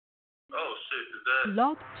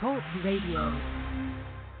Blog Talk Radio.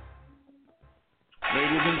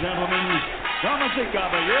 Ladies and gentlemen, damas y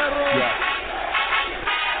caballeros. Yeah.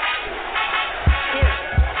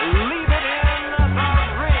 Leave it in the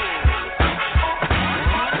ring.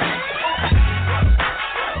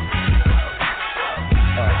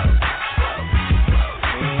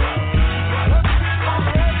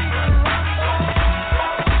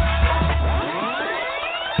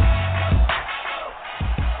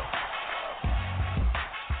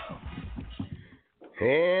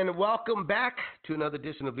 And welcome back to another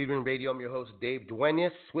edition of LIITR Radio. I'm your host, Dave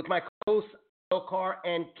Duenas, with my co-hosts, Elcar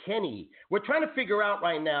and Kenny. We're trying to figure out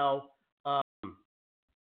right now,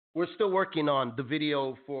 we're still working on the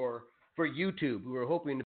video for YouTube. We were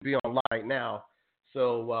hoping to be on live right now.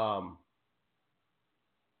 So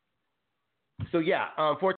yeah,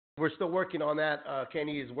 unfortunately, we're still working on that.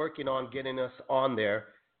 Kenny is working on getting us on there.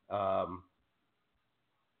 Let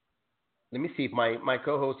me see if my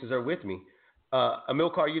co-hosts are with me.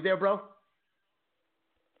 Amilcar, are you there, bro?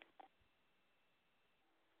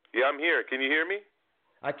 Yeah, I'm here. Can you hear me?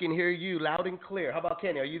 I can hear you loud and clear. How about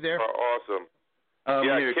Kenny? Are you there? Awesome. I'm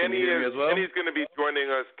yeah, here. Can Kenny you hear me as well? Kenny's going to be joining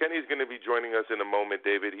us. Kenny's going to be joining us in a moment,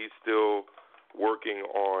 David. He's still working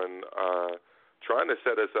on trying to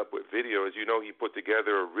set us up with video. As you know, he put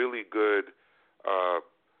together a really good,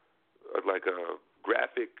 like a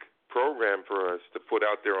graphic program for us to put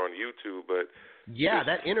out there on YouTube. But yeah,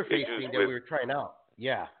 that interface thing that we were trying out.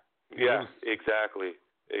 Yeah. Yeah, exactly.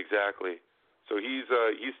 So he's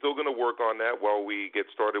still going to work on that while we get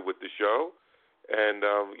started with the show. And,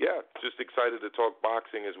 yeah, just excited to talk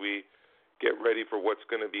boxing as we get ready for what's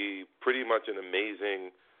going to be pretty much an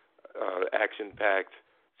amazing, action-packed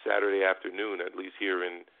Saturday afternoon, at least here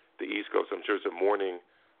in the East Coast. I'm sure it's a morning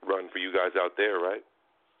run for you guys out there, right?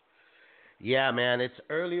 Yeah, man, it's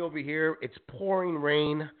early over here. It's pouring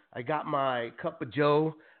rain. I got my cup of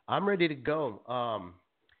joe. I'm ready to go. I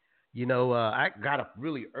got up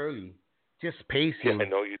really early, just pacing. Yeah, I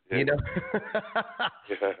know you did.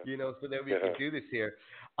 So that we can do this here.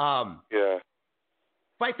 Yeah.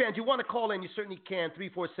 Fight fans, you want to call in, you certainly can.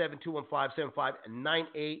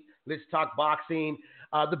 347-215-7598. Let's talk boxing.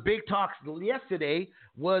 The big talks yesterday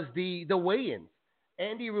was the weigh-ins.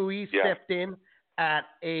 Andy Ruiz stepped in at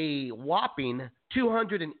a whopping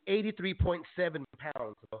 283.7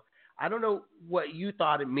 pounds. So I don't know what you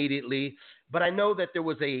thought immediately, but I know that there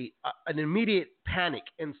was an immediate panic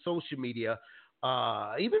in social media,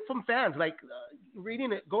 even from fans. Like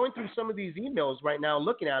reading it, going through some of these emails right now,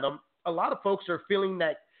 looking at them, a lot of folks are feeling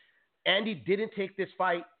that Andy didn't take this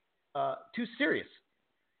fight too serious.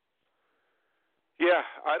 Yeah,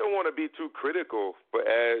 I don't want to be too critical, but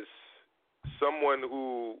as someone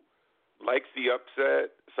who likes the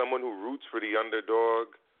upset, someone who roots for the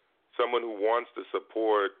underdog, someone who wants to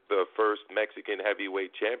support the first Mexican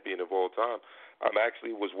heavyweight champion of all time. I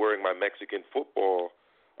actually was wearing my Mexican football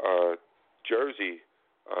jersey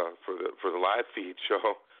for the live feed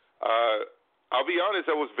show. I'll be honest,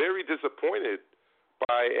 I was very disappointed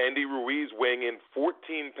by Andy Ruiz weighing in 14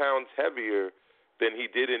 pounds heavier than he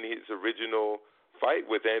did in his original fight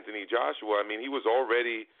with Anthony Joshua. I mean, he was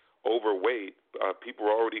already overweight. People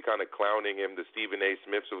were already kind of clowning him, the Stephen A.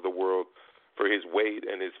 Smiths of the world, for his weight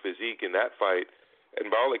and his physique in that fight.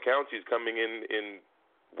 And by all accounts, he's coming in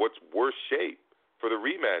what's worse shape for the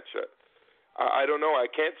rematch. I don't know. I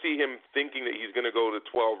can't see him thinking that he's going to go to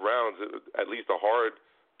 12 rounds, at least a hard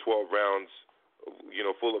 12 rounds,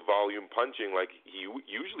 full of volume punching like he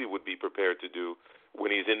usually would be prepared to do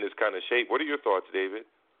when he's in this kind of shape. What are your thoughts, David?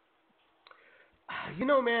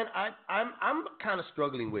 Man, I'm kind of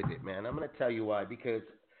struggling with it, man. I'm going to tell you why. Because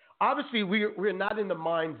obviously we're not in the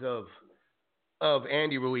minds of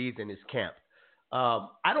Andy Ruiz and his camp.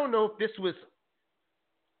 I don't know if this was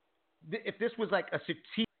like a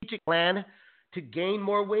strategic plan to gain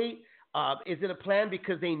more weight. Is it a plan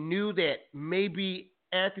because they knew that maybe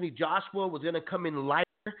Anthony Joshua was going to come in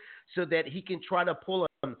lighter so that he can try to pull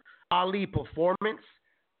an Ali performance?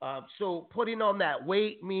 So putting on that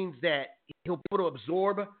weight means that he'll be able to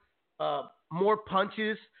absorb more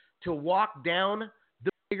punches to walk down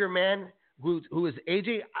the bigger man who is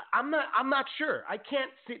AJ. I'm not sure. I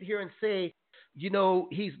can't sit here and say, he's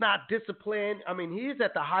not disciplined. I mean, he is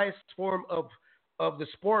at the highest form of the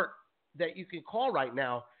sport that you can call right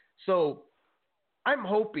now. So I'm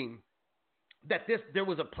hoping that there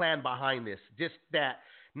was a plan behind this, just that,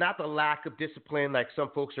 not the lack of discipline like some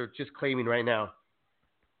folks are just claiming right now.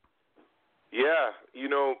 Yeah,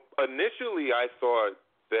 initially I thought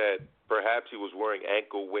that perhaps he was wearing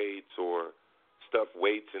ankle weights or stuffed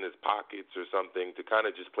weights in his pockets or something to kind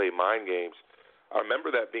of just play mind games. I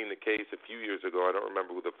remember that being the case a few years ago. I don't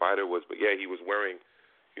remember who the fighter was, but yeah, he was wearing,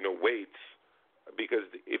 weights. Because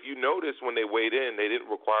if you notice when they weighed in, they didn't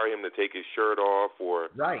require him to take his shirt off or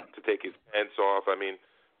to take his pants off. I mean,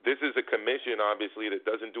 this is a commission, obviously, that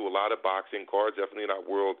doesn't do a lot of boxing cards, definitely not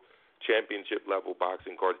world championship level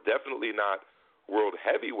boxing cards, definitely not world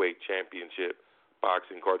heavyweight championship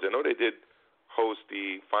boxing cards. I know they did host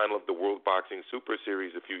the final of the World Boxing Super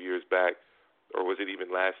Series a few years back, or was it even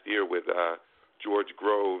last year with George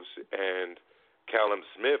Groves and Callum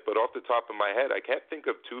Smith, but off the top of my head, I can't think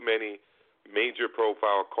of too many major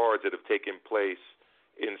profile cards that have taken place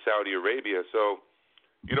in Saudi Arabia. So,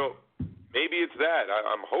 maybe it's that.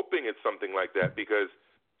 I'm hoping it's something like that, because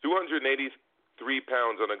 283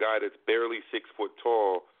 pounds on a guy that's barely 6 foot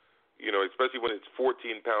tall, especially when it's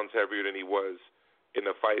 14 pounds heavier than he was in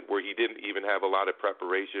a fight where he didn't even have a lot of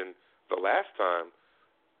preparation the last time,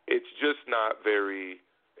 it's just not very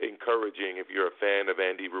encouraging if you're a fan of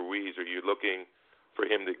Andy Ruiz or you're looking for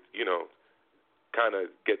him to, kind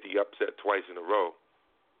of get the upset twice in a row.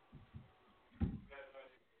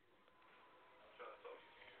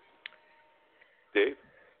 Dave?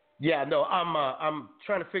 Yeah, no, I'm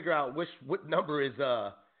trying to figure out what number is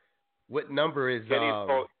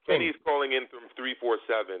Kenny's calling in from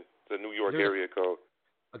 347, the New York area code.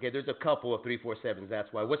 Okay, there's a couple of 347s.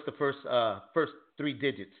 That's why. What's the first three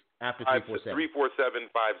digits after 347?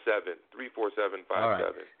 34757. 34757. All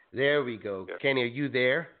right, there we go. Yeah. Kenny, are you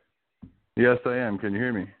there? Yes, I am. Can you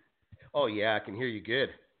hear me? Oh yeah, I can hear you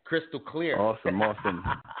good, crystal clear. Awesome.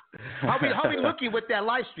 How we looking with that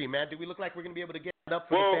live stream, man? Do we look like we're gonna be able to get it up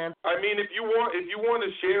for the fans? I mean, if you want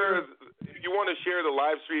to share the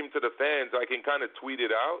live stream to the fans, I can kind of tweet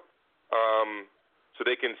it out, so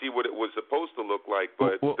they can see what it was supposed to look like.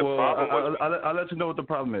 But I'll let you know what the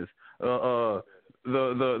problem is.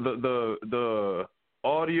 The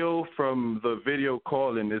audio from the video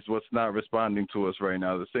calling is what's not responding to us right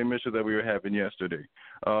now. The same issue that we were having yesterday.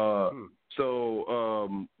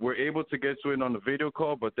 So we're able to get you in on the video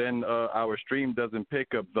call, but then our stream doesn't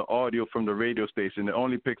pick up the audio from the radio station. It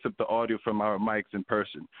only picks up the audio from our mics in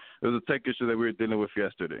person. It was a tech issue that we were dealing with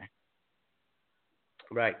yesterday.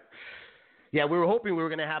 Right. Yeah, we were hoping we were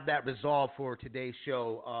going to have that resolved for today's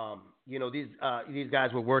show. These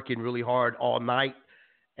guys were working really hard all night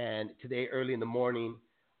and today early in the morning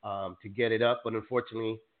to get it up, but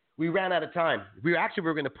unfortunately we ran out of time. We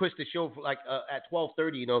were going to push the show for at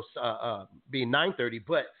 12:30, being 9:30,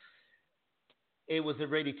 but it was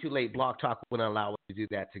already too late. Blog Talk wouldn't allow us to do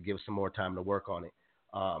that, to give some more time to work on it.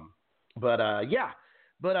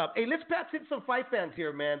 Hey, let's patch in some fight fans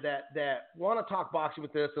here, man, that want to talk boxing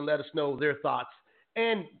with us and let us know their thoughts.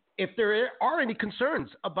 And if there are any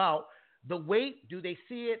concerns about the weight, do they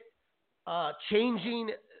see it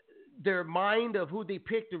changing their mind of who they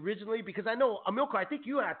picked originally? Because I know, Amilcar, I think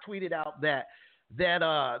you had tweeted out that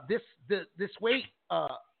this weight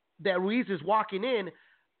that Ruiz is walking in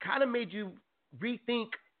kind of made you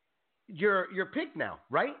rethink your pick now,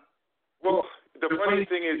 right? Well, the funny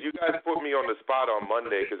thing is, you guys put me on the spot on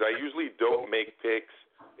Monday, because I usually don't make picks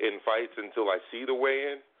in fights until I see the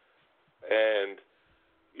weigh-in. And,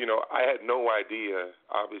 I had no idea,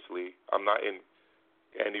 obviously. I'm not in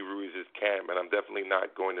Andy Ruiz's camp, and I'm definitely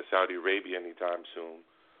not going to Saudi Arabia anytime soon.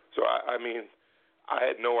 So, I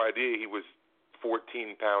had no idea he was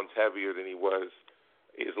 14 pounds heavier than he was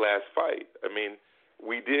his last fight. I mean,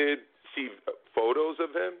 we did see photos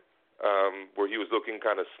of him where he was looking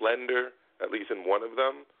kind of slender, at least in one of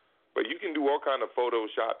them. But you can do all kind of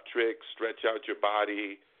Photoshop tricks, stretch out your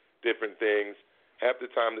body, different things. Half the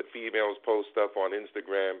time that females post stuff on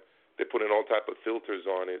Instagram, they put in all type of filters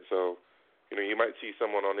on it. So, you might see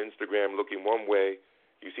someone on Instagram looking one way.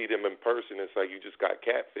 You see them in person, it's like you just got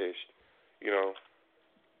catfished.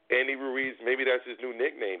 Andy Ruiz, maybe that's his new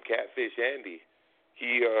nickname, Catfish Andy.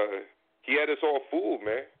 He had us all fooled,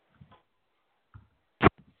 man.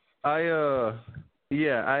 I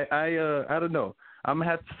don't know. I'm going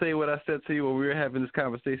to have to say what I said to you when we were having this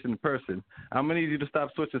conversation in person. I'm going to need you to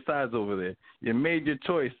stop switching sides over there. You made your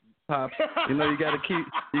choice, Pops. You got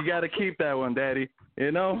to keep that one, Daddy.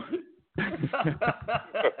 Hey,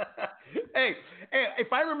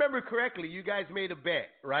 if I remember correctly, you guys made a bet,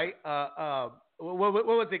 right? What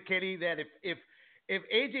was it, Kenny? That if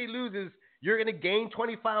AJ loses, you're going to gain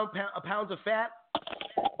 25 pounds of fat?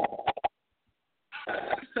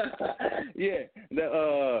 Yeah,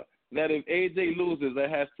 that if AJ loses, I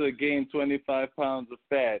have to gain 25 pounds of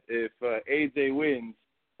fat. If AJ wins,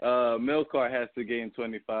 Milcar has to gain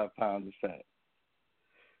 25 pounds of fat.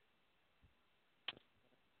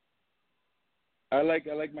 I like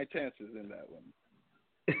my chances in that one.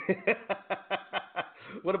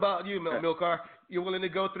 What about you, Milcar? You're willing to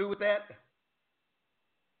go through with that?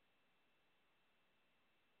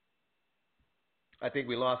 I think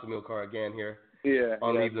we lost Milcar again here. Yeah,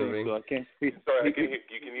 on I Leave the think Ring. so. I can't see. Sorry, can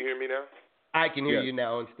you hear me now? I can hear you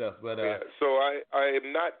now and stuff, but Yeah. So I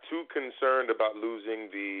am not too concerned about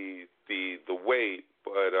losing the weight,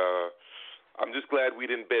 but I'm just glad we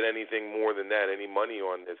didn't bet anything more than that, any money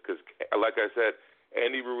on this, because like I said,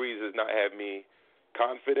 Andy Ruiz does not have me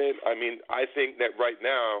confident. I mean, I think that right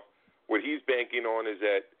now what he's banking on is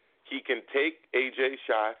that he can take AJ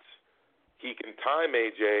shots, he can time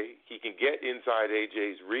AJ, he can get inside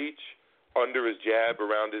AJ's reach, under his jab,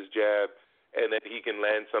 around his jab, and then he can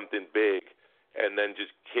land something big and then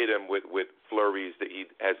just hit him with flurries that he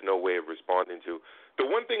has no way of responding to. The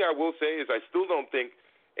one thing I will say is I still don't think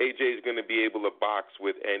AJ is going to be able to box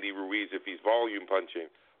with Andy Ruiz if he's volume punching.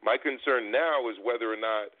 My concern now is whether or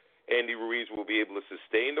not Andy Ruiz will be able to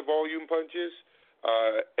sustain the volume punches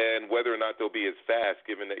and whether or not they'll be as fast,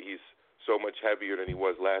 given that he's so much heavier than he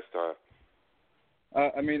was last time.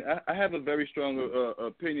 I mean, I have a very strong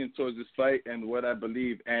opinion towards this fight and what I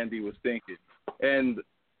believe Andy was thinking. And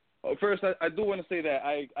first, I do want to say that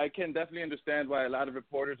I can definitely understand why a lot of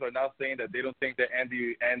reporters are now saying that they don't think that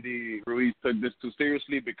Andy Ruiz took this too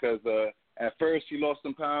seriously because at first he lost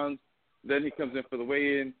some pounds, then he comes in for the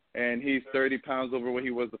weigh-in, and he's 30 pounds over what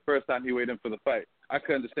he was the first time he weighed in for the fight. I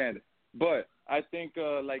could understand it. But I think,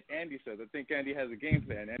 like Andy says, I think Andy has a game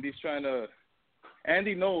plan.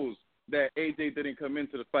 Andy knows that AJ didn't come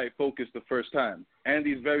into the fight focused the first time.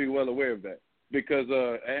 Andy's very well aware of that because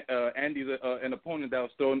Andy's an opponent that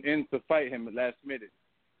was thrown in to fight him last minute.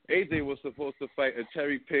 AJ was supposed to fight a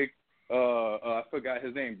cherry-picked, I forgot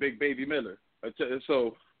his name, Big Baby Miller.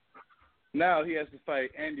 So now he has to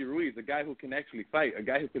fight Andy Ruiz, a guy who can actually fight, a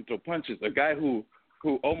guy who can throw punches, a guy who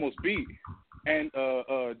almost beat and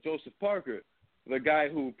Joseph Parker, the guy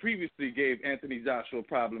who previously gave Anthony Joshua a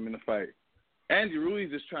problem in the fight. Andy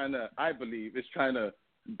Ruiz is trying to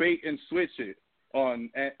bait and switch it on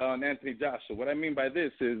Anthony Joshua. What I mean by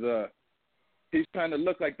this is he's trying to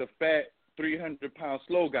look like the fat 300-pound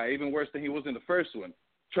slow guy, even worse than he was in the first one,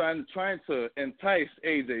 trying to entice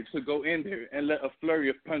AJ to go in there and let a flurry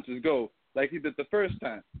of punches go like he did the first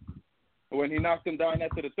time. When he knocked him down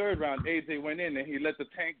after the third round, AJ went in and he let the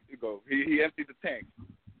tank go. He emptied the tank.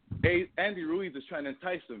 Andy Ruiz is trying to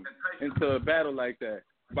entice him into a battle like that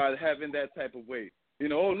by having that type of weight. You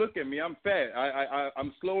know, oh, look at me, I'm fat.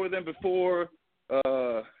 I'm slower than before.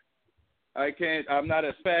 I'm not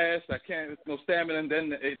as fast. I can't, no stamina. And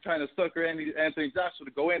then trying to sucker Anthony Joshua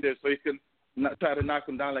to go in there so he can try to knock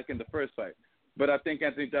him down like in the first fight. But I think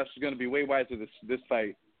Anthony Joshua is going to be way wiser this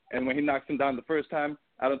fight. And when he knocks him down the first time,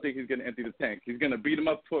 I don't think he's going to empty the tank. He's going to beat him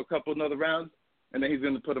up for a couple another rounds, and then he's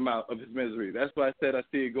going to put him out of his misery. That's why I said I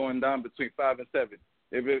see it going down between 5 and 7.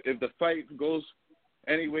 If the fight goes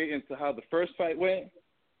anyway into how the first fight went,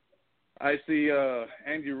 I see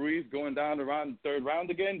Andy Ruiz going down around the third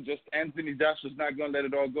round again. Just Anthony Joshua's not going to let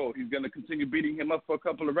it all go. He's going to continue beating him up for a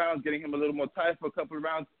couple of rounds, getting him a little more tired for a couple of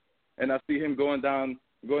rounds, and I see him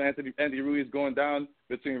Andy Ruiz going down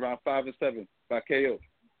between round 5 and 7 by KO.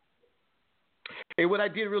 Hey, what I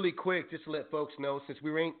did really quick, just to let folks know, since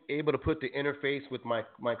we weren't able to put the interface with my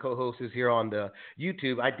co-hosts here on the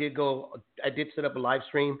YouTube, I did set up a live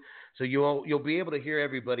stream, so you'll be able to hear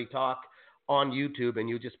everybody talk on YouTube, and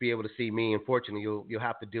you'll just be able to see me. Unfortunately, you'll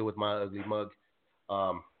have to deal with my ugly mug.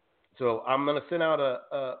 So I'm gonna send out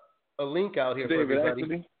a link out here David, for everybody.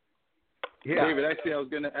 Actually, yeah. David, actually, I was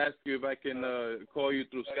gonna ask you if I can call you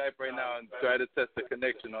through Skype right now and try to test the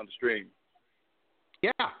connection on the stream.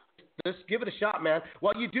 Yeah, let's give it a shot, man.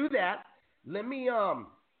 While you do that, let me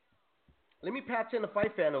patch in the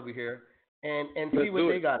fight fan over here and see what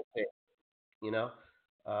they got to say. You know.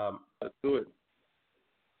 Let's do it.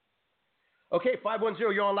 Okay,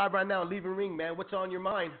 510, you're on live right now. Leave a ring, man. What's on your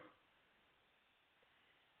mind?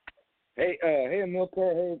 Hey,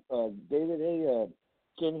 Milcar. Hey, David. Hey,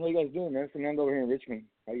 Kevin. How you guys doing, man? Fernando over here in Richmond.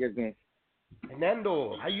 How you guys doing?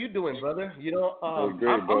 Fernando, how you doing, brother? You know, I'm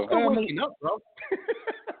bro. still waking up, bro.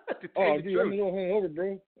 Oh, dude, I'm a little hungover,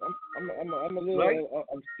 bro. I'm a little. Right?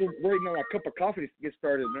 I'm still waiting on a cup of coffee to get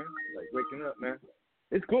started, man. Like waking up, man.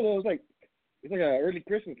 It's cool though. It's like a early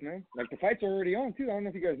Christmas, man. Like the fights are already on too. I don't know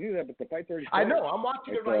if you guys knew that, but the fights are already started. I know. I'm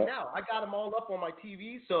watching it right now. I got them all up on my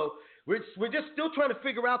TV, so we're just still trying to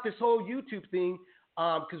figure out this whole YouTube thing.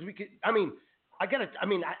 Because we could. I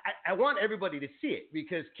want everybody to see it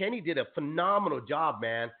because Kenny did a phenomenal job,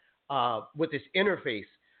 man. With this interface.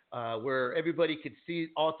 Where everybody could see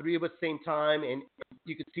all three of us at the same time, and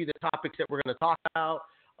you could see the topics that we're going to talk about,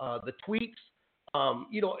 the tweets,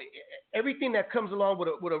 you know, everything that comes along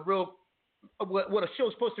with a real what a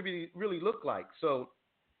show's supposed to really look like. So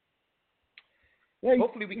Yeah,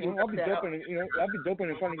 hopefully we can. I'll be dope, and I'll be dope,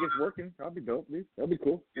 and it finally gets working. I'll be dope, dude. That'll be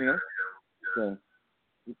cool, So,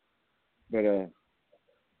 but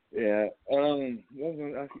yeah. What was I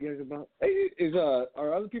going to ask you guys about? Hey,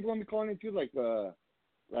 are other people gonna be calling in too, like that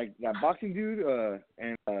boxing dude,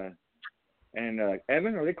 and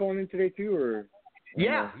Evan? Are they calling in today too, or?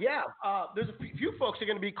 Yeah. There's a few folks are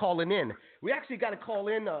going to be calling in. We actually got to call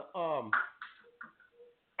in. I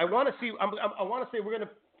want to see. I want to say we're going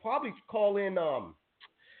to probably call in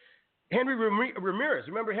Henry Ramirez.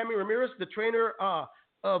 Remember Henry Ramirez, the trainer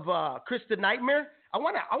of Chris the Nightmare? I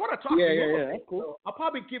want to talk to him. Yeah, that's cool. So I'll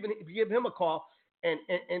probably give him a call and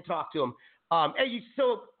talk to him.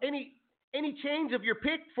 So any change of your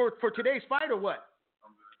pick for today's fight or what?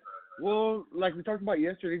 Well, like we talked about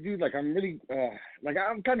yesterday, dude. Like I'm really,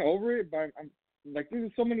 I'm kind of over it, but I'm like,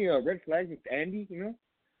 there's so many red flags with Andy.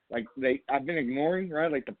 Like I've been ignoring,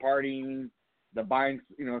 right? Like the partying, the buying,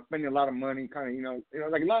 spending a lot of money, kind of,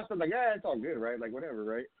 like a lot of stuff. Like, yeah, it's all good, right? Like whatever,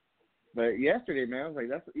 right? But yesterday, man, I was like,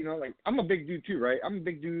 that's, like I'm a big dude too, right? I'm a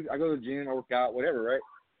big dude. I go to the gym, I work out, whatever, right?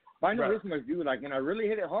 But I know this much, dude. Like when I really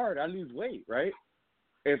hit it hard, I lose weight, right?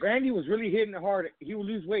 If Andy was really hitting it hard, he would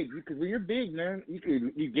lose weight, because when you're big, man,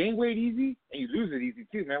 you gain weight easy and you lose it easy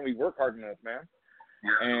too, man. We work hard enough, man.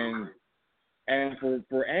 And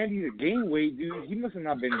for Andy to gain weight, dude, he must have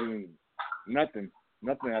not been doing nothing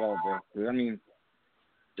at all, bro. 'Cause, I mean,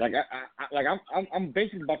 like I'm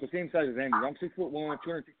basically about the same size as Andy. I'm 6'1",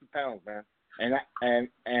 260 pounds, man. And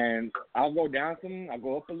I'll go down some, I'll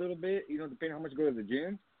go up a little bit, depending on how much I go to the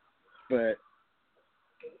gym. But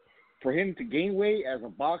for him to gain weight as a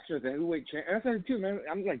boxer, as a heavyweight champ, and that's something too, man.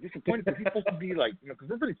 I'm like disappointed, because he's supposed to be like, because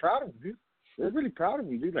we're really proud of him, dude. We're really proud of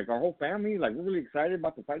him, dude. Like our whole family, like we're really excited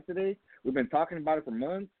about the fight today. We've been talking about it for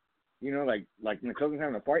months. Like my cousin's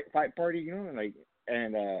having a fight party,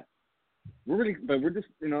 and we're really, but we're just,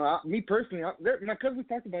 me personally, my cousins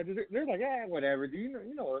talked about it. They're like, yeah, whatever, dude.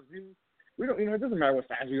 Dude, we don't, it doesn't matter what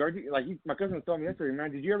size we are. Like my cousin told me yesterday, man.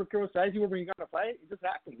 Did you ever care what size you were when you got in a fight? It just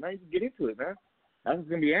happened, man. You just get into it, man. That's what's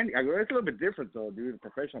gonna be Andy. I go, it's a little bit different though, dude.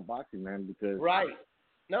 Professional boxing, man, because right.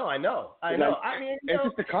 No, I know. I mean, it's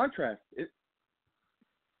just the contrast.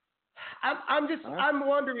 I'm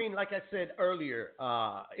wondering, like I said earlier,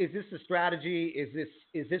 is this a strategy? Is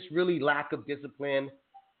this really lack of discipline?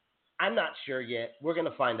 I'm not sure yet. We're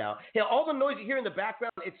gonna find out. Hey, all the noise you hear in the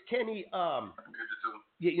background, it's Kenny,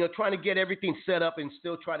 trying to get everything set up and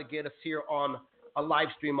still try to get us here on a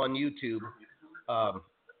live stream on YouTube. I'm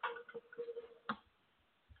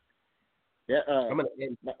gonna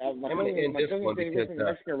end this one because the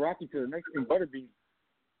Mexican Rocky to the Mexican Butterbean.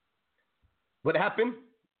 What happened?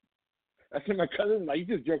 I said my cousin, like, he's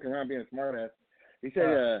just joking around being a smart ass. He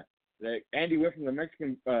said that Andy went from the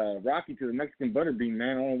Mexican Rocky to the Mexican Butterbean,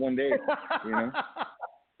 man, all in one day.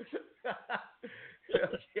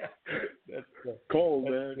 Yeah, that's cold,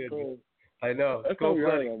 that's man. Good. Cold. I know. That's cold how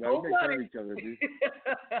we blooded. are, man. We make fun of each other, dude.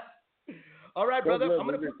 All right, brother. I'm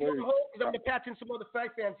going to put you on please. hold because I'm going to patch in some other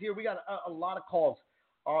fight fans here. We got a lot of calls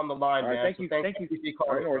on the line, all right, man. Thank you. Thank you.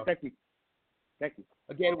 All right, thank you. Thank you.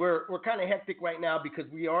 Again, we're kind of hectic right now because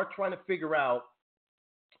we are trying to figure out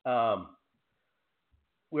how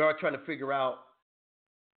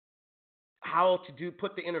to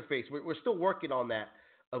put the interface. We're still working on that,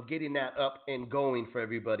 of getting that up and going for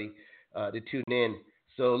everybody to tune in.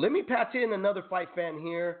 So let me patch in another fight fan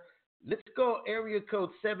here. Let's go area code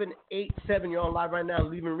 787. You're on live right now.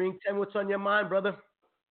 Leaving ring 10. What's on your mind, brother?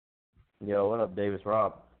 Yo, what up, Davis?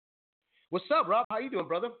 Rob. What's up, Rob? How you doing,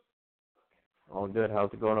 brother? All good.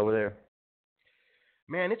 How's it going over there?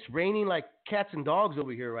 Man, it's raining like cats and dogs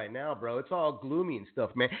over here right now, bro. It's all gloomy and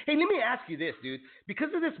stuff, man. Hey, let me ask you this, dude.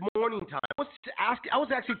 Because of this morning time, I was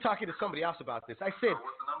actually talking to somebody else about this. I said,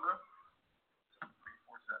 what's the number?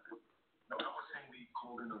 No, I was saying we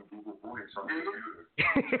called in on Google Voice on the computer.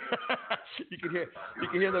 you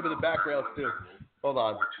can hear them in the background still. Hold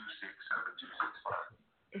on.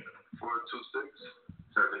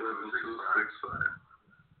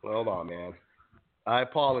 426-7265. Hold on, man. I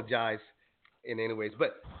apologize in any ways,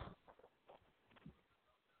 but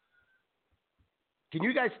can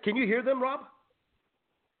you hear them, Rob?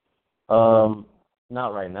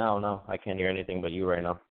 Not right now. No, I can't hear anything but you right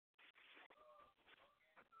now.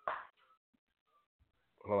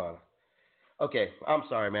 Hold on. Okay, I'm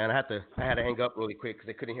sorry, man. I had to hang up really quick because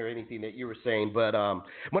I couldn't hear anything that you were saying. But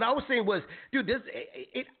what I was saying was, dude,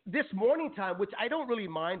 this morning time, which I don't really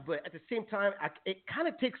mind, but at the same time, it kind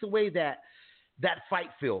of takes away that that fight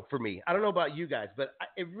feel for me. I don't know about you guys, but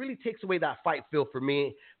it really takes away that fight feel for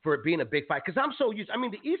me for it being a big fight. Because I'm so used. I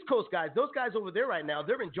mean, the East Coast guys, those guys over there right now,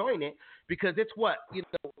 they're enjoying it because it's late in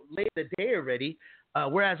the day already.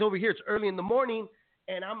 Whereas over here, it's early in the morning,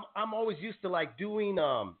 and I'm always used to like doing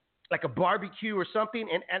like a barbecue or something,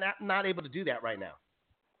 and I'm not able to do that right now.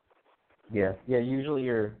 Yeah. Usually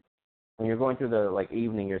when you're going through the like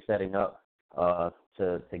evening, you're setting up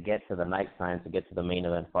to get to the nighttime, to get to the main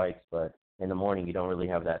event fights, but in the morning, you don't really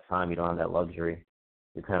have that time. You don't have that luxury.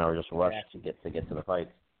 You kind of just rush to get to the fights.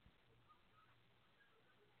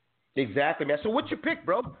 Exactly, man. So what's your pick,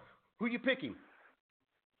 bro? Who you picking?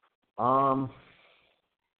 Ever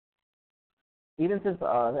since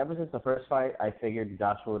the first fight, I figured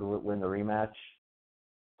Joshua would win the rematch.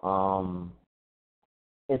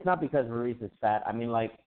 It's not because Ruiz is fat. I mean,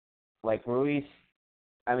 like Ruiz.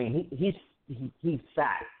 I mean, he's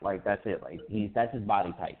fat. Like that's it. Like that's his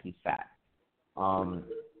body type. He's fat. And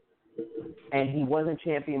he wasn't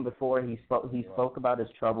champion before. He spoke about his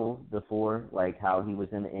trouble before, like how he was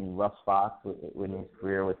in rough spots in his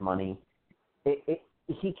career with money.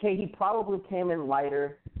 He probably came in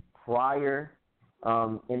lighter prior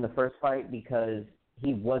in the first fight because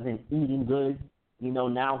he wasn't eating good.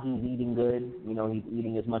 Now he's eating good. He's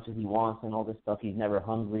eating as much as he wants and all this stuff. He's never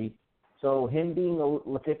hungry. So him being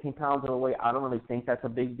 15 pounds overweight, I don't really think that's a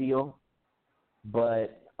big deal.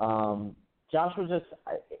 But Joshua just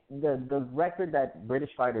the record that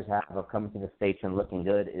British fighters have of coming to the States and looking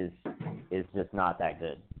good is just not that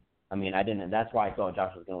good. I mean, that's why I thought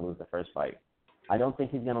Joshua was going to lose the first fight. I don't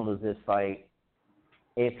think he's going to lose this fight.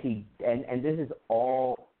 If he and this is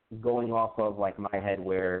all going off of like my head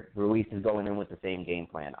where Ruiz is going in with the same game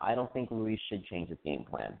plan. I don't think Ruiz should change his game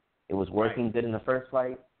plan. It was working good in the first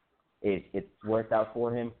fight. It worked out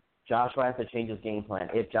for him. Joshua has to change his game plan.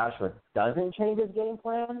 If Joshua doesn't change his game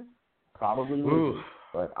plan, probably loses.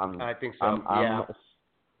 But I think so.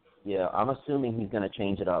 I'm assuming he's going to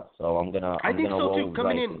change it up. So I'm going to roll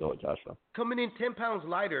right and go with Joshua. Coming in 10 pounds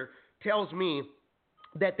lighter tells me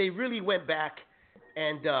that they really went back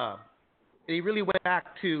and to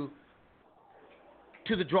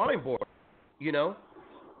the drawing board,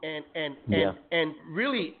 and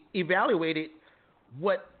really evaluated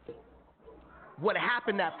what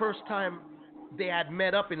happened that first time they had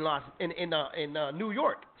met up in New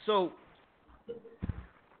York. So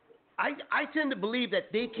I tend to believe that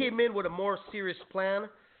they came in with a more serious plan.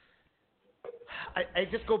 I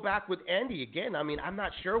just go back with Andy again. I mean, I'm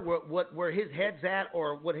not sure where his head's at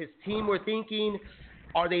or what his team were thinking.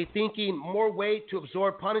 Are they thinking more weight to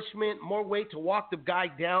absorb punishment, more weight to walk the guy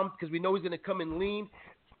down because we know he's going to come in lean?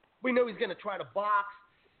 We know he's going to try to box.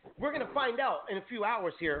 We're going to find out in a few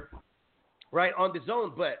hours here, right, on the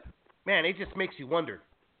zone. But, man, it just makes you wonder.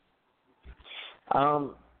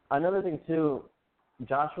 Another thing, too,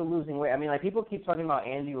 Joshua losing weight. I mean, like, people keep talking about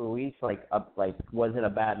Andy Ruiz, like was it a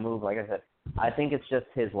bad move? Like I said, I think it's just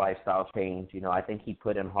his lifestyle change. I think he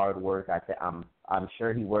put in hard work. I'm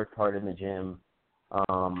sure he worked hard in the gym.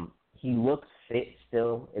 He looks fit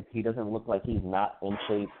still. He doesn't look like he's not in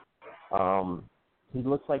shape. He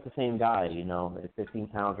looks like the same guy, 15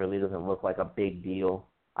 pounds really doesn't look like a big deal.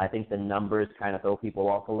 I think the numbers kind of throw people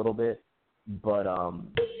off a little bit. But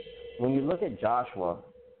when you look at Joshua's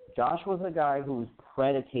a guy who's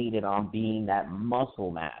predicated on being that muscle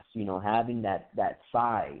mass, having that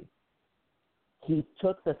size. He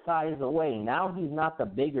took the size away. Now he's not the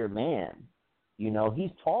bigger man.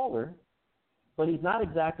 He's taller, but he's not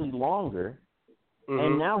exactly longer. Mm-hmm.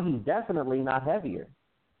 And now he's definitely not heavier.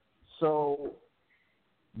 So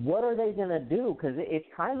what are they going to do? Because it's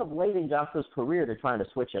kind of late in Joshua's career to trying to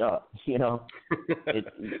switch it up,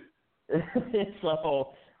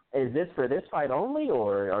 So is this for this fight only,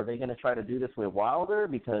 or are they going to try to do this with Wilder?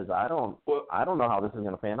 Because I don't know how this is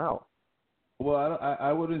going to pan out. Well,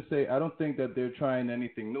 I wouldn't say – I don't think that they're trying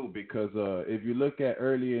anything new because if you look at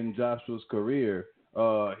early in Joshua's career,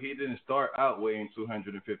 he didn't start out weighing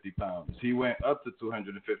 250 pounds. He went up to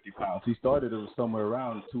 250 pounds. He started somewhere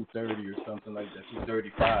around 230 or something like that,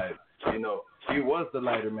 235. He was the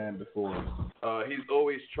lighter man before. He's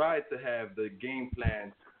always tried to have the game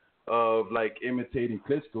plan of like imitating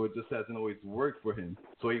Klitschko. It just hasn't always worked for him.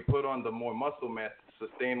 So he put on the more muscle mass to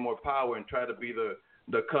sustain more power and try to be the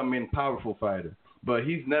come-in powerful fighter. But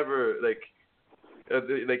he's never like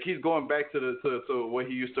he's going back to what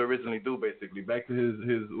he used to originally do, basically back to his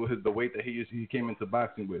the weight that he came into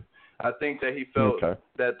boxing with. I think that he felt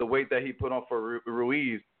that the weight that he put on for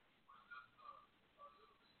Ruiz.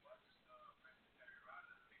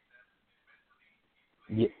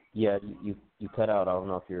 Yeah, you cut out. I don't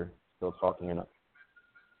know if you're still talking or not.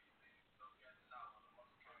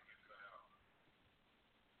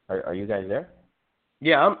 Are you guys there?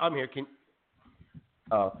 Yeah, I'm here.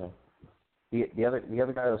 Oh, okay. The other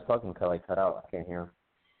guy that was talking cut out. I can't hear him.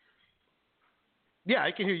 Yeah,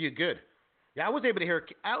 I can hear you good. Yeah, I was able to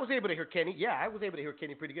hear Kenny. Yeah, I was able to hear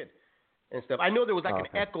Kenny pretty good and stuff. I know there was like an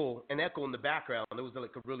echo in the background. There was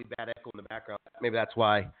like a really bad echo in the background. Maybe that's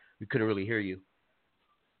why we couldn't really hear you.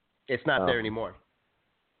 It's not there anymore.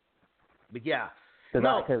 But yeah. Because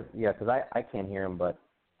I can't hear him, but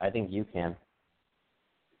I think you can.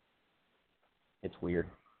 It's weird.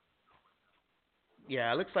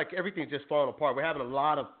 Yeah, it looks like everything's just falling apart. We're having a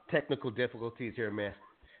lot of technical difficulties here, man.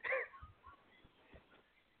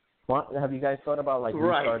 Have you guys thought about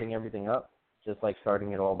restarting everything up? Just like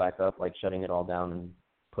starting it all back up, like shutting it all down and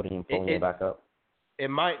pulling it back up? We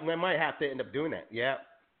might have to end up doing that, yeah.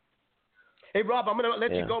 Hey, Rob, I'm going to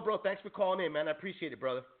let you go, bro. Thanks for calling in, man. I appreciate it,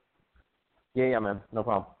 brother. Yeah, man. No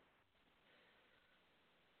problem.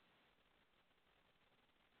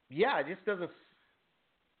 Yeah, it just doesn't...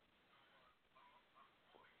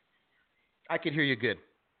 I can hear you good.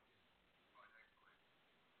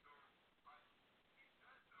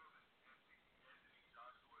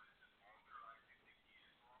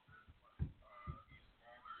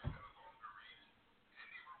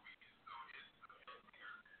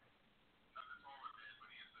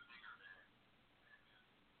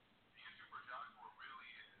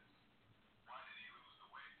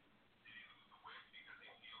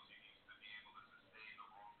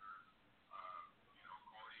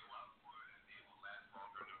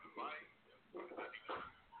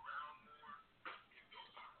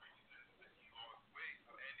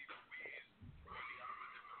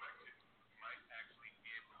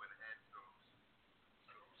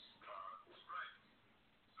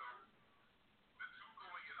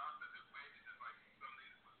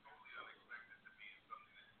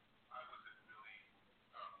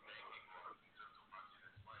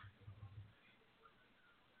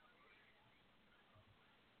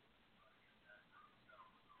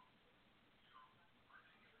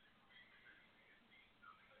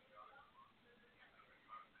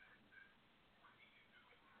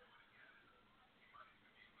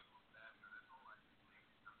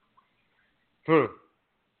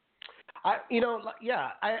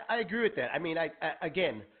 I agree with that. I mean,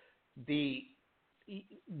 again,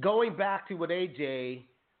 going back to what AJ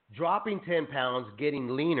dropping 10 pounds,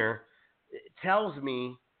 getting leaner, tells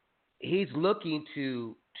me he's looking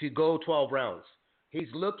to go 12 rounds. He's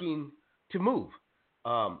looking to move.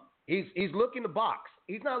 He's looking to box.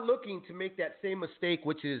 He's not looking to make that same mistake,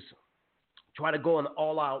 which is try to go an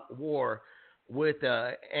all-out war with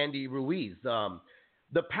Andy Ruiz.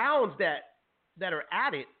 The pounds that are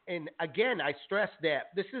at it, and again, I stress that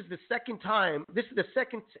this is the second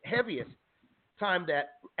heaviest time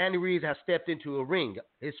that Andy Ruiz has stepped into a ring.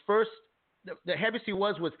 His first, the heaviest he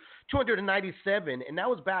was 297, and that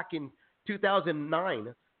was back in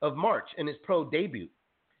 2009 of March in his pro debut.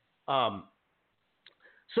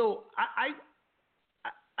 So I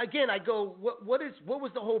go, what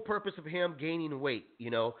was the whole purpose of him gaining weight?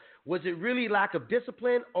 Was it really lack of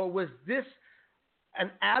discipline, or was this an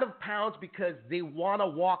add of pounds because they want to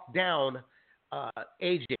walk down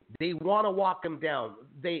AJ? They want to walk him down.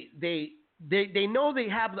 They know they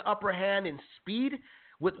have the upper hand in speed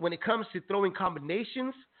when it comes to throwing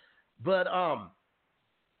combinations, but I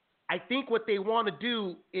think what they want to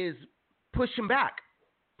do is push him back,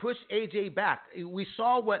 push AJ back. We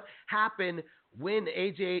saw what happened when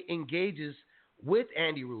AJ engages with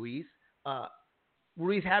Andy Ruiz.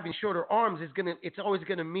 Ruiz having shorter arms it's always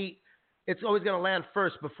going to land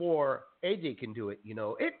first before AJ can do it.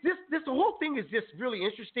 This whole thing is just really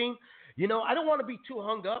interesting. I don't want to be too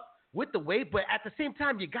hung up with the weight, but at the same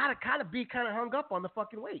time, you got to kind of be hung up on the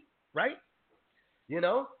fucking weight, right?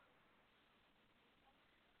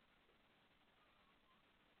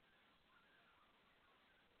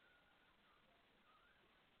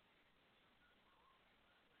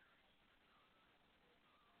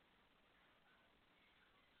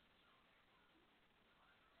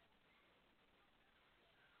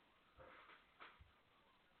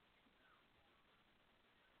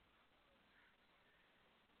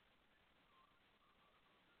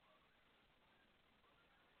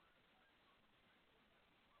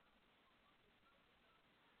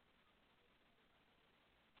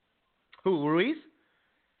 Who, Ruiz?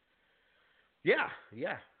 Yeah.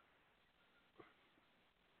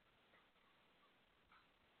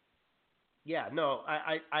 Yeah, no,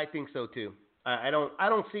 I think so too. I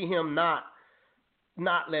don't see him not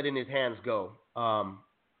letting his hands go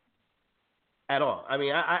at all. I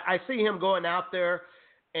mean, I see him going out there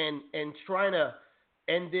and trying to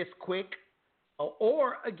end this quick.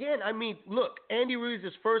 Or again, I mean, look, Andy Ruiz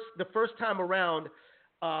is the first time around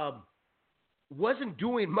wasn't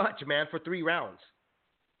doing much, man, for 3 rounds.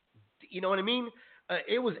 You know what I mean?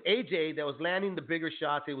 It was AJ that was landing the bigger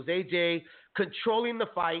shots. It was AJ controlling the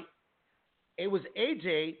fight. It was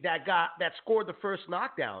AJ that scored the first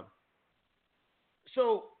knockdown.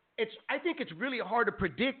 So I think it's really hard to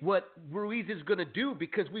predict what Ruiz is going to do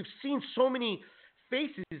because we've seen so many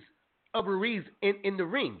faces of Ruiz in the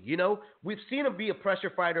ring. You know, we've seen him be a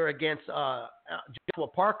pressure fighter against Joshua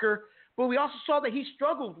Parker, but we also saw that he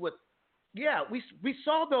struggled with. Yeah, we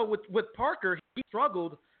saw though with Parker he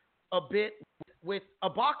struggled a bit with a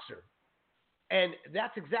boxer, and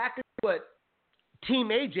that's exactly what Team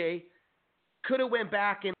AJ could have went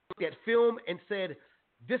back and looked at film and said,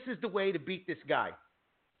 "This is the way to beat this guy.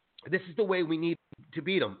 This is the way we need to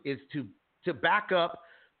beat him: is to back up,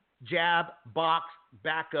 jab, box,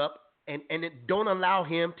 back up, and don't allow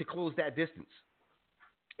him to close that distance."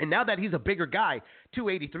 And now that he's a bigger guy,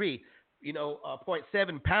 283,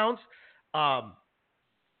 0.7 pounds.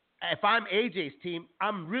 If I'm AJ's team,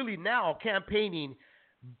 I'm really now campaigning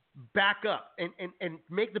back up and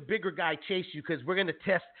make the bigger guy chase you because we're going to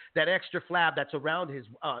test that extra flab that's around his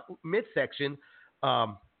midsection.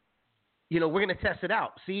 We're going to test it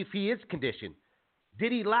out, see if he is conditioned.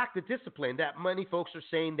 Did he lack the discipline? That many folks are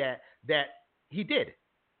saying that he did.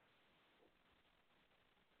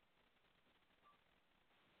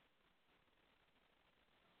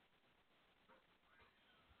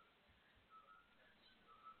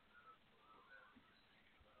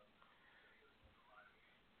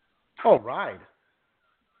 All right.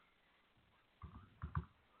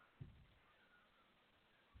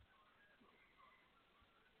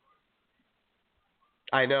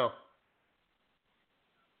 I know.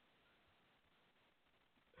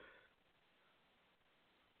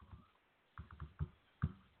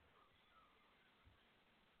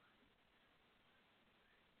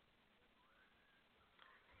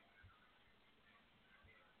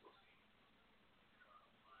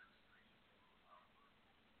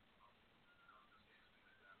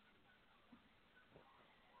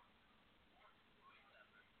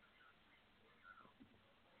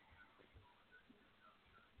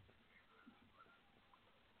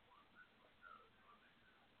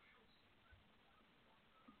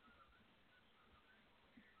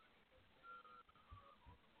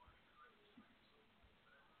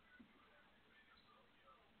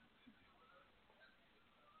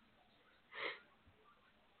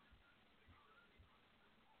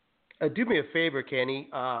 Do me a favor, Kenny.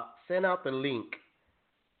 Send out the link.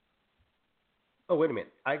 Oh, wait a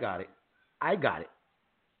minute. I got it. I got it.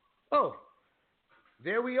 Oh,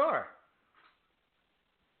 there we are.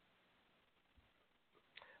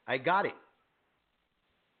 I got it.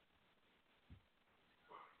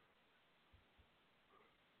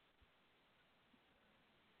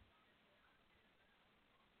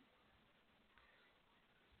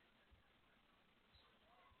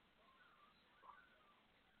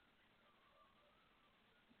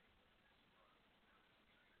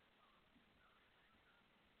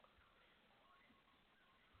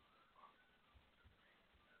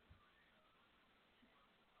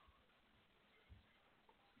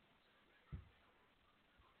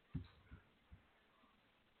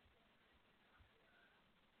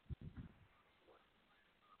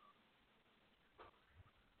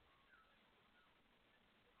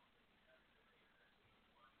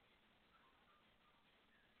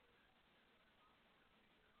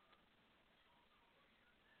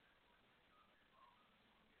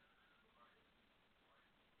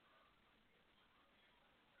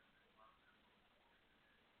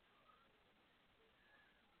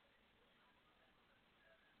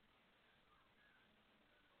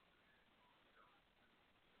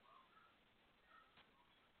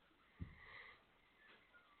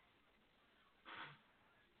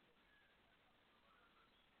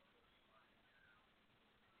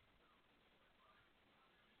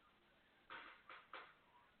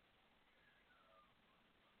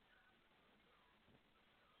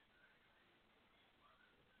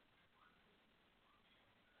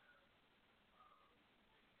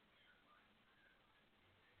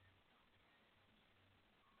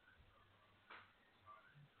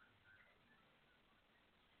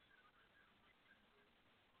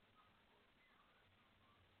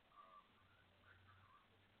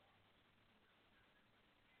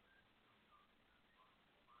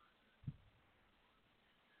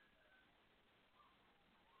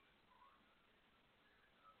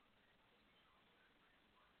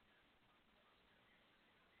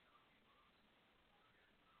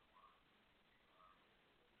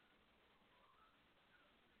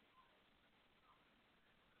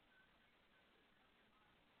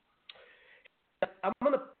 I'm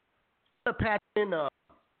gonna patch in. I'm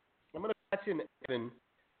gonna patch in Evan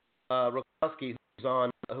Rokowski,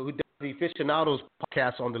 who does the Aficionados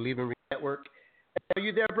podcast on the Leaving Ring Network. Are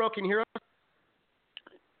you there, bro? Can you hear us?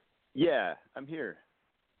 Yeah, I'm here.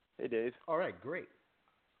 Hey, Dave. All right, great.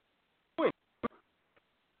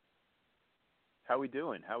 How we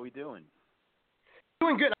doing?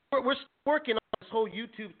 Doing good. We're working on this whole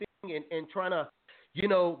YouTube thing and trying to,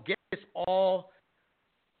 get this all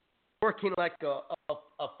working like a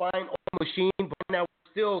fine oil machine. But now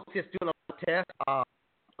we're still just doing a test.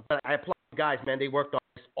 But I applaud the guys, man. They worked on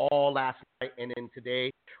this all last night and then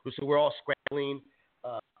today. So we're all scrambling.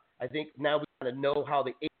 I think now we kind of know how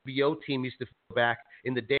the HBO team used to feel back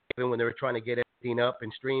in the day when they were trying to get everything up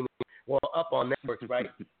and streaming. Well, up on networks, right?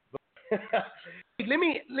 Let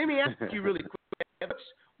me ask you really quick.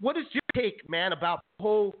 What is your take, man, about the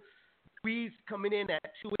whole Ruiz coming in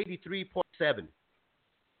at 283.7?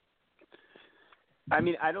 I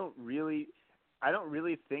mean, I don't really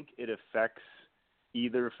think it affects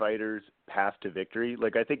either fighter's path to victory.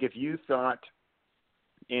 Like, I think if you thought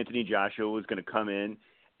Anthony Joshua was going to come in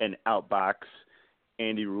and outbox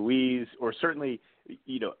Andy Ruiz, or certainly,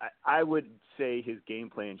 I would say his game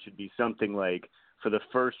plan should be something like, for the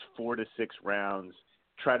first 4 to 6 rounds,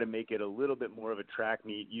 try to make it a little bit more of a track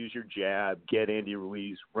meet, use your jab, get Andy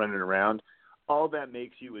Ruiz running around. All that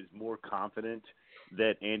makes you is more confident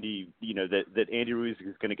that Andy Ruiz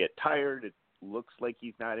is going to get tired. It looks like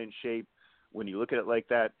he's not in shape when you look at it like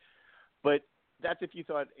that. But that's if you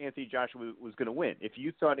thought Anthony Joshua was going to win. If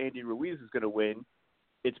you thought Andy Ruiz was going to win,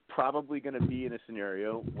 it's probably going to be in a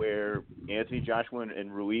scenario where Anthony Joshua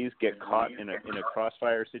and Ruiz get caught in a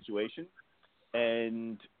crossfire situation.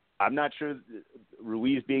 And I'm not sure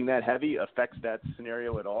Ruiz being that heavy affects that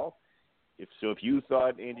scenario at all. If you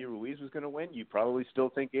thought Andy Ruiz was going to win, you probably still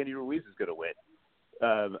think Andy Ruiz is going to win.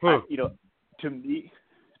 To me,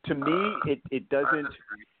 it doesn't.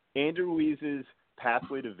 Andy Ruiz's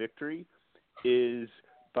pathway to victory is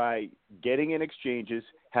by getting in exchanges,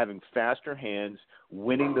 having faster hands,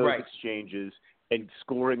 winning those exchanges, and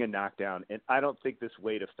scoring a knockdown. And I don't think this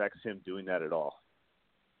weight affects him doing that at all.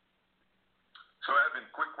 So, Evan,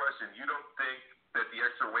 quick question. You don't think that the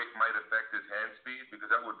extra weight might affect his hand speed? Because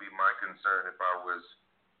that would be my concern if I was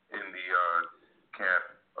in the camp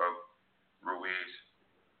of Ruiz.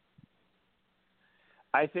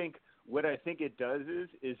 I think it does is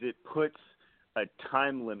it puts a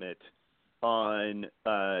time limit on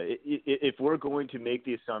if we're going to make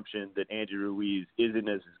the assumption that Andy Ruiz isn't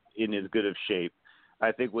in as good of shape.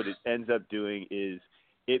 I think what it ends up doing is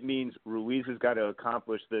it means Ruiz has got to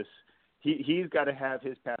accomplish this. He's got to have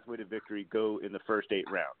his pathway to victory go in the first 8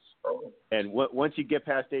 rounds. And once you get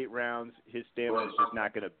past 8 rounds, his stamina is just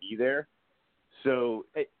not going to be there. So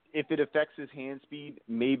if it affects his hand speed,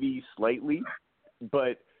 maybe slightly,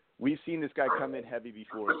 but we've seen this guy come in heavy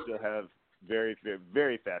before and still have very, very,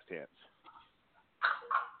 very fast hands.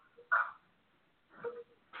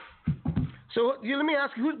 So let me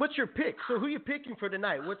ask you, what's your pick? So who are you picking for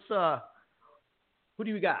tonight? Who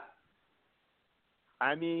do you got?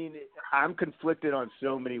 I mean, I'm conflicted on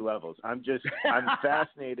so many levels. I'm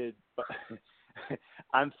fascinated.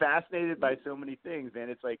 I'm fascinated by so many things, man.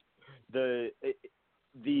 It's like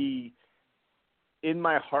in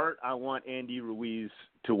my heart, I want Andy Ruiz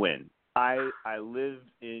to win. I live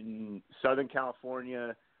in Southern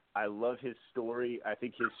California. I love his story. I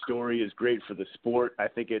think his story is great for the sport. I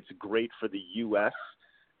think it's great for the U.S.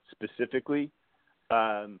 specifically.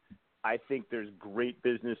 I think there's great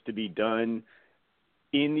business to be done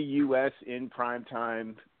in the U.S. in prime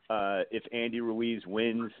time if Andy Ruiz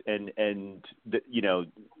wins, and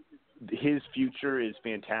his future is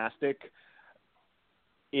fantastic.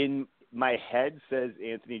 In my head says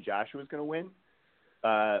Anthony Joshua is going to win.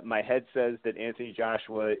 My head says that Anthony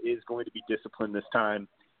Joshua is going to be disciplined this time.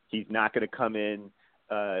 He's not going to come in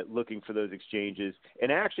looking for those exchanges.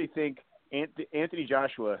 And I actually think Anthony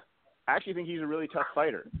Joshua, he's a really tough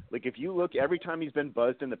fighter. Like, if you look, every time he's been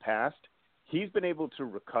buzzed in the past, he's been able to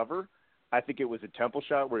recover. I think it was a temple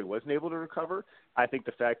shot where he wasn't able to recover. I think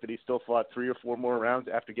the fact that he still fought 3 or 4 more rounds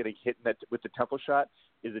after getting hit with the temple shot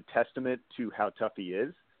is a testament to how tough he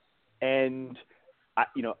is. And,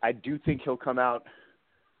 I do think he'll come out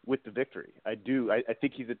with the victory. I do. I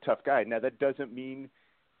think he's a tough guy. Now, that doesn't mean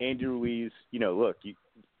Andy Ruiz,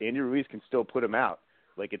 Andy Ruiz can still put him out.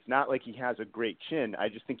 Like, it's not like he has a great chin. I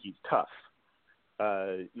just think he's tough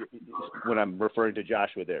when I'm referring to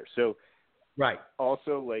Joshua there. So, right.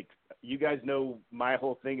 Also, like, you guys know my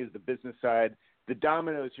whole thing is the business side. The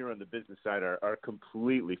dominoes here on the business side are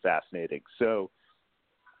completely fascinating. So,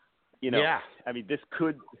 I mean, this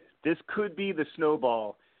could be the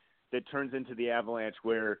snowball that turns into the Avalanche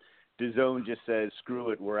where DAZN just says, screw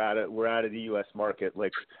it, we're out of the U.S. market.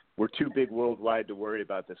 Like, we're too big worldwide to worry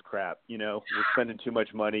about this crap. You know, we're spending too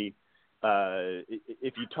much money.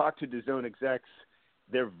 If you talk to DAZN execs,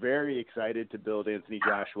 they're very excited to build Anthony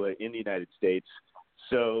Joshua in the United States.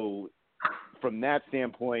 So from that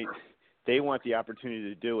standpoint, they want the opportunity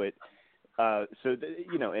to do it.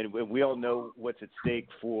 You know, and we all know what's at stake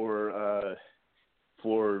for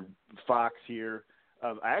Fox here.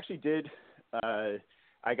 I actually did.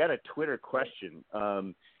 I got a Twitter question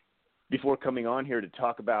before coming on here to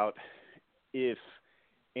talk about if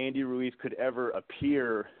Andy Ruiz could ever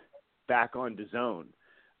appear back on DAZN,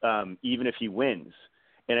 even if he wins.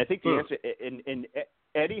 And I think the answer, and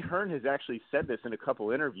Eddie Hearn has actually said this in a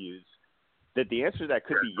couple interviews, that the answer to that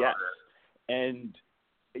could be yes. And,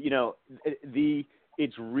 you know,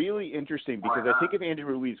 it's really interesting because I think if Andy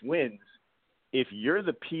Ruiz wins, if you're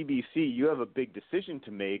the PBC, you have a big decision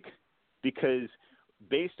to make because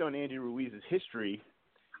based on Andy Ruiz's history,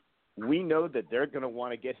 we know that they're going to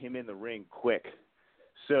want to get him in the ring quick.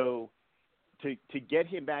 So to get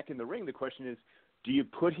him back in the ring, the question is, do you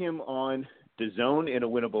put him on DAZN in a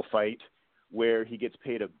winnable fight where he gets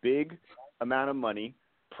paid a big amount of money,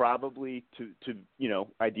 probably to you know,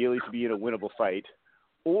 ideally to be in a winnable fight,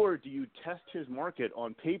 or do you test his market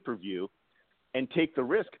on pay-per-view and take the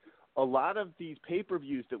risk? A lot of these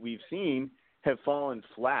pay-per-views that we've seen have fallen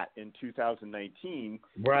flat in 2019.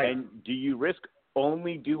 Right. And do you risk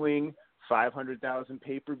only doing 500,000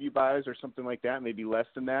 pay-per-view buys or something like that, maybe less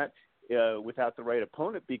than that, without the right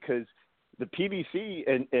opponent? Because the PBC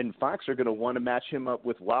and Fox are going to want to match him up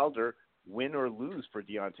with Wilder, win or lose for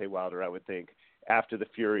Deontay Wilder, I would think, after the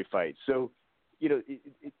Fury fight. So, you know,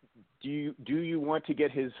 do you want to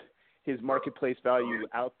get his marketplace value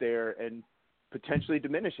out there and potentially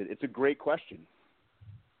diminish it? It's a great question.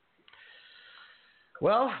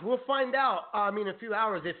 Well, we'll find out. I mean, in a few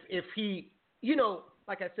hours, if he, you know,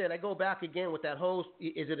 like I said, I go back again with that host.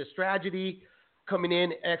 Is it a strategy coming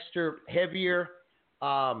in extra heavier?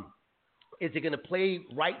 Is it going to play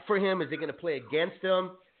right for him? Is it going to play against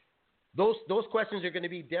him? Those questions are going to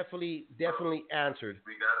be definitely answered.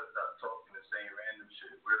 We got to stop talking the same random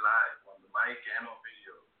shit. We're live on the mic and on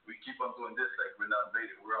video. We keep on doing this like we're not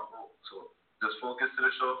invaded. We're on board. So just focus to the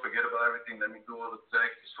show. Forget about everything. Let me do all the tech.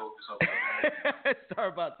 Just focus on Sorry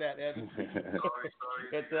about that, Ed. Sorry.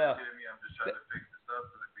 It's, you hear me? I'm just trying to fix this up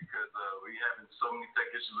because we having so many tech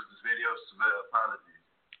issues with this video. So apologies.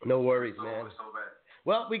 No worries, man. So bad.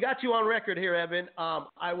 Well, we got you on record here, Evan.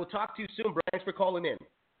 I will talk to you soon, Brian. Thanks for calling in.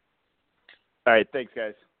 All right. Thanks,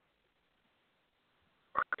 guys.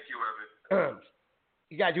 Thank you, Evan.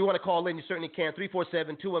 You guys, you want to call in, you certainly can.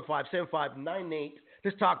 347-215-7598.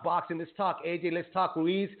 Let's talk boxing. Let's talk AJ. Let's talk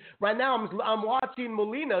Ruiz. Right now, I'm watching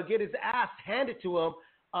Molina get his ass handed to him.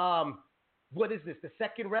 What is this, the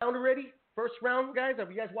second round already? First round, guys? Are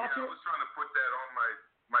you guys watching? Yeah, I was trying to put that on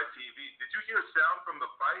my TV. Did you hear sound from the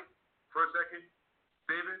fight for a second,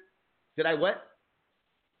 David? Did I what?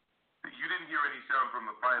 You didn't hear any sound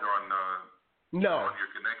from the fight on No. on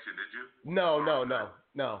your connection, did you?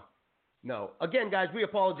 No. Again, guys, we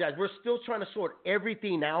apologize. We're still trying to sort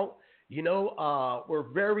everything out. You know,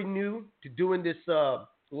 we're very new to doing this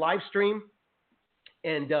live stream,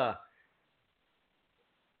 and at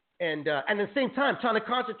the same time trying to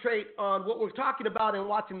concentrate on what we're talking about and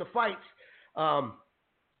watching the fights.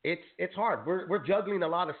 It's hard. We're juggling a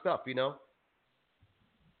lot of stuff, you know.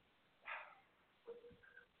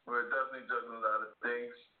 We're definitely juggling a lot of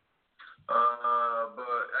things.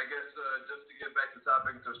 But I guess just to get back to the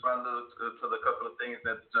topic to respond to the couple of things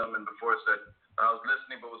that the gentleman before said, I was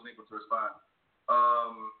listening but wasn't able to respond.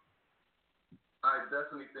 I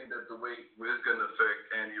definitely think that the weight is going to affect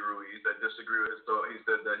Andy Ruiz. I disagree with his thought. He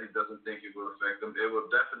said that he doesn't think it will affect him. It will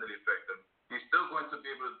definitely affect him. He's still going to be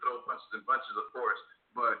able to throw punches and bunches, of course,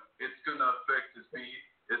 but it's going to affect his speed.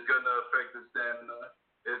 It's going to affect his stamina.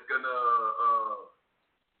 It's going to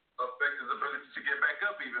affect his ability to get back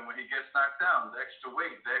up even when he gets knocked down. The extra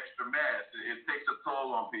weight, the extra mass, it takes a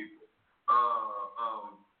toll on people.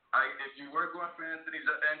 If you were going for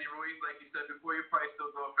Andy Ruiz, like you said before, you're probably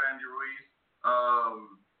still going for Andy Ruiz.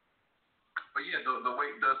 But yeah, the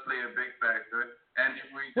weight does play a big factor. Andy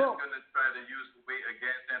Ruiz is going to try to use the weight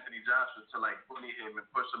against Anthony Joshua to like bully him and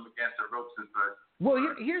push him against the ropes and such. Well,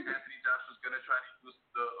 here's Anthony Joshua's going to try to use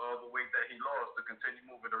the weight that he lost to continue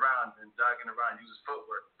moving around and jogging around, use his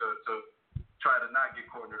footwork to try to not get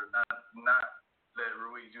cornered, not let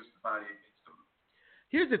Ruiz use the body against him.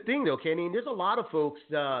 Here's the thing, though, Kenny. There's a lot of folks,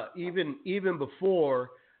 even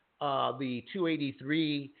before the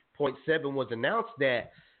 283.7 was announced,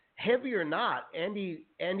 that heavy or not, Andy's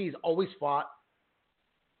always fought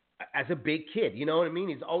as a big kid. You know what I mean?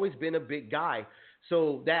 He's always been a big guy.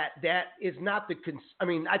 So that is not the I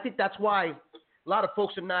mean, I think that's why a lot of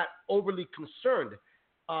folks are not overly concerned.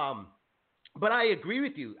 But I agree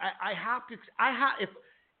with you.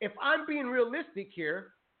 If I'm being realistic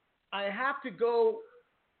here, I have to go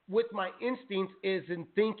with my instincts is in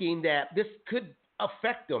thinking that this could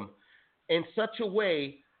affect them in such a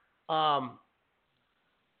way,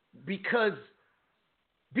 because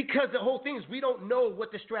the whole thing is we don't know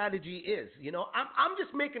what the strategy is. You know, I'm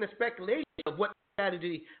just making a speculation of what the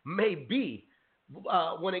strategy may be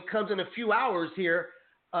when it comes in a few hours here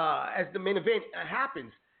as the main event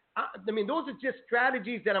happens. I mean, those are just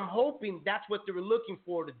strategies that I'm hoping that's what they were looking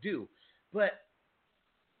for to do. But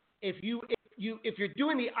if you're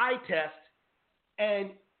doing the eye test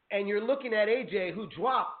and you're looking at AJ, who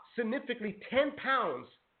dropped significantly 10 pounds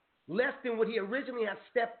less than what he originally had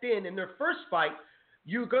stepped in their first fight,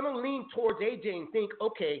 you're going to lean towards AJ and think,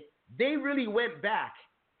 okay, they really went back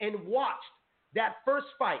and watched that first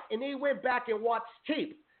fight, and they went back and watched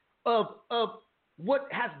tape of what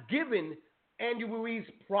has given Andy Ruiz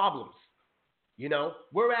problems, you know?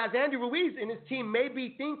 Whereas Andy Ruiz and his team may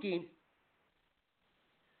be thinking,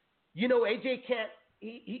 you know, AJ can't,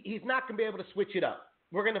 he's not going to be able to switch it up.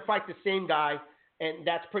 We're going to fight the same guy, and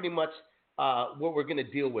that's pretty much what we're going to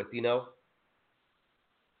deal with, you know?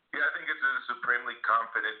 Yeah, I think it's a supremely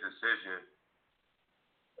confident decision.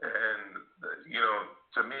 And, you know,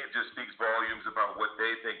 to me, it just speaks volumes about what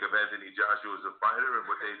they think of Anthony Joshua as a fighter and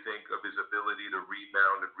what they think of his ability to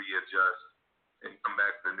rebound and readjust and come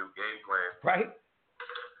back to a new game plan. Right.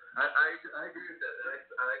 I agree with that.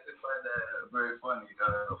 I actually find that very funny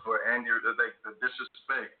for Andy, like the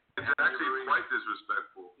disrespect. It's actually quite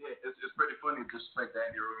disrespectful. Yeah, it's pretty funny the disrespect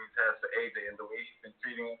that Andy Ruiz has for AJ and the way he's been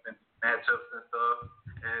treating him in matchups and stuff.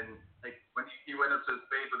 And like when he went up to his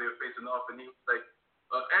face when they were facing off, and he was like,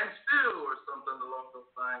 and still or something along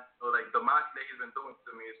those lines. So like the mock that he's been doing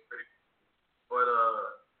to me is pretty. But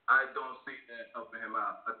I don't see that helping him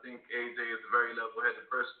out. I think AJ is a very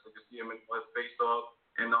level-headed person. You can see him in his face-off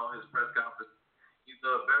and all his press conferences. He's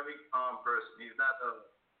a very calm person. He's not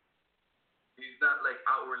like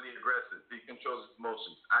outwardly aggressive. He controls his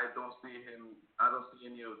emotions. I don't see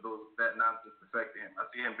any of that nonsense affecting him. I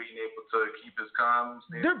see him being able to keep his calm.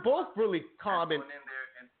 They're both really calm and going in there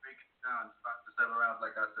and breaking it down 5 to 7 rounds,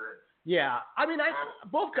 like I said. Yeah, I mean,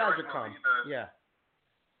 both guys are calm. Yeah.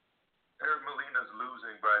 Eric Molina's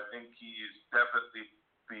losing, but I think he's definitely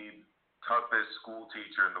the toughest school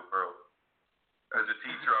teacher in the world. As a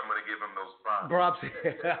teacher, I'm going to give him those props. He's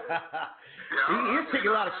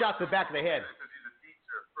taking a lot of shots to the back of the head. Because he's a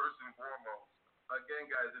teacher, first and foremost. Again,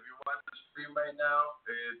 guys, if you watch the stream right now,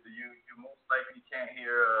 you most likely can't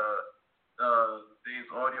hear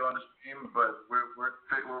Dave's audio on the stream, but we're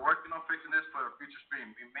working on fixing this for a future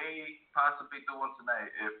stream. We may possibly do one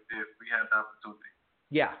tonight if we have the opportunity.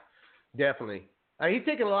 Yeah. Definitely. He's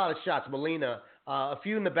taking a lot of shots, Molina. A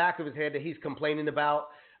few in the back of his head that he's complaining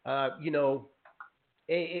about. You know,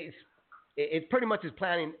 it's pretty much his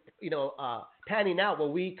planning, you know, panning out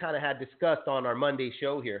what we kind of had discussed on our Monday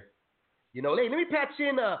show here. You know, hey, let me patch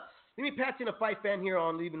in a fight fan here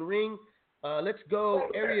on Leaving Ring. Let's go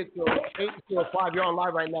area code 805. You're on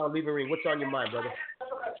live right now on Leaving Ring. What's on your mind, brother?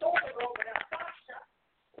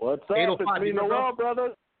 What's up? It's me, Noel,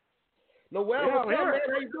 brother. Noel, what's up, man?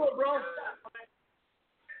 How you doing, bro?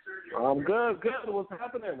 I'm good. What's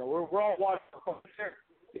happening? We're all watching.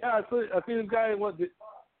 Yeah, I see this guy.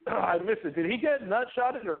 I missed it. Did he get nut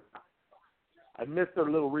shotted or? I missed their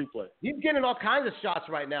little replay. He's getting all kinds of shots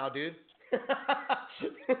right now, dude.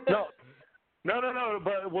 No.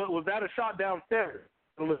 But was that a shot downstairs?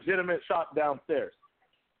 A legitimate shot downstairs?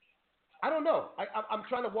 I don't know. I'm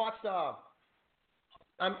trying to watch.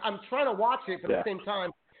 I'm trying to watch it, but at the same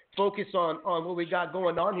time, focus on what we got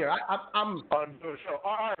going on here. I'm on the show.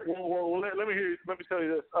 All right. Well, let me hear. Let me tell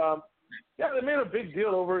you this. Yeah, they made a big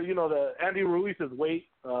deal over the Andy Ruiz's weight.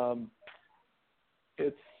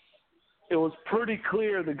 It was pretty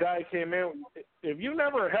clear the guy came in. If you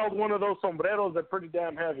never held one of those sombreros, they're pretty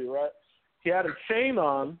damn heavy, right? He had a chain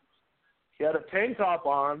on. He had a tank top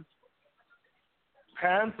on,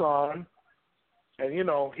 pants on, and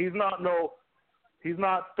he's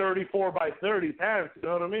not 34 by 30 pants. You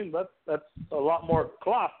know what I mean? That's a lot more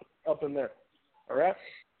cloth up in there. All right.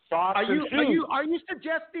 Socks and shoes. Are you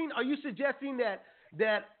suggesting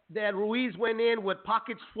that Ruiz went in with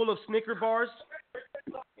pockets full of Snicker bars,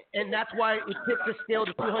 and that's why it tipped the scale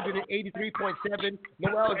to 283.7?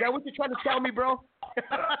 Noel, is that what you're trying to tell me, bro?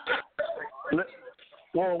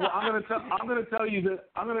 Well, I'm gonna tell you this.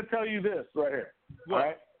 I'm gonna tell you this right here. What? All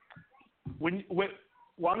right.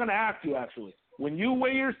 Well, I'm going to ask you actually. When you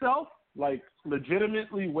weigh yourself, like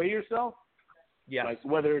legitimately weigh yourself, yes. Like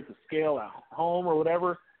whether it's a scale at home or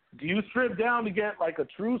whatever, do you strip down to get like a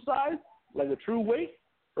true size, like a true weight,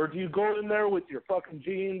 or do you go in there with your fucking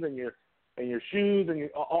jeans and your shoes and you're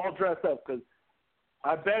all dressed up? Because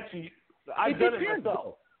I bet you, I've done it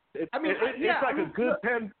myself. It's like a good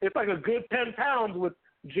 10. It's like a good 10 pounds with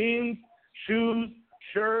jeans, shoes,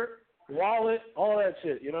 shirt, wallet, all that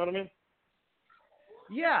shit. You know what I mean?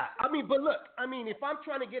 Yeah, but look, if I'm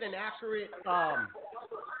trying to get an accurate,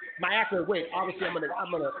 my accurate weight, obviously I'm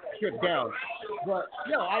gonna strip down. But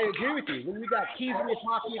I agree with you. When you got keys in your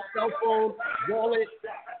pocket, cell phone, wallet,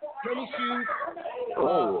 tennis shoes.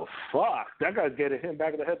 Oh fuck! That guy's getting hit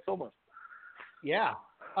back in the head so much. Yeah.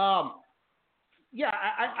 But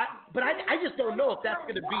I just don't know if that's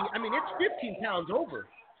gonna be. It's 15 pounds over,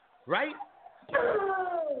 right?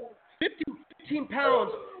 15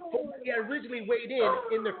 pounds. He originally weighed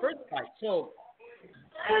in their first fight. So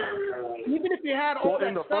even if you had all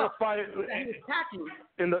that stuff that he was packing,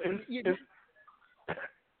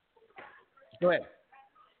 go ahead.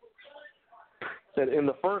 Said in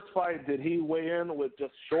the first fight, did he weigh in with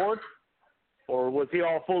just shorts, or was he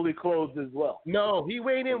all fully clothed as well? No, he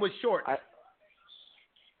weighed in with shorts.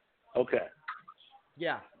 Okay.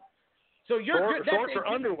 Yeah. So you're shorts or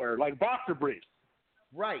underwear, like boxer briefs.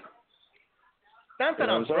 Right.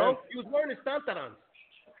 Tantarans, bro. He was wearing his tantarans.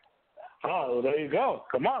 Oh, well, there you go.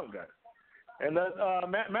 Come on, guys. And then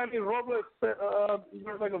Manny Robles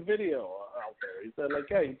there's like a video out there. He said, like,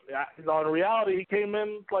 hey, on reality, he came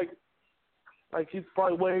in like he's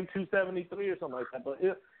probably weighing 273 or something like that. But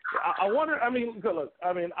I wonder. Look.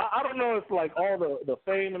 I don't know if like all the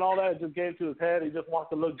fame and all that just came to his head. He just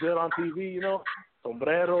wants to look good on TV, you know,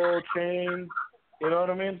 sombrero, chain, you know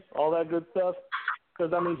what I mean, all that good stuff.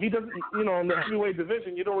 Because, he doesn't, in the heavyweight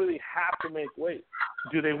division, you don't really have to make weight.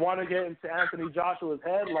 Do they want to get into Anthony Joshua's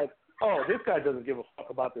head? Like, oh, this guy doesn't give a fuck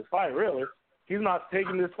about this fight, really. He's not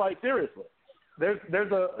taking this fight seriously.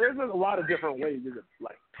 There's a lot of different ways you could,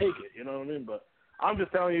 like, take it, you know what I mean? But I'm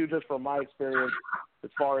just telling you just from my experience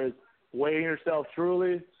as far as weighing yourself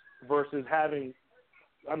truly versus having,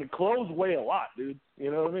 clothes weigh a lot, dude. You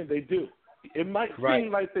know what I mean? They do. It might seem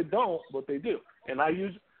like they don't, but they do. And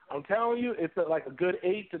I'm telling you, it's like a good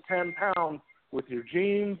 8 to 10 pounds with your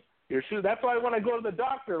jeans, your shoes. That's why when I go to the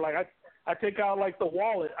doctor, like I take out like the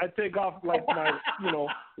wallet, I take off like my,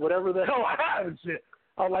 whatever the hell I have and shit.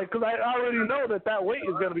 I'm like, because I already know that weight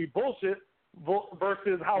is gonna be bullshit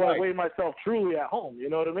versus how I weigh myself truly at home. You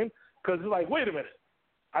know what I mean? Because it's like, wait a minute,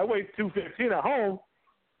 I weigh 215 at home.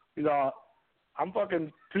 I'm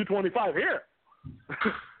fucking 225 here.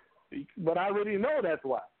 But I already know that's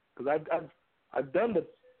why, because I've done the.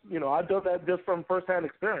 I've done that just from firsthand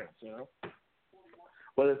experience,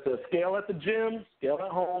 Whether it's a scale at the gym, scale at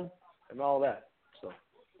home, and all that. So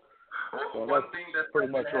one thing that's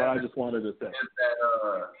pretty much what I just wanted to say. Is that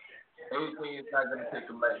anything is not going to take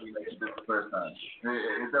him lightly like he did the first time.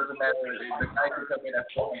 It doesn't matter. The guy can come in at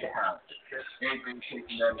 40 pounds. Anything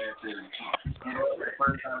taking that man seriously. The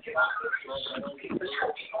first time, I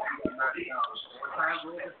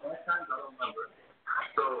don't remember.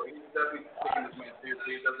 So he's definitely taking this man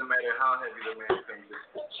seriously. It doesn't matter how heavy the man comes in.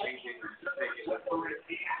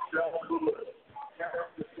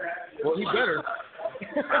 Well, he better.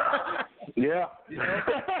 Yeah.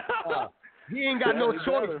 He ain't got no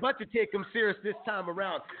choice but to take him serious this time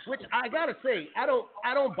around. Which I gotta say, I don't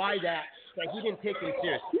buy that. Like he didn't take him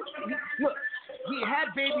serious. Look, he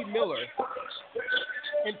had Baby Miller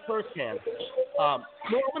in firsthand. I'm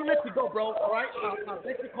gonna let you go, bro. All right.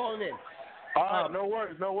 Thanks for calling in. No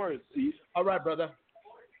worries. All right, brother.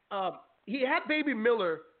 He had Baby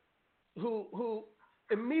Miller, who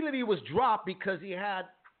immediately was dropped because he had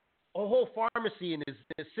a whole pharmacy in his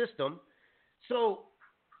system. So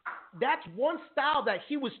that's one style that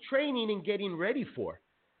he was training and getting ready for.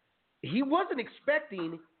 He wasn't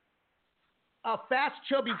expecting a fast,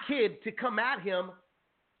 chubby kid to come at him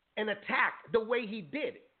and attack the way he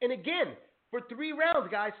did. And again, for 3 rounds,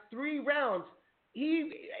 guys, 3 rounds,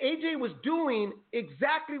 AJ was doing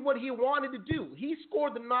exactly what he wanted to do. He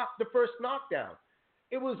scored the first knockdown.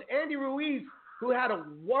 It was Andy Ruiz who had to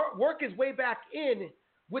work his way back in,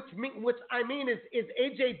 which is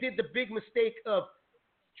AJ did the big mistake of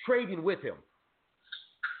trading with him.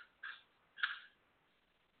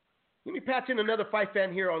 Let me patch in another fight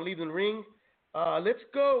fan here on Leaving the Ring. Let's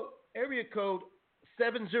go area code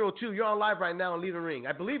 702. You're on live right now on Leaving the Ring.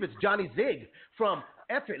 I believe it's Johnny Zig from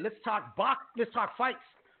Effort. Let's talk fights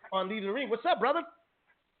on Leaving the Ring. What's up, brother?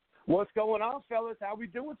 What's going on, fellas? How we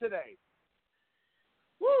doing today?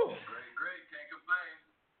 Woo! Great. Can't complain.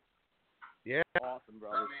 Yeah. Awesome,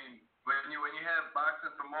 brother. I mean, when you have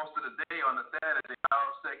boxing for most of the day on a Saturday, how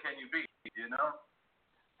upset can you be? You know.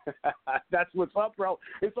 That's what's up, bro.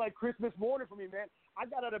 It's like Christmas morning for me, man. I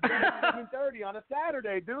got out of bed at 7:30 on a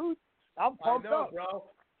Saturday, dude. I'm pumped up, bro.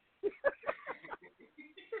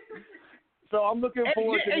 So I'm looking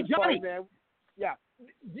forward to this Johnny. fight, man. Yeah.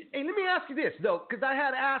 Hey, let me ask you this though, because I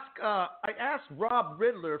asked Rob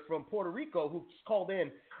Riddler from Puerto Rico, who called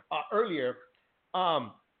in earlier,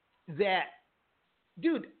 that,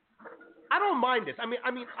 dude, I don't mind this. I mean,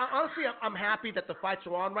 honestly, I'm happy that the fights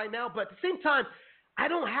are on right now, but at the same time, I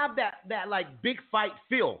don't have that like big fight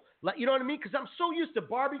feel, like, you know what I mean? Because I'm so used to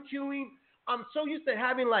barbecuing, I'm so used to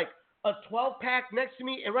having like a 12-pack next to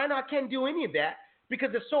me, and right now I can't do any of that.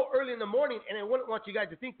 Because it's so early in the morning, and I wouldn't want you guys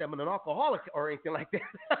to think that I'm an alcoholic or anything like that.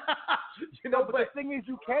 But the thing is,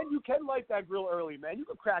 you can light that grill early, man. You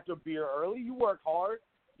can crack a beer early. You work hard.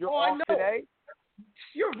 You're off today.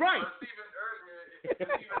 You're right. It's even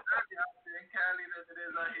earlier out there in Cali than it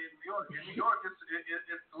is out here in New York. In New York, it's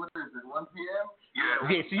what is it, 1 p.m.? Yeah.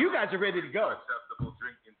 So you guys are ready to go. Acceptable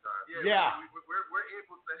drinking time. Yeah. We're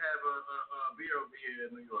able to have a beer over here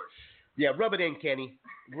in New York. Yeah, rub it in, Kenny.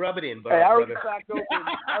 Rub it in, bud. Hey, I already cracked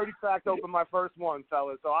open my first one,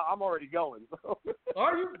 fellas, so I'm already going.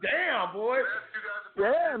 Are you? Damn, boy.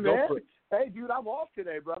 Yeah, man. Hey, dude, I'm off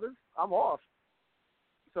today, brother. I'm off.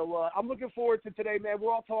 So I'm looking forward to today, man.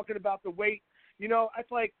 We're all talking about the weight. You know,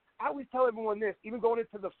 it's like I always tell everyone this, even going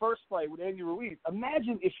into the first fight with Andy Ruiz,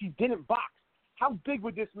 imagine if he didn't box. How big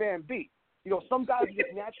would this man be? You know, some guys are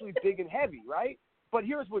just naturally big and heavy, right? But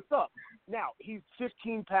here's what's up. Now, he's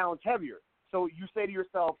 15 pounds heavier. So you say to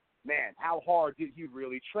yourself, man, how hard did he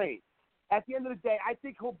really train? At the end of the day, I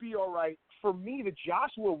think he'll be all right. For me, the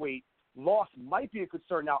Joshua weight loss might be a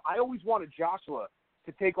concern. Now, I always wanted Joshua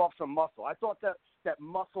to take off some muscle. I thought that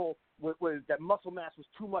muscle mass was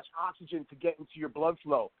too much oxygen to get into your blood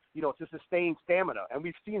flow, you know, to sustain stamina. And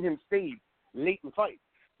we've seen him fade late in fights.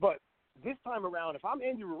 But this time around, if I'm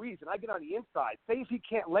Andy Ruiz and I get on the inside, say if he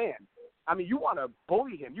can't land, I mean, you want to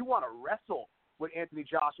bully him. You want to wrestle with Anthony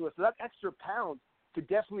Joshua. So that extra pound could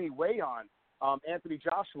definitely weigh on Anthony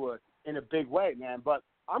Joshua in a big way, man. But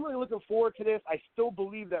I'm really looking forward to this. I still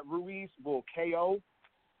believe that Ruiz will KO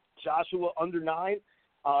Joshua under 9.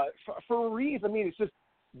 For Ruiz, I mean, it's just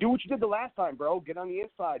do what you did the last time, bro. Get on the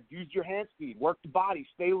inside. Use your hand speed. Work the body.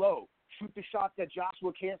 Stay low. Shoot the shots that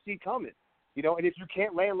Joshua can't see coming. You know, and if you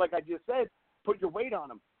can't land, like I just said, put your weight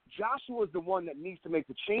on him. Joshua is the one that needs to make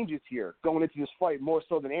the changes here going into this fight more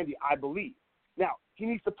so than Andy, I believe. Now, he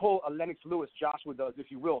needs to pull a Lennox Lewis, Joshua does,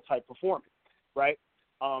 if you will, type performance, right?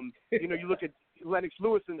 You know, you look at Lennox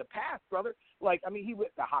Lewis in the past, brother. Like, I mean, he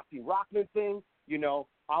went the Hakeem Rockman thing, you know,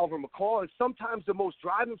 Oliver McCall. And sometimes the most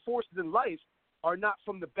driving forces in life are not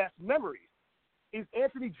from the best memories. Is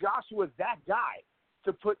Anthony Joshua that guy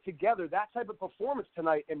to put together that type of performance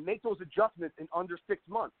tonight and make those adjustments in under 6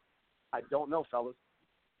 months? I don't know, fellas.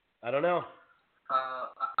 I don't know.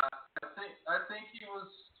 I think he was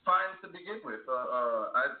fine to begin with.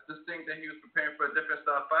 I just think that he was preparing for a different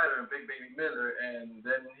style fighter in Big Baby Miller, and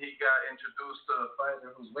then he got introduced to a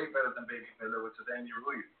fighter who's way better than Baby Miller, which is Andy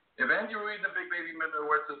Ruiz. If Andy Ruiz and Big Baby Miller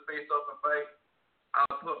were to face off and fight,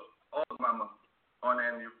 I'll put all of my money on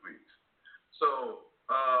Andy Ruiz. So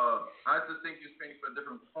I just think he's training for a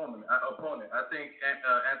different opponent. I think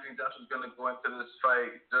Anthony Joshua's going to go into this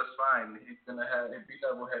fight just fine. He's going to if he's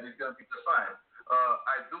level-headed, he's going to be just fine.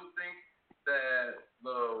 I do think that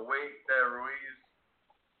the weight that Ruiz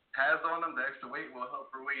has on him, the extra weight, will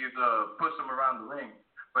help Ruiz push him around the ring.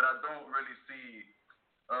 But I don't really see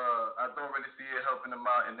it helping him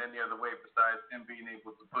out in any other way besides him being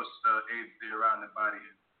able to push AJ around and body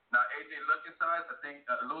him. Now, AJ looking size, I think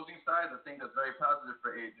losing size, I think that's very positive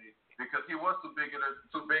for AJ because he was too big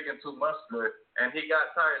and too muscular, and he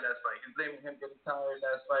got tired last fight. He's blaming him getting tired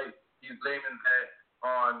last fight. He's blaming that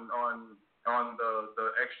on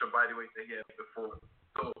the extra body weight that he had before.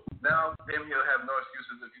 So now he'll have no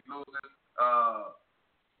excuses if he loses.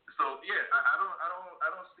 So yeah, I don't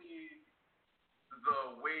see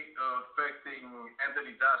the weight affecting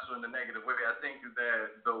Anthony Joshua in the negative way. I think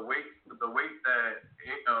that the weight that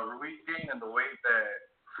Ruiz gained and the weight that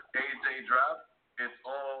AJ dropped, it's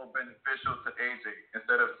all beneficial to AJ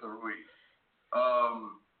instead of to Ruiz.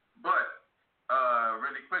 But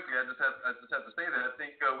really quickly, I just have to say that I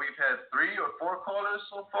think we've had 3 or 4 callers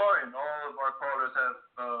so far, and all of our callers have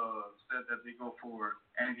said that they go for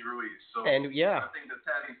Andy Ruiz. So I think the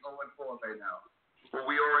tally's 0-4 right now. Well,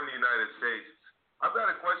 we are in the United States. I've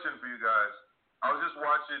got a question for you guys. I was just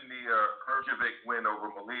watching the Herjavec win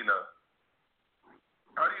over Molina.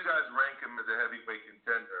 How do you guys rank him as a heavyweight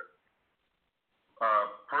contender?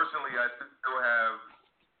 Personally, I still have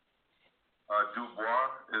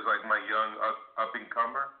Dubois is like my young up and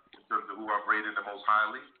comer in terms of who I've rated the most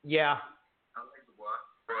highly. Yeah. I like Dubois,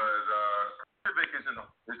 but Civic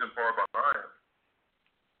isn't far behind.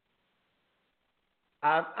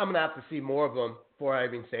 I'm gonna have to see more of him before I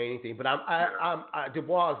even say anything. But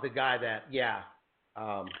Dubois is the guy that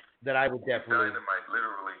that I would definitely. Dynamite,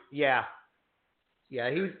 literally. Yeah. Yeah,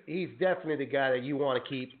 he's definitely the guy that you want to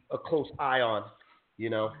keep a close eye on, you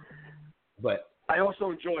know. But I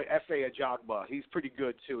also enjoy F.A. Ajagba. He's pretty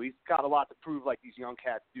good too. He's got a lot to prove, like these young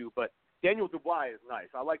cats do. But Daniel Dubois is nice.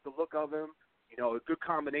 I like the look of him. You know, a good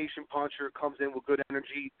combination puncher, comes in with good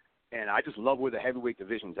energy, and I just love where the heavyweight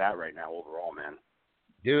division's at right now overall, man.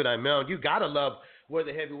 Dude, I mean, you gotta love where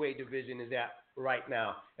the heavyweight division is at right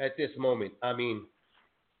now at this moment. I mean,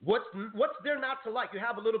 what's there not to like? You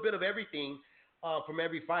have a little bit of everything from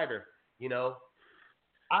every fighter, you know.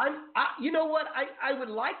 You know what? I would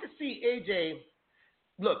like to see AJ.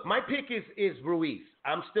 Look, my pick is Ruiz.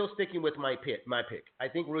 I'm still sticking with my pick. I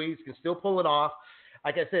think Ruiz can still pull it off.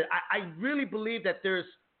 Like I said, I really believe that there's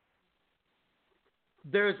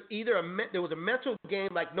either there was a mental game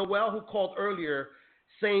like Noel who called earlier,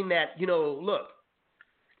 saying that, you know, look,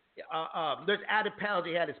 there's added pounds.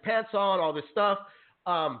 He had his pants on, all this stuff.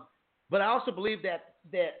 But I also believe that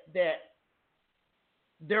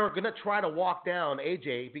they're going to try to walk down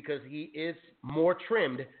AJ because he is more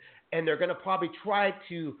trimmed, and they're going to probably try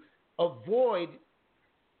to avoid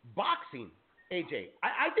boxing AJ.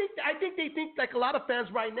 I think they think, like a lot of fans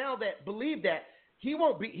right now, that believe that he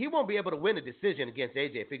won't be able to win a decision against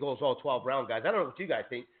AJ if he goes all 12 round guys. I don't know what you guys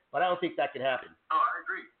think, but I don't think that can happen. Oh, I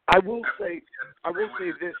agree. I will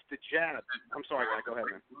say this: the jab. I'm sorry, guy. Go ahead,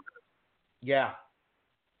 man. Yeah.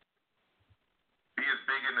 He is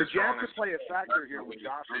big in the jab could play a factor here with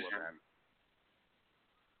Joshua, man.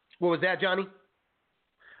 What was that, Johnny?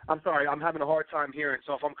 I'm sorry, I'm having a hard time hearing,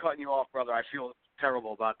 so if I'm cutting you off, brother, I feel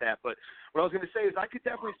terrible about that. But what I was going to say is I could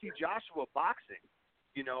definitely see Joshua boxing.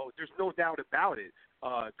 You know, there's no doubt about it.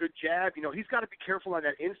 Good jab. You know, he's got to be careful on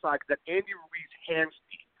that inside because that Andy Ruiz hand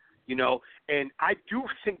speed, you know. And I do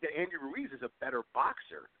think that Andy Ruiz is a better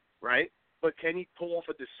boxer, right? But can he pull off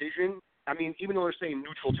a decision? I mean, even though they're saying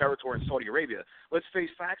neutral territory in Saudi Arabia, let's face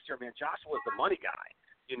facts here, man. Joshua's the money guy.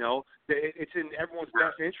 You know, it's in everyone's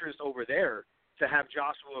best interest over there to have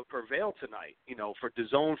Joshua prevail tonight, you know, for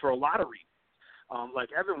DAZN for a lot of reasons. Like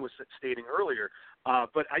Evan was stating earlier.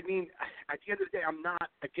 But, I mean, at the end of the day, I'm not,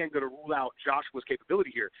 again, going to rule out Joshua's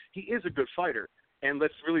capability here. He is a good fighter, and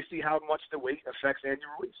let's really see how much the weight affects Andy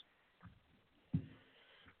Ruiz.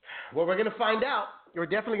 Well, we're going to find out. We're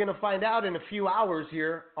definitely going to find out in a few hours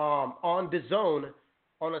here on DAZN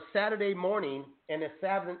on a Saturday morning and a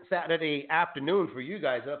Saturday afternoon for you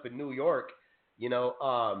guys up in New York. You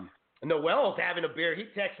know, Noel's having a beer. He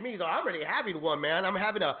texts me, so I'm already having one, man. I'm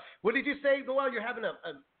having what did you say, Noel? You're having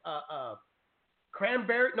a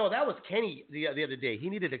cranberry? No, that was Kenny the other day. He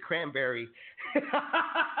needed a cranberry.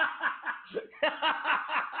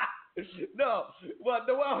 No, well,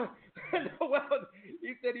 Noel,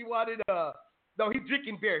 he said he wanted no, he's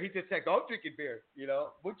drinking beer. He just said, I'm drinking beer, you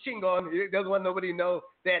know. We're chingon. He doesn't want nobody to know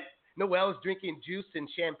that Noel's drinking juice and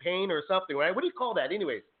champagne or something, right? What do you call that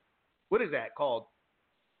anyways? What is that called?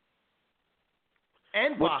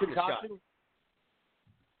 And vodka shot.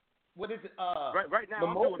 What is it? Right now,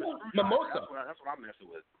 mimosa? I'm doing a Mimosa. That's what I'm messing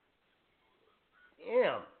with.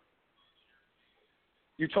 Damn.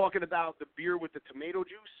 You're talking about the beer with the tomato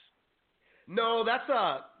juice? No, that's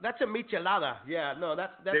a michelada. Yeah, no,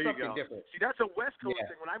 that's something different. See, that's a West Coast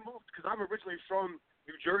thing. When I moved, because I'm originally from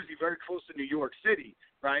New Jersey, very close to New York City,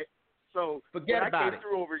 right? So when I came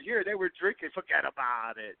through over here, they were drinking. Forget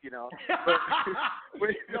about it, you know.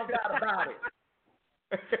 No doubt about it.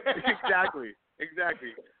 Exactly.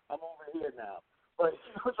 I'm over here now. But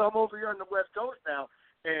so I'm over here on the West Coast now,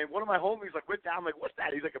 and one of my homies went down. I'm like, what's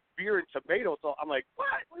that? He's like, a beer and tomato. So I'm like,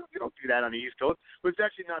 what? You don't do that on the East Coast. But it's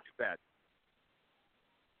actually not too bad.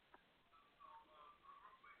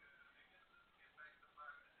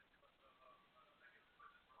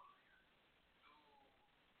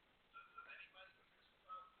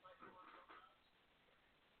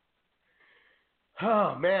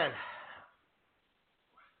 Oh, man.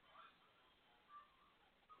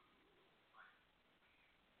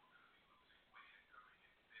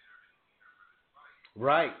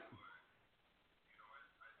 Right.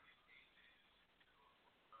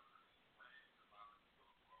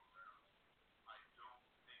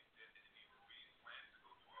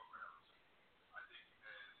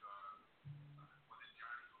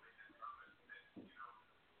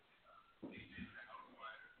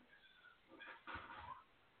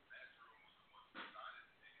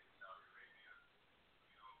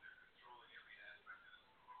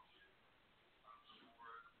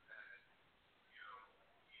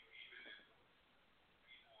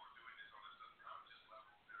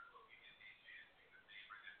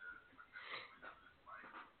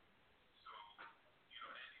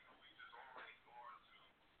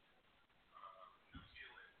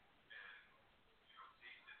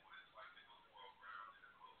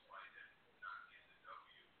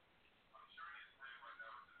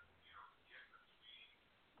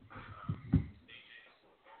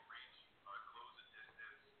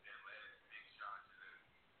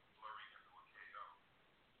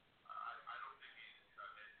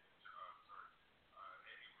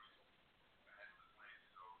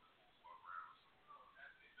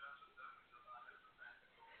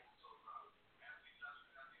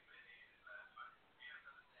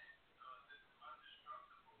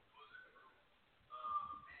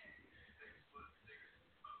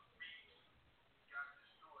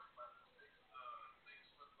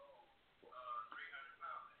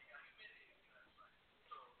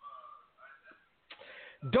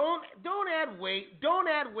 Don't add weight. Don't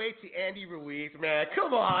add weight to Andy Ruiz, man.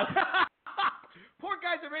 Come on. Poor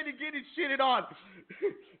guy's already getting shitted on.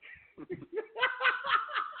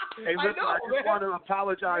 Hey, listen, I just want to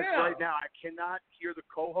apologize Yeah. right now. I cannot hear the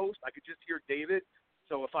co-host. I could just hear David.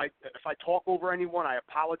 So if I talk over anyone, I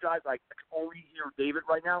apologize. I can only hear David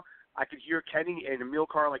right now. I could hear Kenny and Emil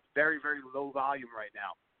Carr like very, very low volume right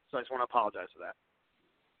now. So I just want to apologize for that.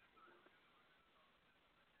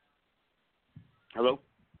 Hello?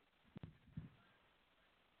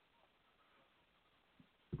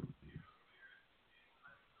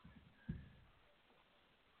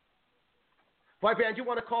 White Band, you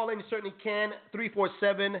want to call in? You certainly can.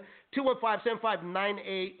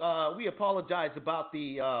 347-215-7598. We apologize about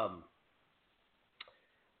the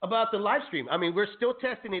live stream. I mean, we're still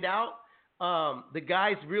testing it out. The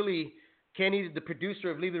guys really, Kenny, the producer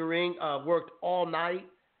of Leaving the Ring, worked all night,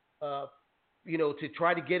 to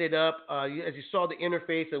try to get it up. As you saw the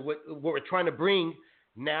interface of what we're trying to bring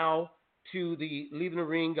now to the Leaving the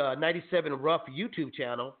Ring 97 Rough YouTube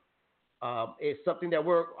channel. It's something that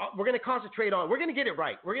we're going to concentrate on. We're going to get it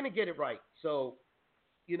right. So,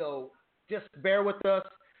 just bear with us.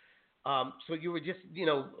 So you were just,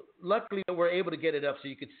 luckily we're able to get it up so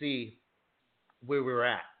you could see where we're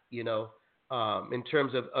at, in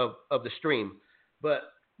terms of the stream.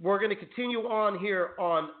 But we're going to continue on here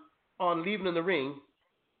on Leaving in the Ring.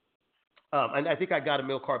 And I think I got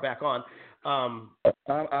Emil Carr back on. I'm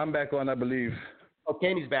back on, I believe. Oh,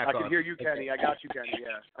 Kenny's back on. I can hear you, Kenny. I got you, Kenny.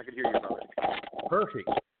 Yeah, I can hear you, brother. Perfect.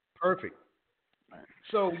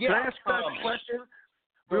 So, yeah. Can I ask you guys a question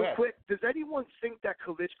real ahead. quick? Does anyone think that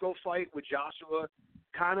Klitschko fight with Joshua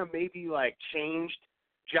kind of maybe, changed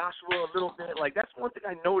Joshua a little bit? That's one thing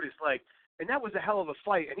I noticed, and that was a hell of a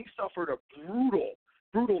fight, and he suffered a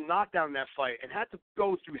brutal knockdown in that fight and had to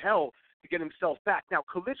go through hell to get himself back. Now,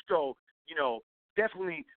 Klitschko,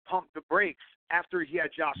 definitely pumped the brakes after he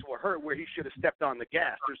had Joshua hurt, where he should have stepped on the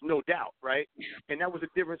gas. There's no doubt, right? And that was the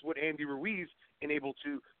difference with Andy Ruiz and able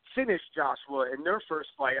to finish Joshua in their first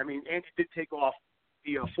fight. I mean, Andy did take off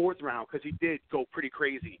the fourth round because he did go pretty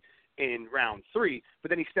crazy in round 3, but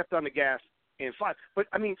then he stepped on the gas in 5. But,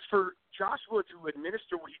 I mean, for Joshua to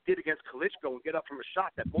administer what he did against Klitschko and get up from a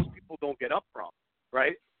shot that most people don't get up from,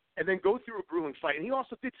 right, and then go through a grueling fight. And he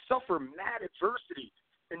also did suffer mad adversity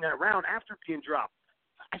in that round after being dropped.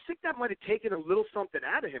 I think that might have taken a little something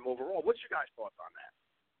out of him overall. What's your guys' thoughts on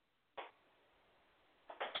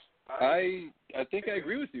that? I think I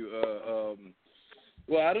agree with you.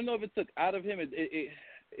 Well, I don't know if it took out of him.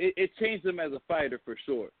 It changed him as a fighter for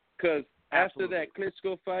sure. Because after that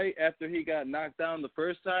Klitschko fight, after he got knocked down the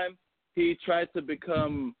first time, he tried to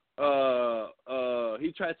become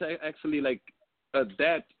actually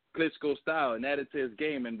adapt Klitschko style and add it to his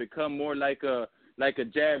game and become more like a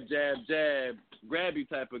jab, grab you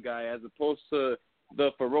type of guy, as opposed to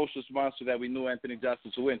the ferocious monster that we knew Anthony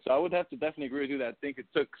Joshua to win. So I would have to definitely agree with you that I think it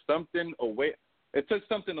took something away. It took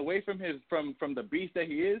something away from from the beast that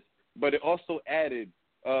he is, but it also added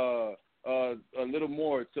a little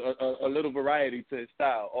more to a little variety to his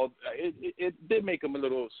style. It did make him a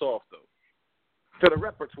little soft though. To the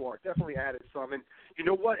repertoire, definitely added some. And you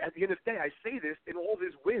know what? At the end of the day, I say this, in all of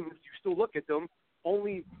his wins, you still look at them,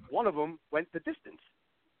 only one of them went the distance.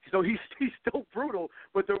 So he's still brutal,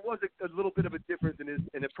 but there was a little bit of a difference in his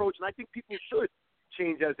approach. And I think people should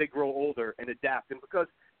change as they grow older and adapt. And because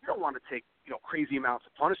you don't want to take crazy amounts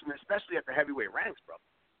of punishment, especially at the heavyweight ranks, bro.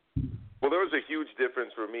 Well, there was a huge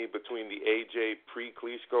difference for me between the AJ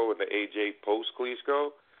pre-Klitschko and the AJ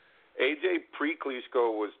post-Klitschko. AJ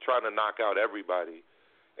pre-Klitschko was trying to knock out everybody.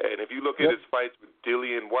 And if you look at his fights with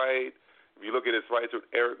Dillian White, if you look at his fights with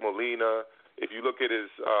Eric Molina, if you look at his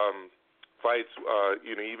fights,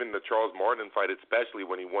 even the Charles Martin fight, especially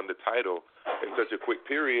when he won the title in such a quick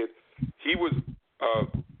period, he was,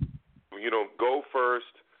 go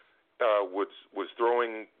first, was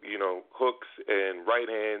throwing, hooks and right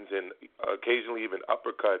hands and occasionally even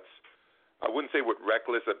uppercuts. I wouldn't say with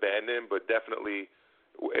reckless abandon, but definitely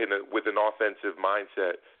with an offensive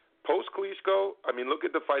mindset. Post-Klitschko, I mean, look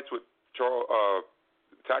at the fights with Carlos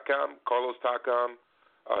Takam,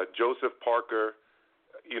 Joseph Parker.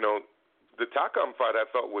 The Takam fight I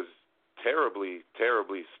felt was terribly,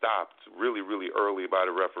 terribly stopped really, really early by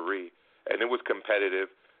the referee, and it was competitive.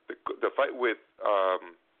 The fight with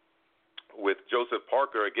Joseph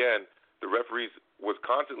Parker, again, the referees was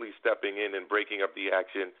constantly stepping in and breaking up the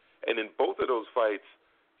action, and in both of those fights,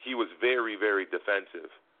 he was very, very defensive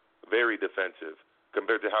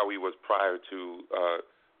compared to how he was prior to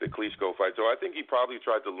the Klitschko fight. So I think he probably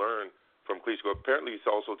tried to learn from Klitschko. Apparently he's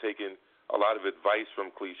also taken a lot of advice from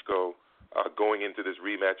Klitschko going into this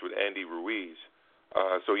rematch with Andy Ruiz.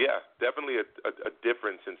 So yeah, definitely a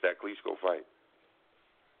difference since that Klitschko fight.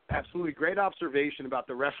 Absolutely. Great observation about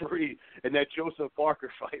the referee in that Joseph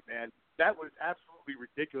Parker fight, man. That was absolutely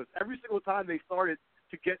ridiculous. Every single time they started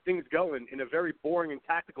to get things going in a very boring and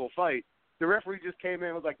tactical fight, the referee just came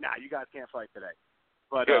in and was like, nah, you guys can't fight today.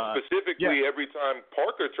 But, specifically every time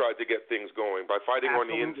Parker tried to get things going by fighting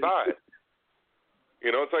on the inside.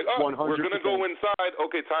 You know, it's like, 100%. We're going to go inside.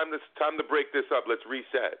 Okay, time to break this up. Let's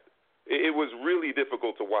reset. It was really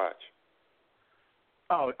difficult to watch.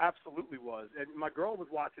 Oh, it absolutely was. And my girl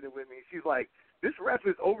was watching it with me. She's like, this ref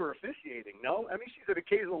is over-officiating, no? I mean, she's an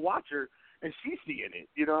occasional watcher, and she's seeing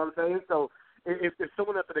it. You know what I'm saying? So if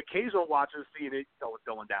someone that's an occasional watcher is seeing it, it's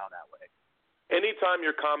going down that way. Anytime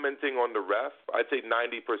you're commenting on the ref, I'd say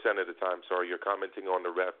 90% of the time, you're commenting on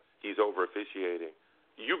the ref, he's over-officiating.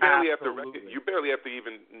 You barely have to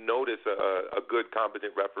even notice a good,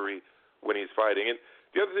 competent referee when he's fighting. And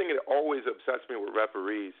the other thing that always upsets me with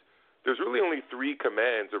referees, there's really only 3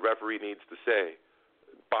 commands a referee needs to say: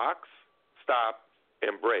 box, stop,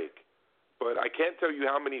 and break. But I can't tell you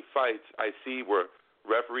how many fights I see where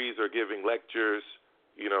referees are giving lectures,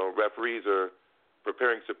 referees are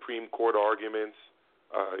preparing Supreme Court arguments,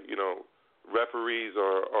 referees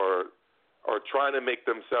are trying to make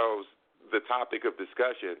themselves the topic of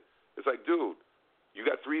discussion. It's like, dude, you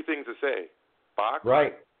got 3 things to say: box,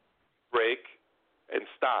 break, and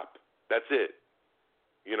stop. That's it.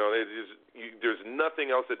 There's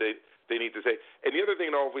nothing else that they need to say. And the other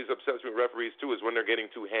thing that always upsets me with referees, too, is when they're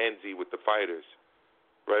getting too handsy with the fighters.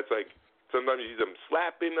 Right? It's like sometimes you see them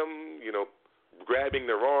slapping them, grabbing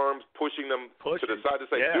their arms, pushing them to the side.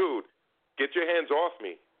 It's like, dude, get your hands off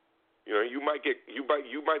me. You might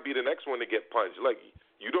be the next one to get punched. Like,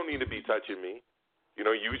 you don't need to be touching me.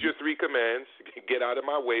 Use your 3 commands. Get out of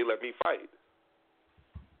my way. Let me fight.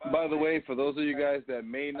 By the way, for those of you guys that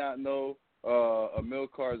may not know,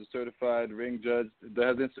 Amilcar is a certified ring judge. There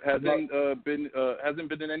hasn't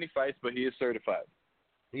been in any fights, but he is certified.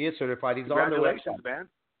 He is certified. He's on the website. Congratulations, man.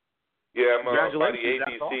 Yeah, I'm by the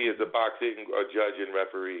ABC as a boxing judge and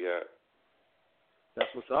referee. Yeah. That's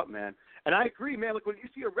what's up, man. And I agree, man. Like when you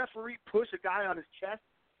see a referee push a guy on his chest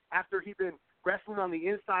after he's been wrestling on the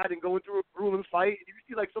inside and going through a grueling fight, you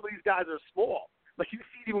see like some of these guys are small. Like you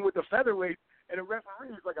see it even with the featherweight, and a referee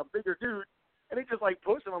is like a bigger dude. And they just like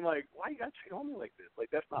push him. I'm like, why you gotta treat homie like this? Like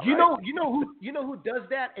that's not. You know who does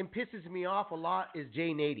that and pisses me off a lot is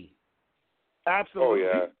Jay Nady. Absolutely. Oh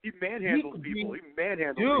yeah. He manhandles people. He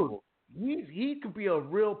manhandles people. He could be a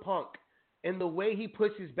real punk, and the way he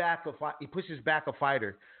pushes back a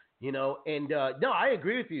fighter, And no, I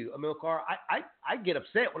agree with you, Amilcar. I get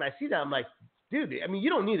upset when I see that. I'm like, dude, I mean, you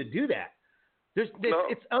don't need to do that.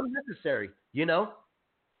 It's unnecessary, And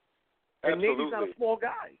Nady's not a small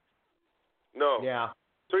guy. No. Yeah.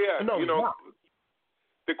 So, yeah, no,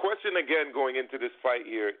 the question again going into this fight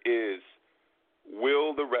here is,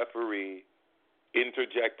 will the referee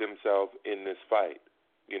interject himself in this fight?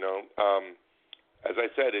 As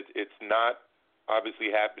I said, it's not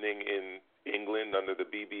obviously happening in England under the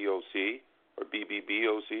BBOC or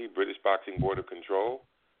BBBOC, British Boxing Board of Control.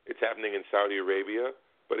 It's happening in Saudi Arabia.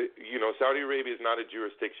 But, Saudi Arabia is not a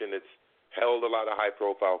jurisdiction that's held a lot of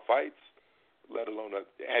high-profile fights, let alone a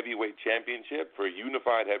heavyweight championship, for a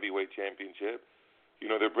unified heavyweight championship.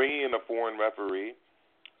 They're bringing in a foreign referee.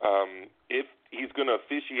 If he's going to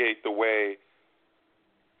officiate the way,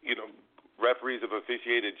 referees have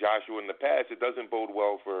officiated Joshua in the past, it doesn't bode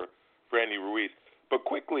well for Andy Ruiz. But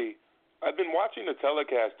quickly, I've been watching the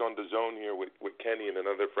telecast on the Zone here with Kenny and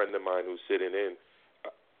another friend of mine who's sitting in.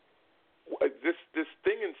 This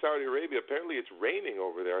thing in Saudi Arabia, apparently it's raining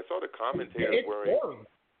over there. I saw the commentators wearing... Pouring.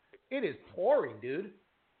 It is pouring, dude.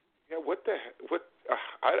 Yeah, what the heck?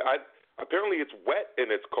 Apparently it's wet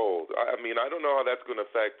and it's cold. I mean, I don't know how that's going to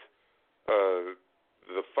affect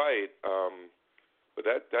the fight, but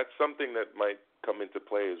that's something that might come into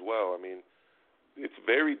play as well. I mean, it's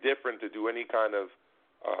very different to do any kind of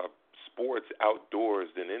sports outdoors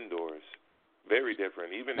than indoors. Very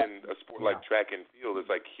different. Even in a sport like track and field, there's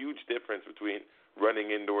like huge difference between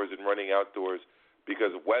running indoors and running outdoors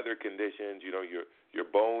because of weather conditions, your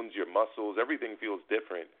bones, your muscles, everything feels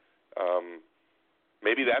different.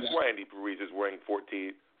 Maybe that's why Andy Ruiz is wearing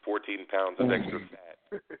 14 pounds of extra fat.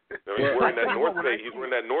 He's wearing that North Face. He's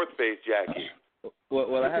wearing that North Face jacket.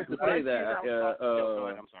 Well, I have to say that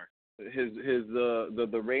I'm sorry.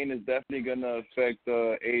 The rain is definitely gonna affect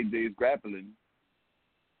AJ's grappling.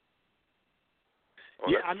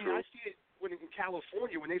 Well, I mean, I see it when in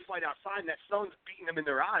California when they fight outside and that sun's beating them in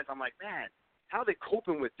their eyes. I'm like, man, how are they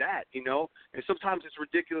coping with that? And sometimes it's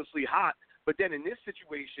ridiculously hot. But then in this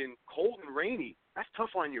situation, cold and rainy, that's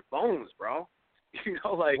tough on your bones, bro. You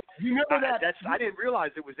know, like you remember that? I didn't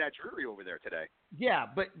realize it was that dreary over there today. Yeah,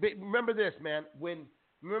 but remember this, man.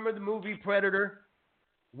 Remember the movie Predator,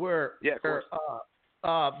 where of course.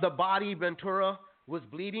 The body Ventura was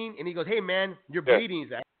bleeding, and he goes, "Hey, man, you're bleeding."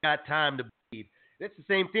 He's like, "I ain't got time to bleed." That's the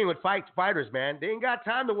same thing with fighters, man. They ain't got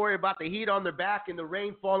time to worry about the heat on their back and the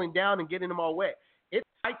rain falling down and getting them all wet. It's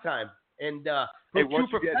fight time, and hey,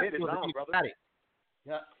 once you get hit, it's on, brother.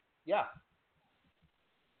 Yeah.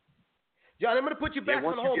 John, I'm going to put you back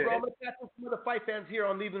on hold, bro. I'm going to catch some of the fight fans here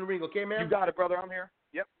on Leaving the Ring, okay, man? You got it, brother. I'm here.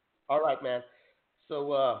 Yep. All right, man.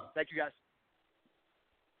 So, thank you, guys.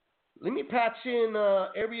 Let me patch in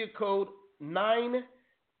area code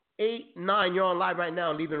 989. You're on live right now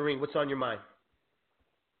on Leaving the Ring. What's on your mind?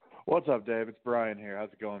 What's up, Dave? It's Brian here.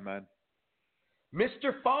 How's it going, man?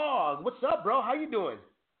 Mr. Fogg, what's up, bro? How you doing?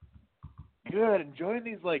 Good. Enjoying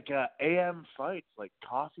these AM fights, like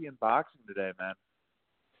coffee and boxing today, man.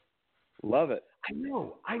 Love it. I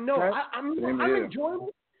know. I'm enjoying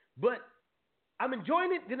it, but I'm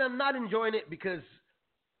enjoying it. Then I'm not enjoying it because,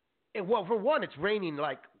 well, for one, it's raining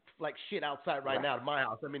like shit outside right now at my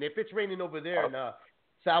house. I mean, if it's raining over there in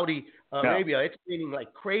Saudi Arabia, it's raining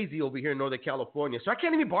like crazy over here in Northern California. So I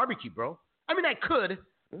can't even barbecue, bro. I mean, I could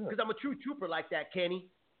because I'm a true trooper like that, Kenny.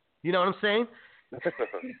 You know what I'm saying?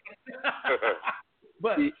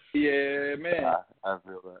 But yeah, man, I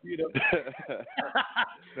feel that. You know,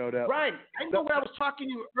 no doubt. Brian, I know when I was talking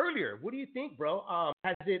to you earlier. What do you think, bro?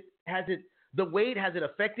 Has it the weight, has it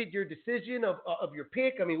affected your decision of your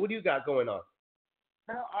pick? I mean, what do you got going on?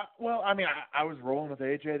 Well, I mean, I was rolling with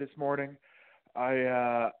AJ this morning.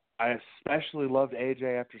 I especially loved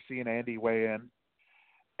AJ after seeing Andy weigh in,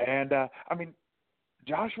 and I mean,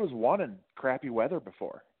 Joshua's won in crappy weather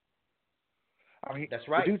before. I mean, that's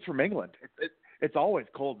right. The dude's from England. It's always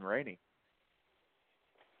cold and rainy.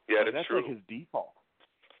 Yeah, that's true. Like his default.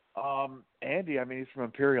 Andy, I mean, he's from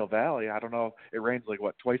Imperial Valley. I don't know. It rains like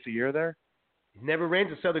twice a year there? It never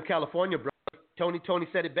rains in Southern California, bro. Tony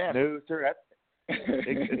said it best. No, sir.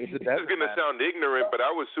 It's the desert, This is going to sound ignorant, but I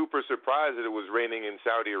was super surprised that it was raining in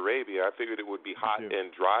Saudi Arabia. I figured it would be hot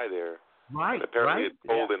and dry there. Right. And apparently it's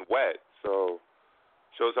cold and wet. So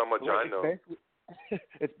shows how much I know.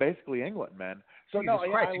 It's basically England, man. So Jesus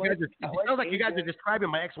Christ, it sounds like you guys are describing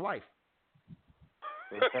my ex-wife.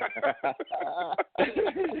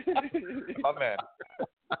 My man.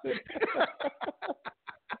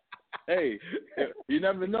 Hey, you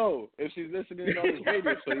never know if she's listening on the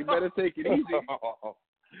radio, so you better take it easy.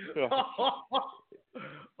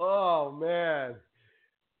 Oh man,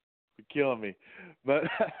 you're killing me. But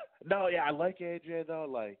no, yeah, I like AJ though.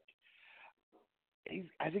 Like,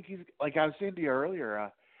 I think he's like I was saying to you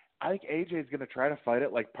earlier. I think AJ is going to try to fight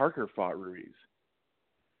it like Parker fought Ruiz.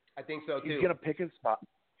 I think so too. He's going to pick his spot.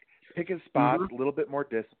 A little bit more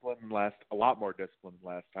discipline than a lot more discipline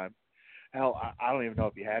than last time. Hell, I don't even know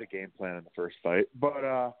if he had a game plan in the first fight, but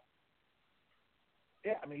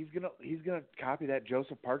yeah, I mean he's gonna copy that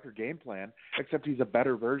Joseph Parker game plan, except he's a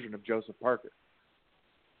better version of Joseph Parker.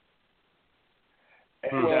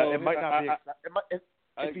 And it might not be.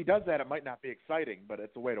 If he does that, it might not be exciting, but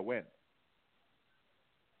it's a way to win.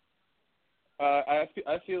 I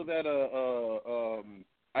feel that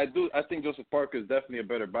I think Joseph Parker is definitely a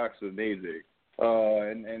better boxer than AJ,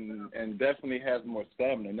 and definitely has more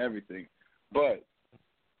stamina and everything. But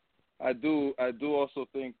I do also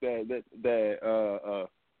think that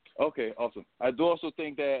okay, awesome. I do also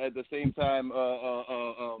think that at the same time,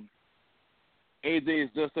 AJ is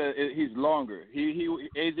just he's longer.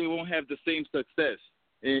 AJ won't have the same success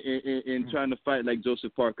in trying to fight like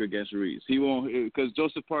Joseph Parker against Ruiz. He won't, because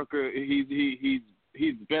Joseph Parker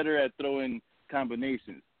he's better at throwing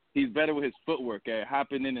combinations. He's better with his footwork at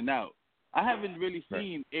hopping in and out. I haven't really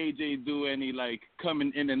seen AJ do any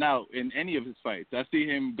coming in and out in any of his fights. I see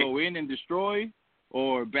him go in and destroy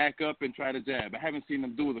or back up and try to jab. I haven't seen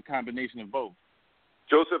him do the combination of both.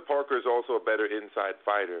 Joseph Parker is also a better inside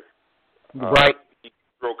fighter. Right. He can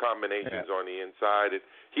throw combinations on the inside.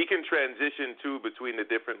 He can transition too between the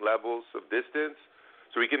different levels of distance.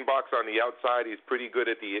 So he can box on the outside. He's pretty good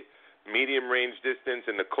at the medium range distance,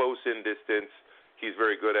 and the close in distance he's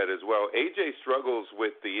very good at as well. AJ struggles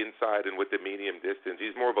with the inside and with the medium distance.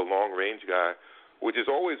 He's more of a long range guy, which is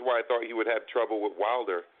always why I thought he would have trouble with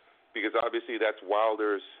Wilder, because obviously that's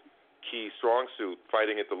Wilder's key strong suit,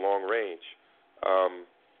 fighting at the long range.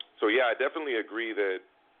 So yeah, I definitely agree that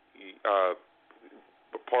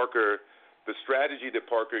Parker, the strategy that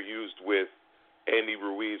Parker used with Andy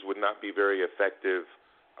Ruiz would not be very effective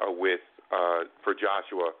for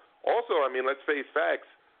Joshua. Also, I mean, let's face facts.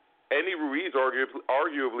 Andy Ruiz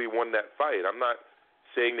arguably won that fight. I'm not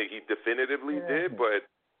saying that he definitively did, but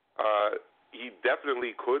he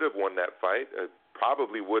definitely could have won that fight.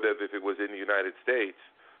 Probably would have if it was in the United States.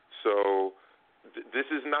 So this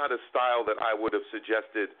is not a style that I would have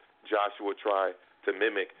suggested Joshua try to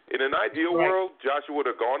mimic. In an ideal world, Joshua would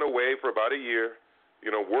have gone away for about a year,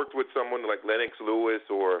 worked with someone like Lennox Lewis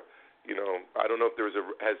or, I don't know if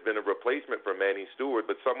has been a replacement for Manny Stewart,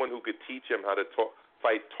 but someone who could teach him how to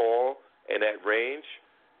fight tall and at range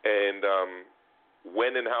and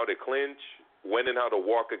when and how to clinch, when and how to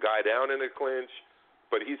walk a guy down in a clinch.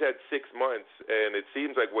 But he's had 6 months, and it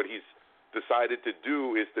seems like what he's decided to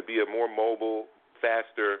do is to be a more mobile,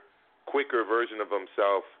 faster, quicker version of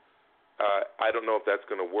himself. I don't know if that's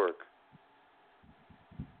going to work.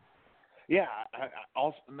 Yeah.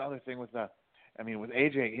 Also, another thing with with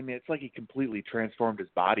AJ, it's like he completely transformed his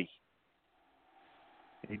body.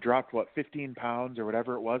 He dropped 15 pounds or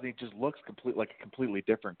whatever it was. And he just looks like a completely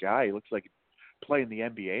different guy. He looks like he's playing the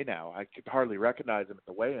NBA now. I could hardly recognize him at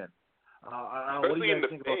the weigh-in. What do you guys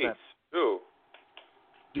think about that? Too.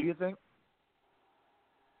 Do you think?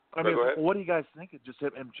 Go ahead. What do you guys think? Just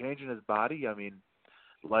him changing his body?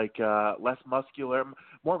 Less muscular,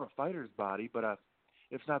 more of a fighter's body. But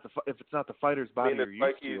if it's not the fighter's body you're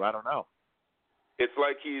used to, I don't know. It's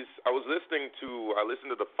like I listened to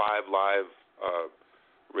the 5 Live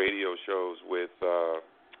radio shows with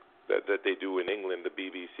that they do in England, the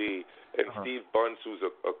BBC, and Steve Bunce, who's a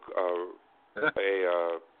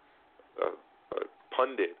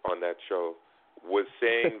pundit on that show, was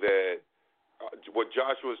saying that what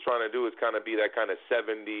Joshua was trying to do is kind of be that kind of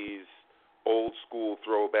 70s old school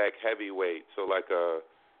throwback heavyweight. So like the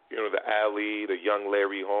Ali, the young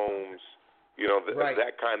Larry Holmes,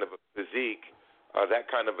 that kind of a physique, that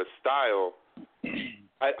kind of a style.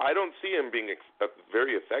 I don't see him being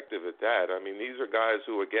very effective at that. These are guys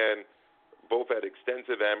who, again, both had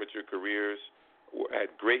extensive amateur careers,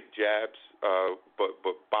 had great jabs, but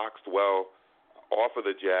boxed well off of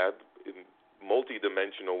the jab,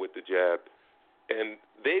 multi-dimensional with the jab. And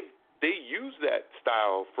they use that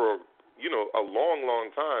style for, a long,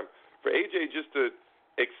 long time. For AJ just to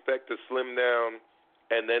expect to slim down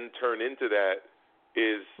and then turn into that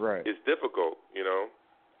is difficult,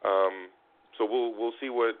 So we'll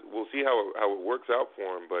see how it works out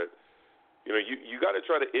for him. But you got to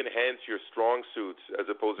try to enhance your strong suits as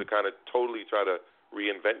opposed to kind of totally try to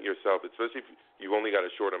reinvent yourself, especially if you've only got a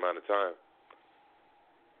short amount of time.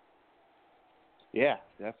 Yeah,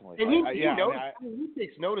 definitely. And he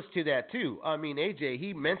takes notice to that too. AJ,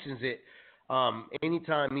 he mentions it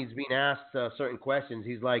anytime he's being asked certain questions.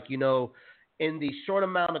 He's like, in the short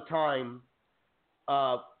amount of time,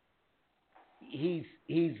 he's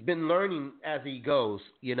been learning as he goes.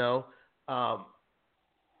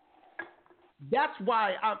 That's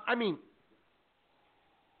why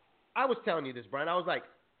I was telling you this, Brian. I was like,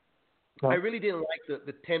 I really didn't like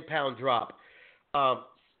the 10-pound drop.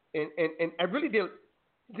 And I really didn't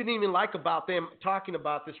even like about them talking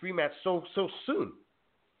about this rematch so soon.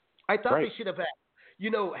 I thought they should have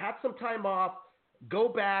had some time off, go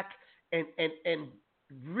back and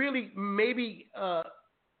really maybe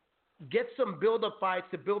get some build-up fights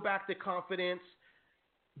to build back the confidence.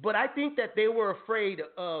 But I think that they were afraid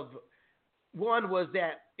of, one was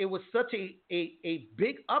that it was such a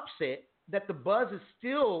big upset that the buzz is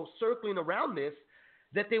still circling around this,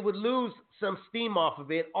 that they would lose some steam off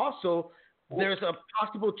of it. Also, there's a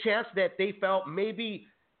possible chance that they felt maybe,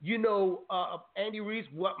 Andy Ruiz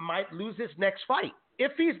might lose his next fight.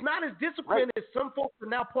 If he's not as disciplined as some folks are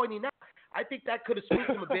now pointing out, I think that could have spooked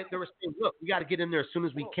him a bit. They were saying, look, we got to get in there as soon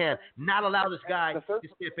as we can, not allow this guy to step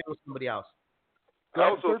in with somebody else. I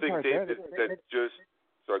also think, David,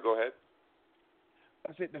 sorry, go ahead.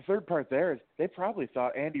 I think the third part there is they probably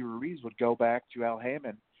thought Andy Ruiz would go back to Al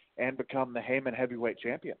Haymon and become the Haymon heavyweight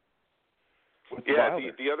champion. Yeah,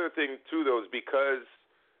 the other thing, too, though, is because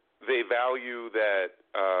they value that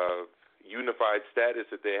unified status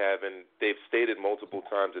that they have, and they've stated multiple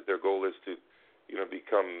times that their goal is to,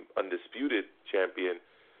 become undisputed champion.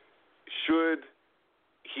 Should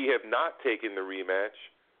he have not taken the rematch,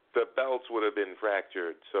 the belts would have been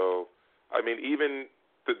fractured. So, even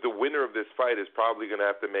the winner of this fight is probably going to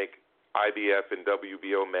have to make IBF and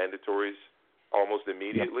WBO mandatories almost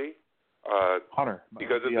immediately.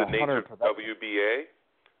 Because of the nature of WBA,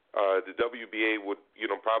 the WBA would,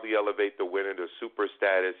 probably elevate the winner to super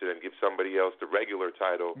status and then give somebody else the regular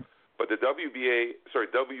title. But the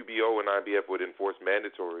WBO and IBF would enforce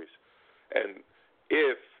mandatories. And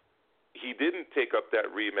if he didn't take up that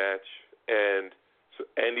rematch and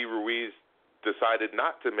Andy Ruiz decided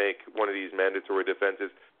not to make one of these mandatory defenses,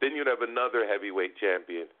 then you'd have another heavyweight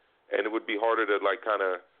champion. And it would be harder to, kind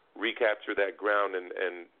of recapture that ground and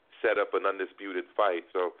set up an undisputed fight.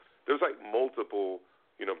 So there's like multiple,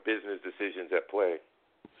 business decisions at play.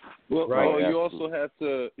 Well, Right, well, you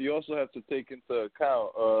absolutely. also have to take into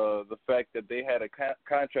account the fact that they had a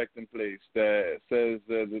contract in place that says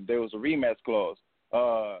that there was a rematch clause,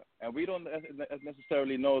 and we don't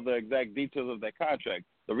necessarily know the exact details of that contract.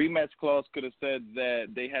 The rematch clause could have said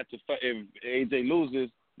that they had to fight if AJ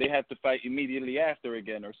loses, they have to fight immediately after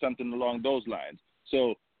again, or something along those lines.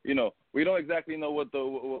 So we don't exactly know what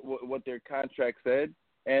their contract said,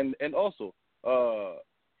 and also.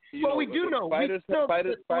 Well, we do know. There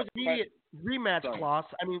was an immediate rematch Sorry. clause.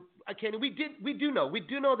 I mean, Kenny, we do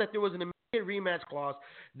know that there was an immediate rematch clause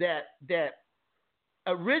that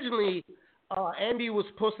originally Andy was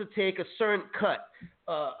supposed to take a certain cut,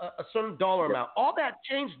 a certain dollar amount. All that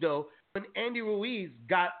changed though when Andy Ruiz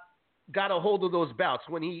got a hold of those bouts,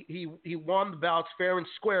 when he won the bouts fair and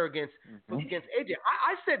square against AJ.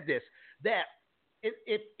 I said this, that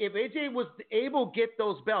if AJ was able to get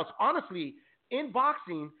those belts, honestly, in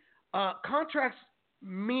boxing, contracts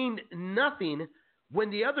mean nothing when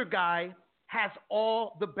the other guy has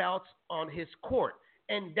all the belts on his court.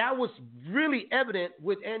 And that was really evident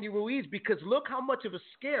with Andy Ruiz, because look how much of a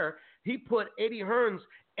scare he put Eddie Hearn's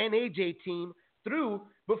and AJ team through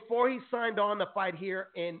before he signed on to fight here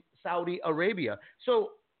in Saudi Arabia.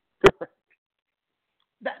 So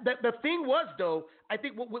the thing was, though, I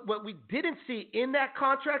think what we didn't see in that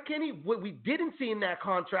contract, Kenny, what we didn't see in that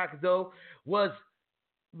contract, though, was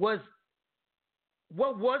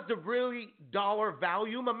what was the really dollar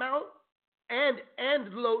volume amount and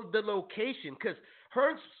the location, because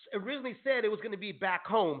Hearns originally said it was going to be back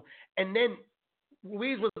home, and then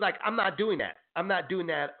Ruiz was like, I'm not doing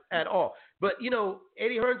that at all. But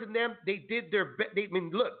Eddie Hearns and them, they did their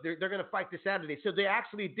they're going to fight this Saturday, so they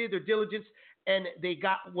actually did their diligence and they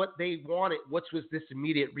got what they wanted, which was this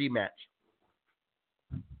immediate rematch.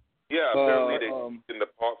 Yeah, apparently they in the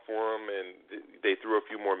pot for him, and they threw a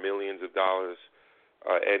few more millions of dollars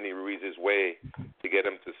Andy Ruiz's way to get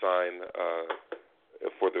him to sign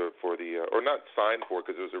for the or not sign for,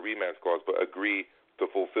 because it was a rematch clause, but agree to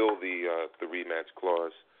fulfill the rematch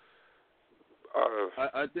clause.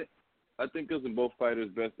 I think it's in both fighters'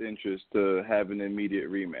 best interest to have an immediate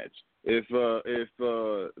rematch. If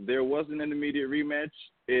there wasn't an immediate rematch,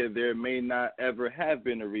 there may not ever have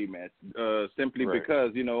been a rematch. Simply Right.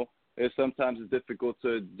 because sometimes it's difficult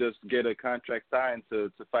to just get a contract signed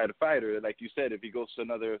to fight a fighter. Like you said, if he goes to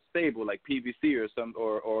another stable like PVC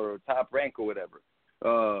or Top Rank or whatever.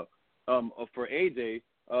 For AJ,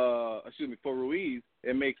 for Ruiz,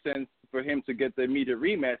 it makes sense for him to get the immediate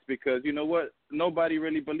rematch, because you know what? Nobody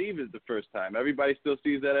really believes it the first time. Everybody still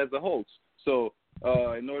sees that as a hoax. So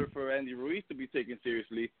in order for Andy Ruiz to be taken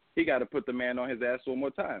seriously, he got to put the man on his ass one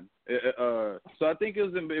more time. So I think it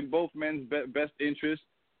was in both men's best interest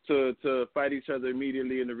to fight each other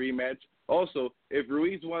immediately in the rematch. Also, if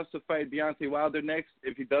Ruiz wants to fight Deontay Wilder next,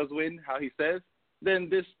 if he does win, how he says, then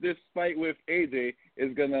this fight with AJ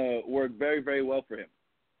is going to work very, very well for him.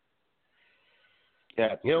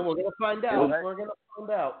 Yeah, we're going to find out. We're going to find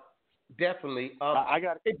out. Definitely. I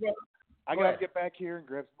got hey, bro, I got to get back here and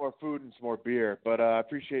grab some more food and some more beer, but I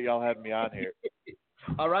appreciate y'all having me on here.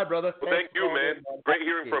 All right, brother. Well, thank you, man. Great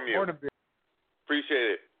hearing from you.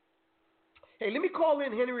 Appreciate it. Hey, let me call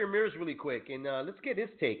in Henry Ramirez really quick, and let's get his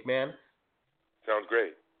take, man. Sounds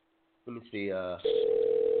great. Let me see.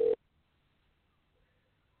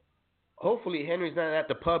 Hopefully Henry's not at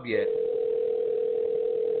the pub yet.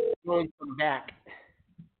 Going to come back.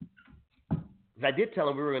 I did tell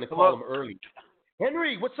him we were going to call him early.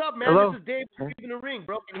 Henry, what's up, man? Hello? This is Dave in the ring,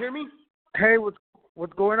 bro. Can you hear me? Hey,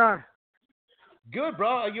 what's going on? Good, bro.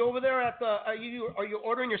 Are you over there at the? Are you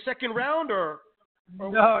ordering your second round or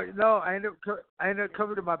No. I ended up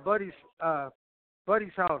coming to my buddy's house.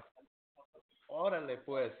 Órale,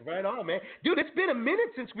 pues. Right on, man. Dude, it's been a minute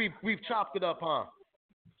since we've chopped it up, huh?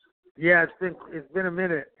 Yeah, it's been a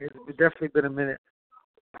minute. It's definitely been a minute.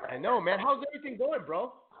 I know, man. How's everything going,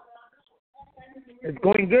 bro? It's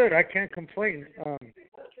going good. I can't complain.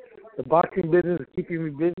 The boxing business is keeping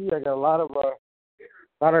me busy. I got a lot of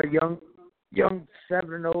young 7-0,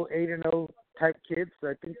 8-0 type kids.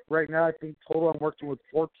 I think right now, total I'm working with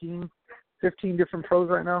 15 different pros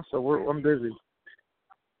right now. So I'm busy.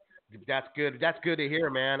 That's good. That's good to hear,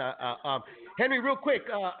 man. Henry, real quick,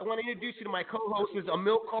 I want to introduce you to my co-hosts,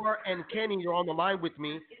 Amilcar and Kenny. You're on the line with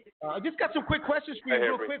me. I just got some quick questions for you,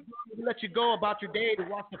 real quick. I'll let you go about your day to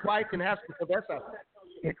watch the fights and have some cerveza.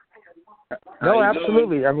 No,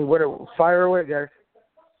 absolutely. I mean, fire away, guys.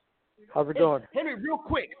 How's it going? Henry, real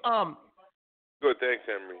quick. Good, thanks,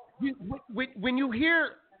 Henry. When you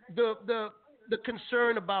hear the the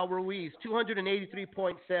concern about Ruiz,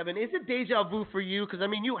 283.7. Is it deja vu for you? Because, I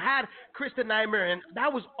mean, you had Kristen Nightmare, and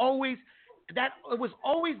it was always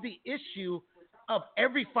the issue of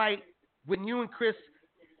every fight when you and Chris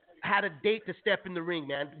had a date to step in the ring,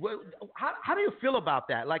 man. How do you feel about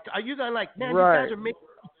that? Like, are you guys like, man, Right. these guys are making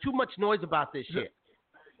too much noise about this shit?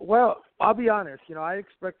 Well, I'll be honest. I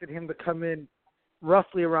expected him to come in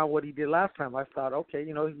roughly around what he did last time. I thought, okay,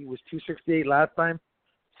 he was 268 last time.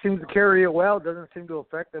 Seems to carry it well. Doesn't seem to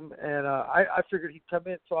affect him. And I figured he'd come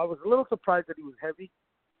in. So I was a little surprised that he was heavy.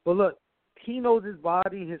 But look, he knows his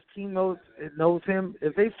body. His team knows him.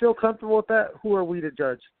 If they feel comfortable with that, who are we to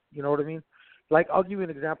judge? You know what I mean? Like, I'll give you an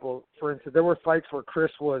example. For instance, there were fights where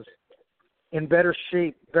Chris was in better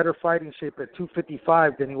shape, better fighting shape at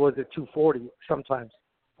 255 than he was at 240 sometimes.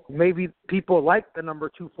 Maybe people like the number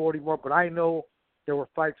 240 more, but I know there were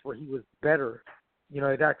fights where he was better.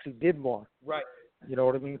 It actually did more. Right. You know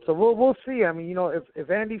what I mean? So we'll see. I mean, if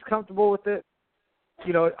Andy's comfortable with it,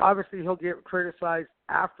 obviously he'll get criticized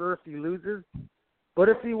after if he loses. But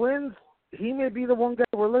if he wins, he may be the one guy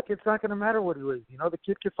where, look, it's not going to matter what he weighs. The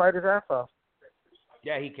kid can fight his ass off.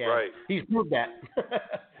 Yeah, he can. Right. He's proved that.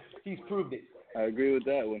 He's proved it. I agree with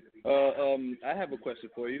that one. I have a question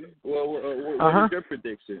for you. Well, what is your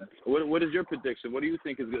prediction? What is your prediction? What do you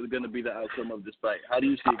think is going to be the outcome of this fight? How do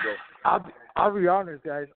you see it go? I'll be honest,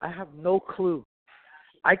 guys. I have no clue.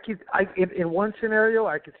 In one scenario,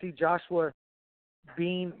 I could see Joshua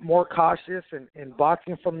being more cautious and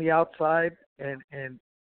boxing from the outside and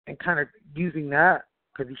kind of using that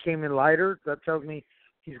because he came in lighter. That tells me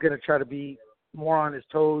he's going to try to be more on his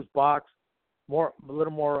toes, box a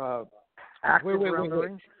little more active around the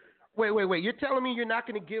ring. Wait. You're telling me you're not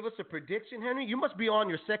going to give us a prediction, Henry? You must be on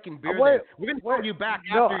your second beer. Wait, We're going to call you back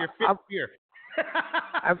after your fifth beer.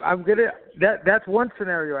 I'm gonna. That's one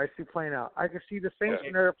scenario I see playing out. I can see the same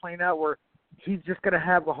scenario playing out where he's just gonna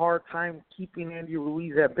have a hard time keeping Andy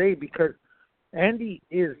Ruiz at bay because Andy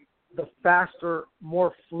is the faster,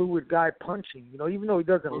 more fluid guy punching. Even though he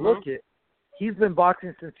doesn't look it, he's been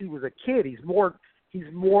boxing since he was a kid. He's more.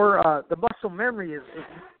 The muscle memory is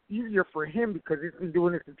easier for him because he's been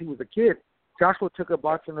doing it since he was a kid. Joshua took up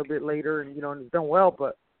boxing a bit later, and he's done well,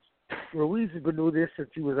 but Ruiz has been doing this since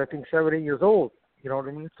he was, I think, 7, 8 years old. You know what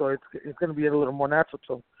I mean? So it's going to be a little more natural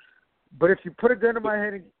to him. But if you put a gun in my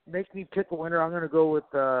head and make me pick a winner, I'm going to go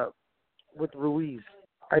with Ruiz.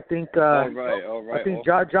 I think. All right. I think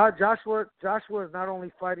Joshua is not only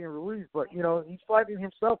fighting Ruiz, but he's fighting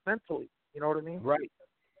himself mentally. You know what I mean? Right.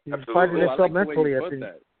 He's Absolutely. fighting himself I like mentally. the way I think.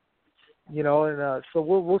 That. And so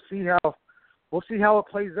we'll see how it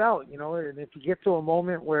plays out. And if you get to a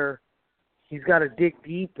moment where he's got to dig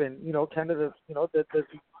deep and kind of does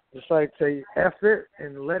he decide to say F it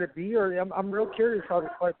and let it be, or I'm real curious how this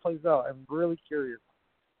fight plays out. I'm really curious.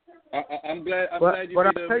 I'm glad you but made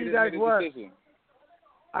I'll tell you guys what. decision.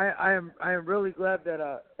 I am really glad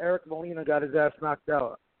that Eric Molina got his ass knocked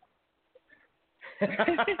out.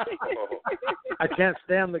 I can't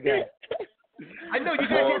stand the guy. I know you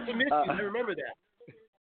guys had some issues. I remember that.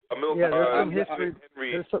 There's some history.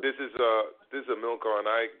 Henry, this is a Milcar, and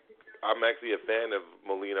I'm actually a fan of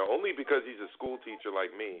Molina only because he's a school teacher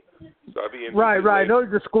like me. So I'd be interested. Right. I know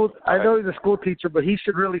he's a school. I know he's a school teacher, but he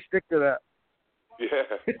should really stick to that. Yeah.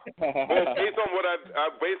 Well, based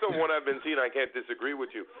on what I've been seeing, I can't disagree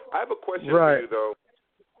with you. I have a question for you though.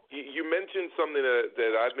 You mentioned something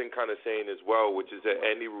that I've been kind of saying as well, which is that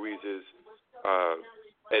Andy Ruiz's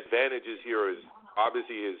advantages here is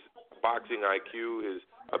obviously his boxing IQ, his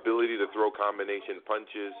ability to throw combination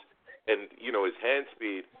punches, and his hand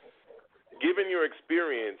speed. Given your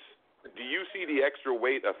experience, do you see the extra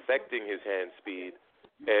weight affecting his hand speed,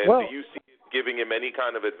 and do you see it giving him any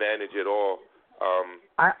kind of advantage at all?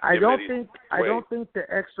 I don't think the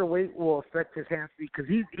extra weight will affect his hand speed because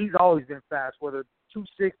he's always been fast, whether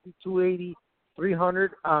 260, 280,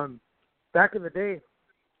 300. Back in the day,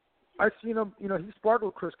 I've seen him. He sparred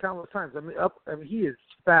with Chris countless times. I mean, he is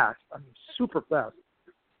fast. I mean, super fast.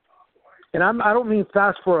 And I don't mean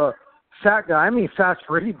fast for a fat guy. I mean fast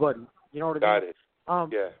for anybody. You know what I mean?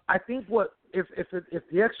 Got it. I think if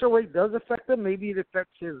the extra weight does affect him, maybe it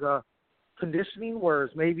affects his conditioning. Whereas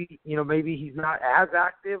maybe he's not as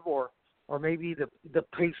active, or maybe the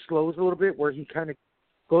pace slows a little bit, where he kind of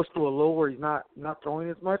goes to a low where he's not throwing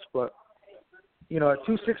as much. But at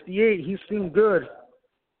 268, he seemed good,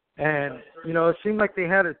 and it seemed like they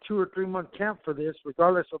had a 2 or 3 month camp for this,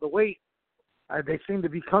 regardless of the weight. They seem to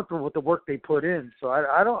be comfortable with the work they put in. So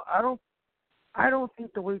I don't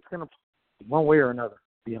think the weight's going to play one way or another,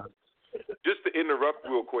 to be honest. Just to interrupt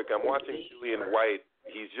real quick, I'm watching Julian White.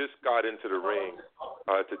 He's just got into the ring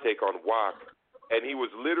to take on Wak. and he was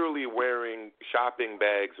literally wearing shopping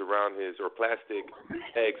bags around or plastic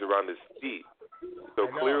bags around his feet. So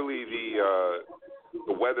clearly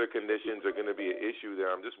the weather conditions are going to be an issue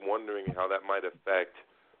there. I'm just wondering how that might affect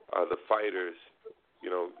the fighters,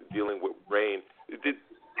 dealing with rain.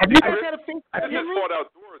 Have you guys had a thing? This is fought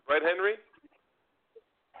outdoors, right, Henry?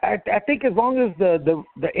 I think as long as the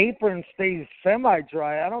apron stays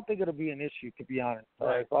semi-dry, I don't think it'll be an issue, to be honest.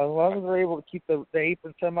 Right. As long as we're able to keep the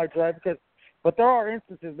apron semi-dry, but there are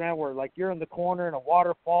instances, man, where like you're in the corner and the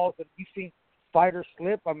water falls and you've seen fighters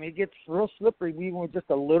slip. I mean, it gets real slippery even with just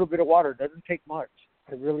a little bit of water. It doesn't take much.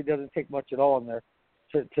 It really doesn't take much at all in there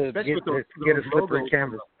to get a slippery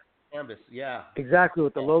canvas. Yeah. Exactly,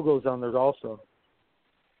 with the logos on there also.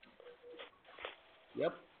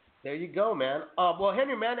 Yep. There you go, man. Well,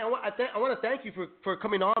 Henry, man, I want to thank you for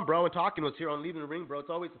coming on, bro, and talking to us here on Leaving the Ring, bro. It's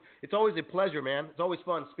always a pleasure, man. It's always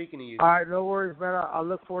fun speaking to you. All right, no worries, man. I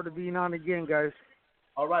look forward to being on again, guys.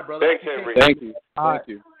 All right, brother. Thanks, Henry. Thank you. Thank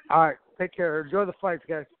you. All right, take care. Enjoy the fights,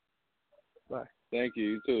 guys. Bye. Thank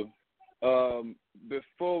you. You too.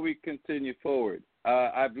 Before we continue forward,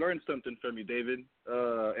 I've learned something from you, David,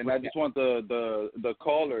 and I just want the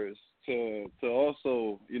callers to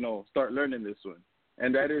also start learning this one.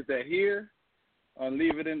 And that is that here on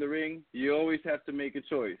Leave It in the Ring, you always have to make a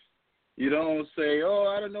choice. You don't say,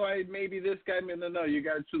 I don't know, maybe this guy. No. You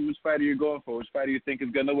got to choose which fighter you're going for, which fighter you think is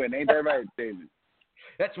going to win. Ain't that right, David?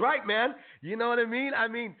 That's right, man. You know what I mean? I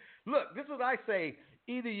mean, look, this is what I say.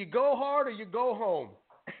 Either you go hard or you go home.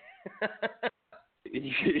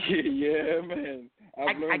 Yeah, man.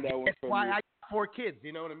 I've learned that one from you. That's why I got 4 kids.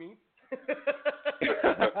 You know what I mean?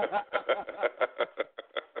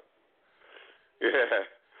 Yeah.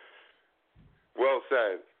 Well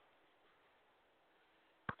said.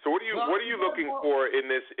 So what are you looking for in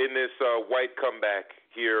this White comeback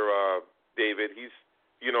here, David? He's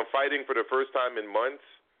fighting for the first time in months.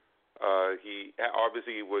 He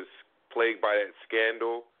obviously was plagued by that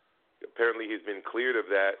scandal. Apparently he's been cleared of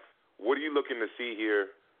that. What are you looking to see here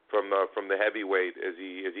from the heavyweight as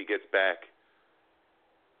he gets back?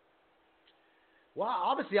 Well,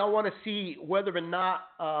 obviously I want to see whether or not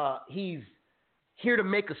he's here to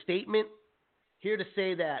make a statement, here to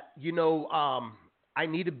say that, I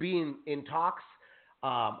need to be in talks.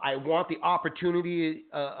 I want the opportunity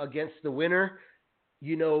against the winner.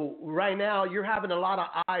 Right now you're having a lot of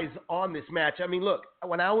eyes on this match. I mean, look,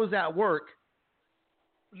 when I was at work,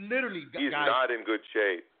 literally, he's guys, not in good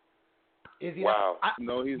shape. Is he? Wow.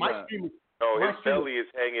 No, he's not. His belly is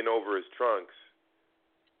hanging over his trunks.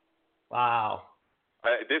 Wow.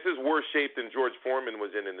 This is worse shape than George Foreman was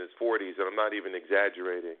in his 40s, and I'm not even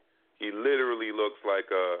exaggerating. He literally looks like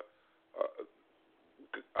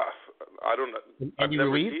I don't know. I've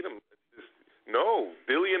never seen him. No,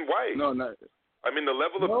 Billy and White. No, not. I mean, the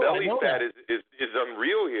level of belly fat is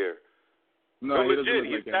unreal here. No, legit.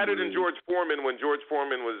 He's fatter than George Foreman when George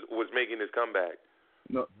Foreman was making his comeback.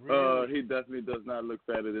 No, really? He definitely does not look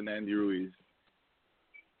fatter than Andy Ruiz.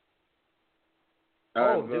 I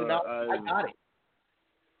got it.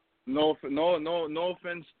 No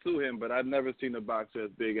offense to him, but I've never seen a boxer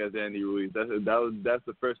as big as Andy Ruiz. That's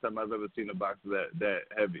the first time I've ever seen a boxer that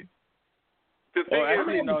heavy. The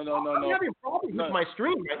thing is, no. I'm having problems with my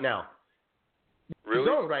stream right now. Really?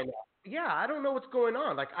 Zone right now. Yeah, I don't know what's going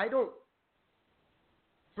on. Like, I don't.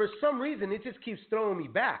 For some reason, it just keeps throwing me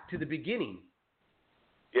back to the beginning.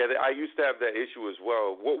 Yeah, I used to have that issue as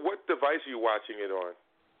well. What device are you watching it on?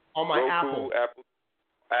 On my Roku,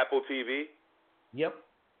 Apple TV? Yep.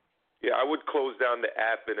 Yeah, I would close down the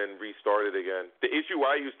app and then restart it again. The issue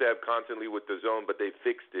I used to have constantly with the Zone, but they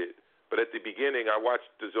fixed it. But at the beginning, I watched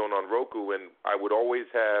the Zone on Roku, and I would always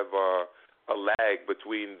have a lag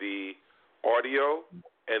between the audio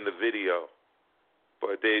and the video.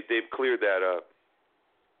 But they've cleared that up.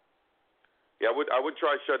 Yeah, I would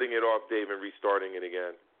try shutting it off, Dave, and restarting it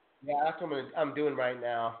again. Yeah, that's what I'm doing right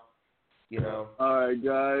now. All right,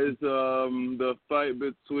 guys. The fight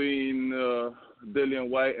between Dillian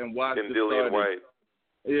White and Watts. Dillian White.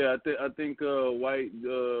 Yeah, I think White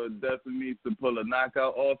definitely needs to pull a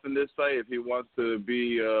knockout off in this fight if he wants to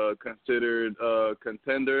be considered a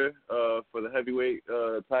contender for the heavyweight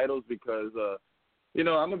titles. Because I'm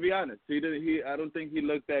gonna be honest, I don't think he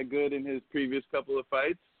looked that good in his previous couple of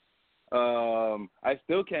fights. I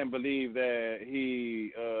still can't believe that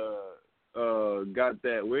he got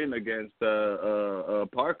that win against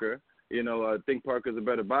Parker. I think Parker's a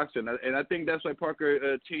better boxer, and I think that's why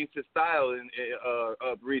Parker changed his style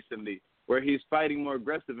up recently, where he's fighting more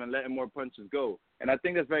aggressive and letting more punches go. And I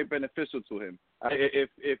think that's very beneficial to him. If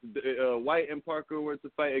White and Parker were to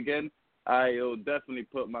fight again, I'll definitely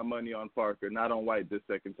put my money on Parker, not on White this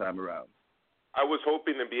second time around. I was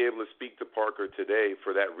hoping to be able to speak to Parker today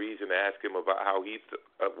for that reason, to ask him about how he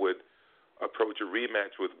would approach a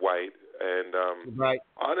rematch with White. And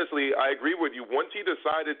honestly, I agree with you. Once he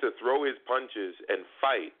decided to throw his punches and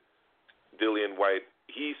fight Dillian White,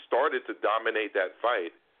 he started to dominate that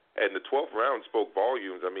fight. And the 12th round spoke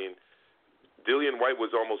volumes. I mean, Dillian White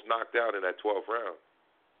was almost knocked out in that 12th round.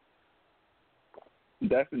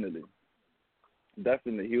 Definitely.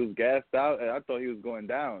 He was gassed out, and I thought he was going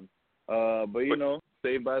down. But you know,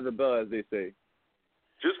 saved by the bell, as they say.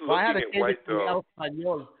 Just looking at White, though.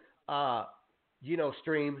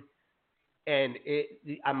 Stream, and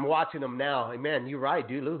I'm watching him now. And man, you're right,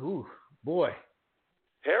 dude. Ooh, boy.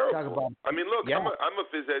 Terrible. I mean, look, I'm a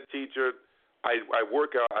phys ed teacher. I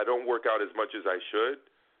work out. I don't work out as much as I should.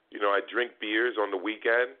 You know, I drink beers on the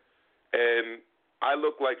weekend, and I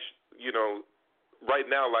look like, right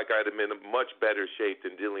now, like I'm in a much better shape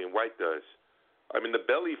than Dillian White does. I mean, the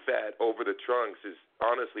belly fat over the trunks is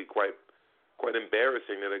honestly quite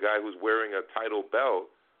embarrassing that a guy who's wearing a title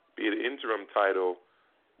belt, be it interim title,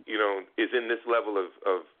 is in this level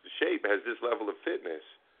of shape, has this level of fitness.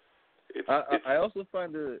 I also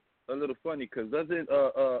find it a little funny because doesn't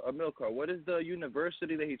Amilcar, what is the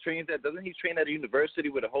university that he trains at? Doesn't he train at a university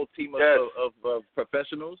with a whole team of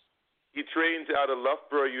professionals? He trains out of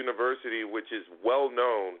Loughborough University, which is well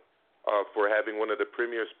known for having one of the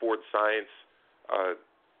premier sports science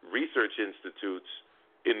research institutes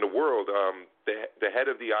in the world. The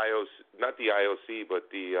head of the IOC, not the IOC, but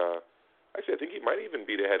actually I think he might even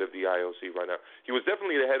be the head of the IOC right now. He was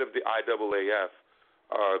definitely the head of the IAAF.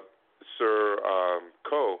 Sir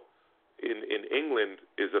Coe in England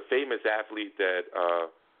is a famous athlete that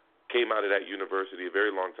came out of that university a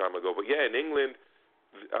very long time ago. But yeah, in England,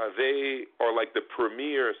 they are like the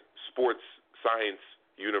premier sports science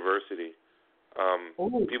university.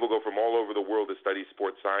 People go from all over the world to study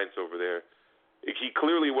sports science over there. He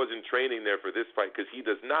clearly wasn't training there for this fight because he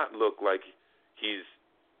does not look like he's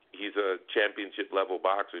a championship level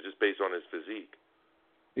boxer just based on his physique.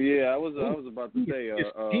 Yeah, I was about to say.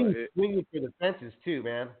 He's swinging for the fences too,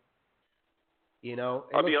 man.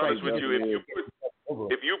 I'll be honest with you.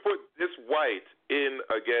 If you put this White in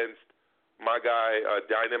against my guy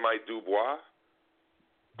Dynamite Dubois,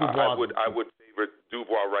 I would favor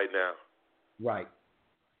Dubois right now. Right.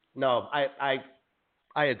 No, I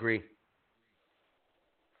agree.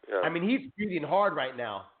 Yeah. I mean, he's breathing hard right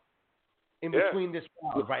now. In between this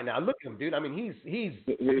round right now, look at him, dude. I mean, he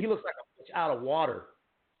looks like a fish out of water.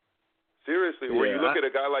 Seriously, when you look at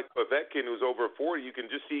a guy like Povetkin who's over 40, you can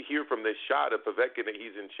just hear from this shot of Povetkin that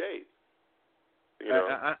he's in shape.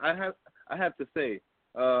 I have to say,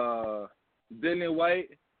 Dillian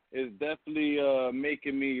White is definitely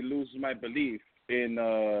making me lose my belief in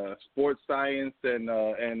sports science and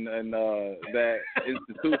that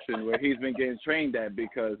institution where he's been getting trained at.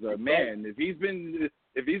 Because man, if he's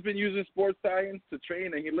been using sports science to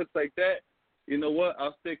train and he looks like that, you know what?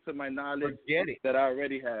 I'll stick to my knowledge that I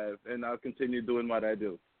already have, and I'll continue doing what I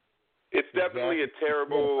do. It's definitely a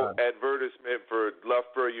terrible advertisement for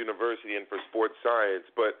Loughborough University and for sports science.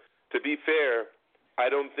 But to be fair, I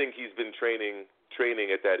don't think he's been training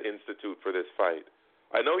at that institute for this fight.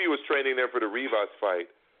 I know he was training there for the Rivas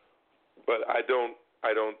fight, but I don't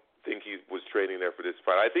think he was training there for this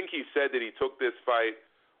fight. I think he said that he took this fight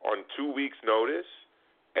on 2 weeks' notice,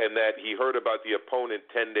 and that he heard about the opponent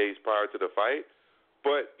 10 days prior to the fight.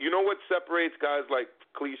 But you know what separates guys like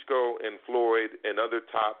Klitschko and Floyd and other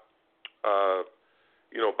top,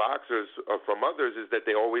 boxers from others is that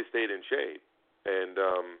they always stayed in shape. And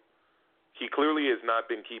he clearly has not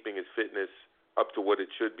been keeping his fitness up to what it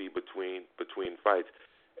should be between fights.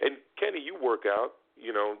 And Kenny, you work out.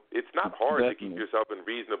 It's not hard to keep yourself in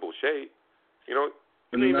reasonable shape. You don't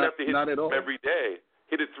even have to hit every day.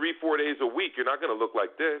 Hit it 3-4 days a week. You're not going to look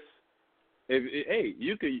like this.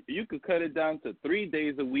 You could cut it down to 3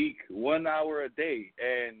 days a week, 1 hour a day,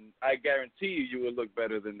 and I guarantee you will look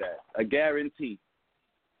better than that. I guarantee.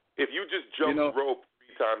 If you just jumped rope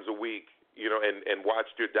 3 times a week, and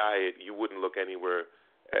watched your diet, you wouldn't look anywhere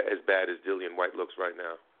as bad as Dillian White looks right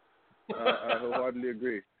now. I wholeheartedly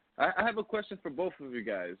agree. I have a question for both of you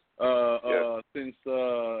guys. Since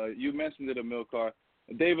you mentioned it, Amilcar.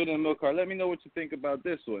 David and Amilcar, let me know what you think about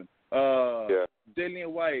this one.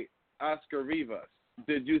 Dillian White, Oscar Rivas.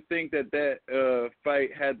 Did you think that fight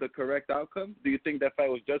had the correct outcome? Do you think that fight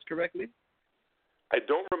was judged correctly? I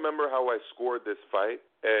don't remember how I scored this fight,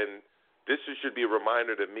 and this should be a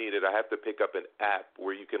reminder to me that I have to pick up an app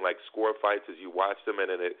where you can score fights as you watch them, and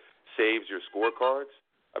then it saves your scorecards.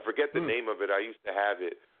 I forget the name of it. I used to have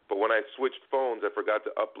it, but when I switched phones, I forgot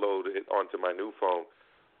to upload it onto my new phone.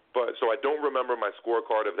 So I don't remember my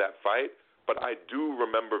scorecard of that fight, but I do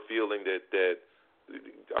remember feeling that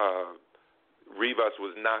Rivas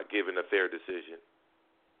was not given a fair decision.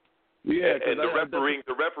 Yeah, and the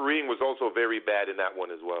refereeing was also very bad in that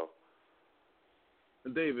one as well.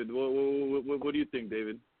 David, what do you think,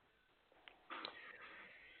 David?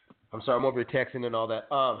 I'm sorry, I'm over here texting and all that.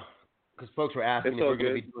 Because folks were asking if we're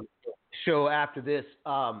going to be doing a show after this.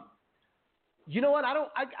 You know what?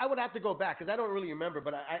 I would have to go back because I don't really remember.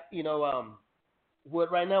 But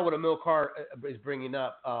what Emil Carr is bringing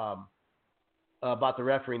up about the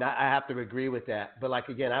refereeing, I have to agree with that. But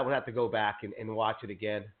again, I would have to go back and watch it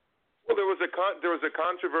again. Well, there was a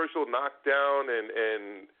controversial knockdown,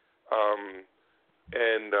 and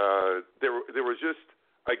there was just,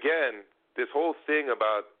 again, this whole thing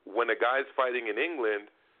about when a guy's fighting in England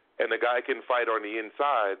and the guy can fight on the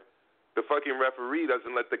inside, the fucking referee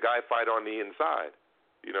doesn't let the guy fight on the inside,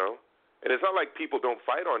 And it's not like people don't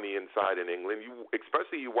fight on the inside in England.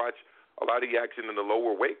 Especially you watch a lot of the action in the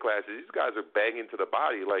lower weight classes. These guys are banging to the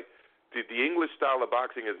body. Like the English style of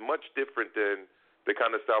boxing is much different than the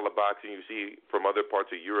kind of style of boxing you see from other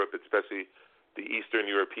parts of Europe, especially the Eastern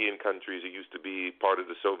European countries. It used to be part of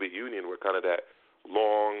the Soviet Union, where kind of that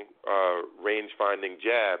long range-finding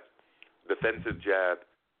jab, defensive jab,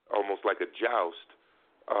 almost like a joust.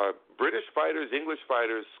 British fighters, English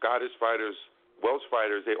fighters, Scottish fighters, Welsh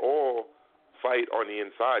fighters, they all fight on the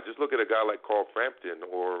inside. Just look at a guy like Carl Frampton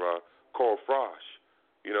or Carl Frosch,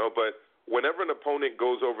 But whenever an opponent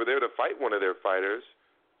goes over there to fight one of their fighters,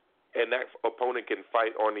 and that opponent can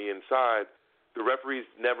fight on the inside, the referees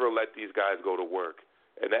never let these guys go to work.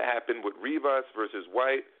 And that happened with Rivas versus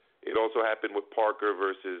White. It also happened with Parker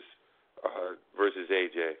versus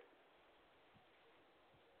AJ.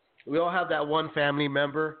 We all have that one family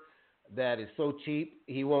member that is so cheap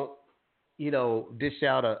he won't, dish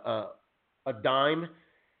out a dime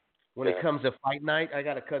when it comes to fight night. I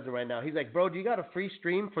got a cousin right now. He's like, bro, do you got a free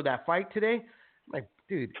stream for that fight today? I'm like,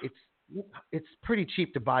 dude, it's pretty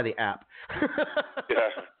cheap to buy the app. Yeah.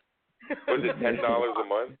 Was it $10 a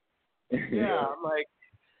month? Yeah, I'm like,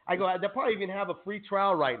 they'll probably even have a free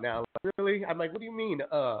trial right now. Like, really? I'm like, what do you mean,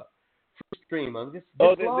 free stream? I'm just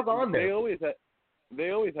log on there. They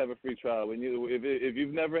always have a free trial. When if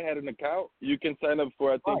you've never had an account, you can sign up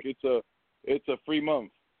for. I think it's a free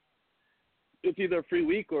month. It's either a free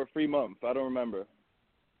week or a free month. I don't remember.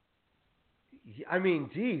 I mean,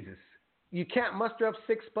 Jesus. You can't muster up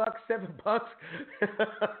 $6, $7.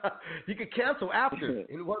 You could cancel after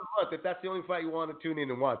in 1 month if that's the only fight you want to tune in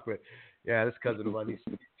and watch. But yeah, this cousin of mine needs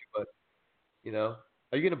to, but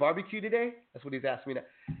are you gonna barbecue today? That's what he's asking me now,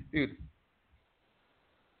 dude.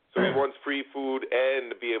 So he wants free food and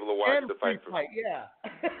to be able to watch the fight. Yeah.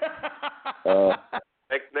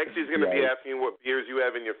 Next he's gonna be asking what beers you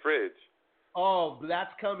have in your fridge. Oh,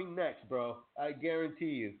 that's coming next, bro. I guarantee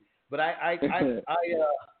you. But I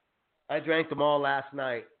drank them all last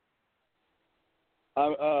night.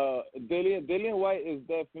 Dillian White is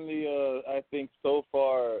definitely, I think so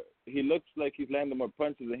far, he looks like he's landing more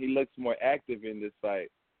punches and he looks more active in this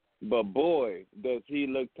fight. But boy, does he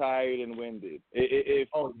look tired and winded. If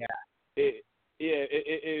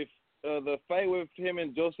the fight with him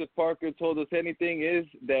and Joseph Parker told us anything, is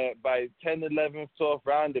that by 10, 11, 12th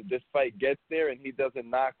round, if this fight gets there and he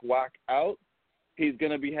doesn't walk out, he's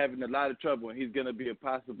going to be having a lot of trouble, and he's going to be a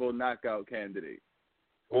possible knockout candidate.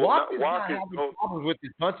 Walker's not having problems with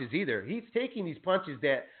his punches either. He's taking these punches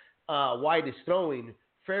that White is throwing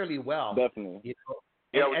fairly well. Definitely.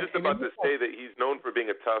 Yeah, I was just about to say that he's known for being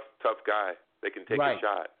a tough guy that can take a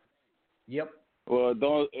shot. Yep. Well,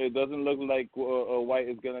 it doesn't look like White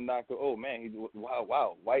is going to knock her. Oh, man.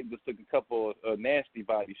 Wow. White just took a couple of nasty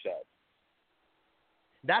body shots.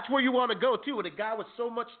 That's where you want to go, too. With a guy with so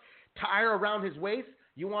much tire around his waist,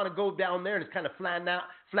 you want to go down there and just kind of flatten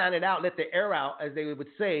it out, let the air out, as they would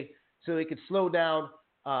say, so they could slow down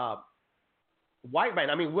White right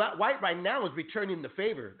now. I mean, White right now is returning the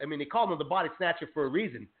favor. I mean, they call him the body snatcher for a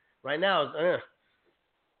reason. Right now,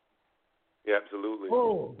 yeah, absolutely.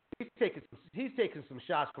 Oh, he's taking some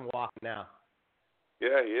shots from Walker now.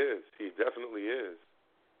 Yeah, he is. He definitely is.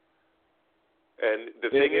 And the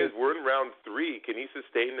thing is, we're in round 3. Can he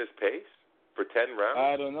sustain this pace for 10 rounds?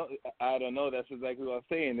 I don't know. That's exactly what I'm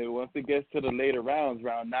saying. And once it gets to the later rounds,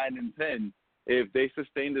 round 9 and 10, if they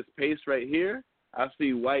sustain this pace right here, I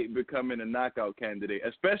see White becoming a knockout candidate,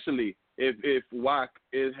 especially if Wack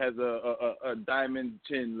has a diamond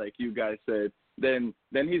chin, like you guys said. Then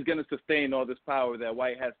he's going to sustain all this power that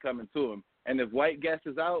White has coming to him. And if White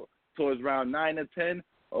gasses out towards round 9 or 10,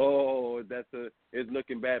 it's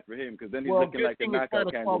looking bad for him, because then he's looking like a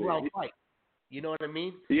knockout candidate. Fight. You know what I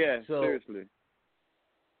mean? Yeah, seriously.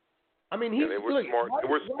 I mean, he's they were smart. They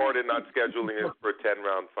were smart in not scheduling it for a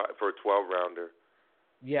 10-round fight, for a 12-rounder.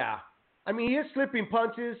 Yeah, I mean, he is slipping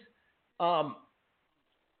punches.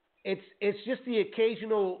 It's just the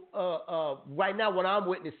occasional. Right now, what I'm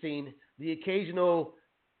witnessing, the occasional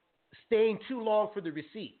staying too long for the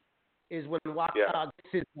receipt is when Watt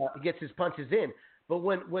gets his punches in. But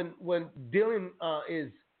when Dylan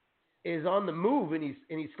is on the move and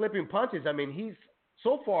he's slipping punches, I mean, he's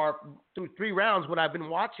so far through 3 rounds, what I've been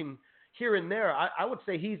watching here and there, I would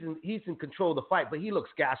say he's in control of the fight, but he looks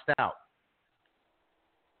gassed out.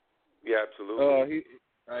 Yeah, absolutely.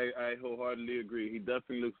 I wholeheartedly agree. He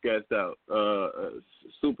definitely looks gassed out.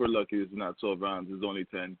 Super lucky it's not 12 rounds. It's only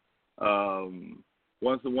 10.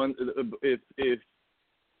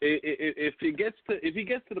 If he gets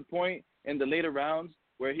to the point in the later rounds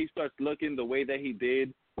where he starts looking the way that he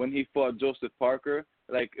did when he fought Joseph Parker,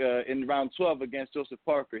 like in round 12 against Joseph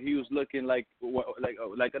Parker, he was looking like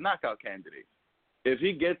a knockout candidate. If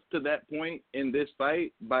he gets to that point in this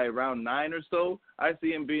fight by round 9 or so, I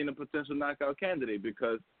see him being a potential knockout candidate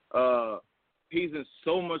because he's in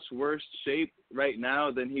so much worse shape right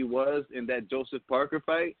now than he was in that Joseph Parker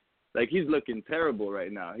fight. Like, he's looking terrible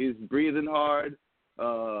right now. He's breathing hard.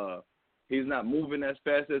 He's not moving as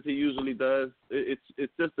fast as he usually does.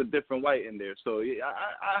 It's just a different White in there. So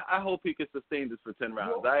I hope he can sustain this for 10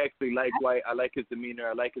 rounds. I actually like White. I like his demeanor.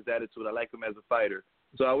 I like his attitude. I like him as a fighter.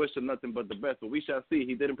 So I wish him nothing but the best. But we shall see.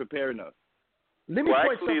 He didn't prepare enough. I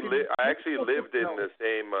actually lived in the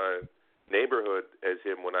same neighborhood as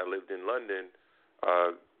him when I lived in London.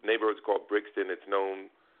 Neighborhood's called Brixton. It's known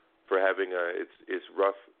for having it's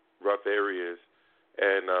rough areas,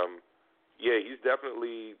 and he's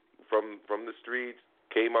definitely from the streets.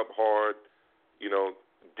 Came up hard,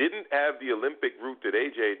 didn't have the Olympic route that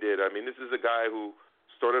AJ did. I mean, this is a guy who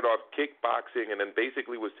started off kickboxing and then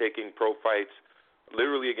basically was taking pro fights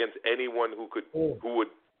literally against anyone who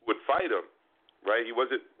would fight him. Right? He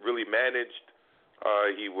wasn't really managed.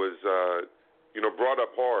 He was, brought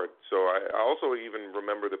up hard. So I also even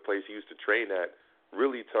remember the place he used to train at.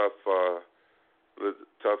 Really tough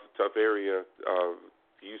area.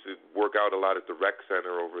 He used to work out a lot at the rec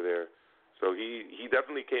center over there. So he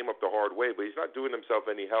definitely came up the hard way, but he's not doing himself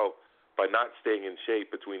any help by not staying in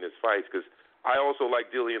shape between his fights, because I also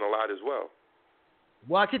like Dillian a lot as well.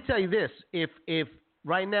 Well, I can tell you this. If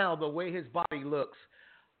right now the way his body looks,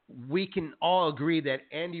 we can all agree that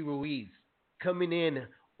Andy Ruiz coming in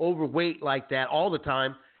overweight like that all the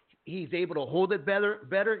time, he's able to hold it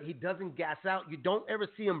better. He doesn't gas out. You don't ever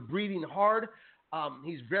see him breathing hard.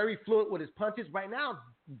 He's very fluent with his punches. Right now,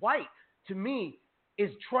 White, to me, is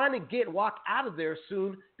trying to get Walk out of there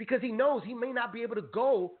soon because he knows he may not be able to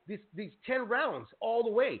go these 10 rounds all the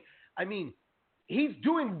way. I mean, he's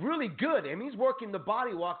doing really good. I mean, he's working the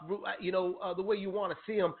body walk, the way you want to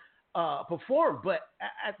see him perform. But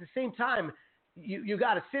at the same time, you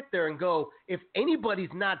got to sit there and go, if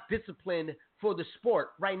anybody's not disciplined for the sport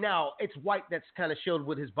right now, it's White that's kind of showed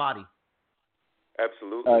with his body.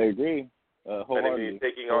 Absolutely. I agree. And I mean,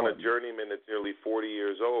 taking on a journeyman that's nearly 40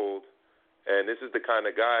 years old, and this is the kind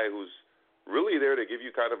of guy who's really there to give you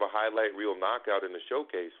kind of a highlight reel knockout in a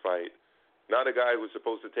showcase fight. Not a guy who's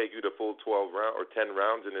supposed to take you to full 12 rounds or 10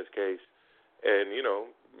 rounds in this case, and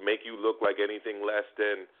make you look like anything less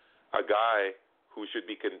than a guy who should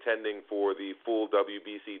be contending for the full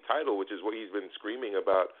WBC title, which is what he's been screaming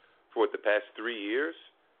about for the past 3 years,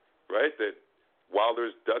 right? That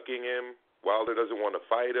Wilder's ducking him, Wilder doesn't want to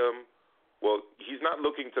fight him. Well, he's not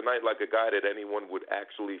looking tonight like a guy that anyone would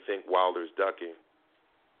actually think Wilder's ducking.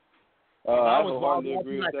 I was Wilder,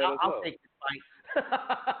 agree with that as well. I'll take this fight.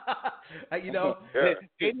 I'd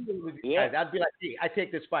be like, hey, I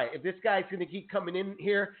take this fight. If this guy's going to keep coming in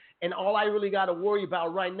here, and all I really got to worry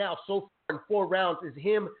about right now so far in 4 rounds is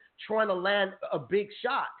him trying to land a big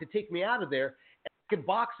shot to take me out of there, and I can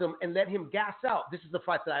box him and let him gas out. This is the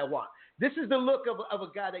fight that I want. This is the look of a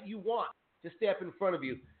guy that you want to step in front of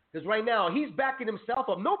you. Because right now, he's backing himself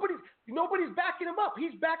up. Nobody's backing him up.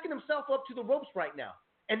 He's backing himself up to the ropes right now.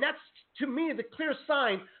 And that's, to me, the clear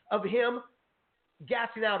sign of him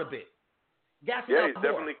gassing out a bit. He's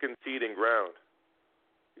definitely conceding ground.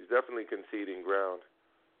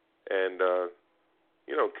 And,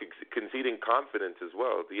 conceding confidence as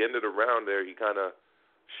well. At the end of the round there, he kind of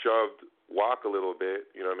shoved Walk a little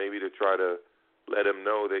bit, maybe to try to let him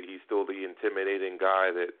know that he's still the intimidating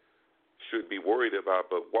guy that should be worried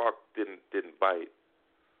about, but Walk didn't bite.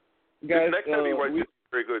 Guys, next heavyweight is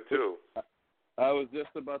very good too. I was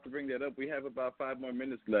just about to bring that up. We have about 5 more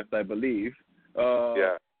minutes left, I believe.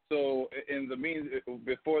 So in the means,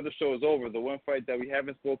 before the show is over, the one fight that we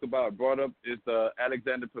haven't spoke about, brought up, is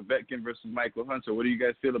Alexander Povetkin versus Michael Hunter. What do you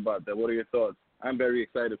guys feel about that? What are your thoughts? I'm very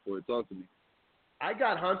excited for it. Talk to me. I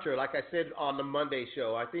got Hunter, like I said on the Monday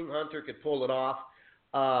show. I think Hunter could pull it off.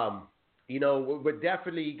 We're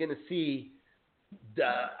definitely going to see.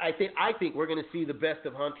 I think we're going to see the best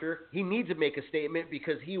of Hunter. He needs to make a statement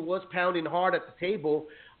because he was pounding hard at the table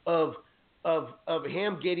of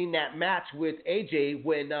him getting that match with AJ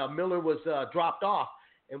when Miller was dropped off,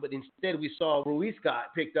 but instead we saw Ruiz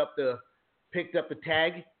picked up the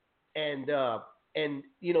tag, and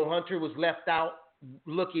Hunter was left out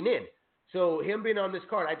looking in. So him being on this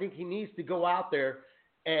card, I think he needs to go out there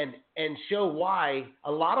and show why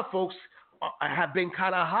a lot of folks have been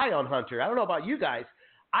kind of high on Hunter. I don't know about you guys.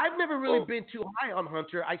 I've never really been too high on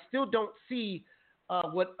Hunter. I still don't see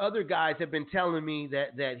what other guys have been telling me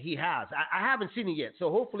that he has. I haven't seen it yet. So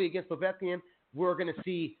hopefully against Povetkin, we're going to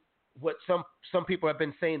see what some people have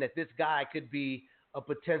been saying, that this guy could be a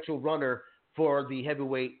potential runner for the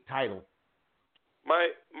heavyweight title.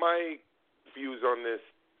 My views on this,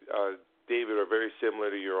 David, are very similar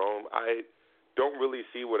to your own. I don't really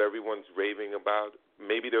see what everyone's raving about.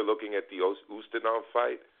 Maybe they're looking at the Ustinov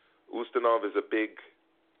fight. Ustinov is a big,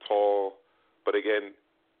 tall, but again,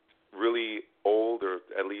 really old, or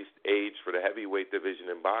at least aged for the heavyweight division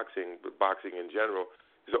in boxing, but boxing in general.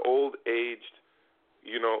 He's an old-aged,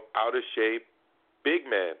 out of shape, big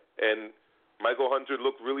man. And Michael Hunter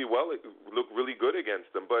looked really good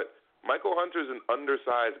against him. But Michael Hunter's an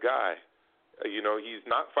undersized guy. He's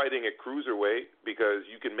not fighting at cruiserweight because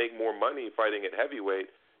you can make more money fighting at heavyweight.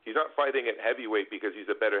 He's not fighting at heavyweight because he's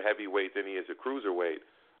a better heavyweight than he is at cruiserweight.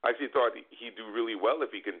 I actually thought he'd do really well if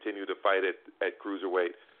he continued to fight at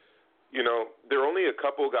cruiserweight. There are only a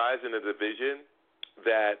couple guys in the division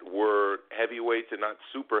that were heavyweights and not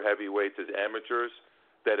super heavyweights as amateurs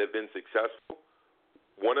that have been successful.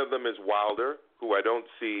 One of them is Wilder, who I don't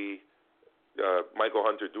see Michael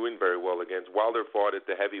Hunter doing very well against. Wilder fought at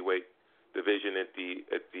the heavyweight division at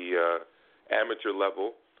the amateur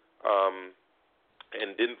level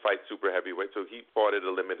and didn't fight super heavyweight, so he fought at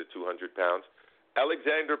a limit of 200 pounds.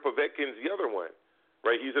 Alexander Povetkin's the other one,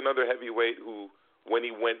 right? He's another heavyweight who, when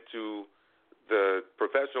he went to the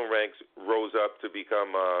professional ranks, rose up to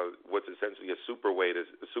become what's essentially a super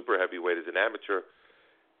heavyweight as an amateur.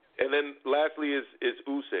 And then lastly is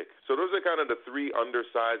Usyk. So those are kind of the three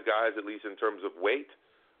undersized guys, at least in terms of weight.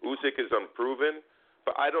 Usyk is unproven,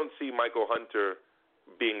 but I don't see Michael Hunter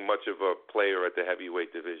being much of a player at the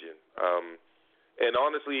heavyweight division. And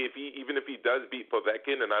honestly, even if he does beat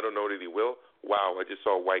Povetkin, and I don't know that he will, wow, I just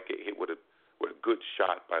saw White get hit with a good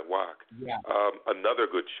shot by Wach. Yeah. Another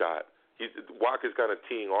good shot. Wach is kind of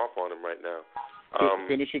teeing off on him right now.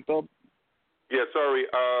 Finish your thought. Yeah, sorry.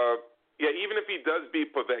 Even if he does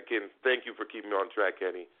beat Povetkin, thank you for keeping me on track,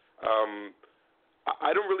 Kenny.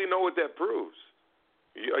 I don't really know what that proves.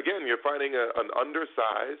 Again, you're fighting an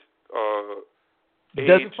undersized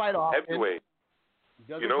doesn't fight often. Heavyweight.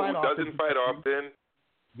 Who doesn't fight often,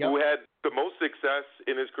 who had the most success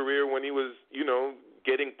in his career when he was,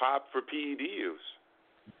 getting popped for PED use.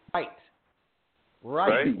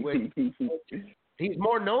 Right. He's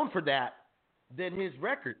more known for that than his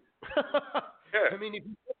record. Yeah. I mean, if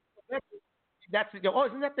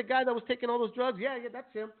isn't that the guy that was taking all those drugs? Yeah,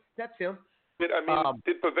 that's him. Did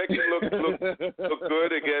Povetkin look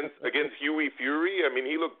good against Huey Fury? I mean,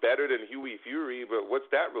 he looked better than Huey Fury, but what's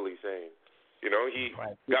that really saying? He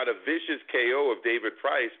got a vicious KO of David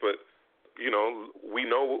Price, but we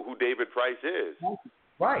know who David Price is.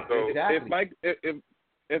 Right. So exactly.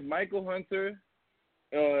 If Michael Hunter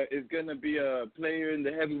is going to be a player in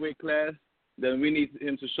the heavyweight class, then we need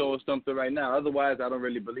him to show us something right now. Otherwise, I don't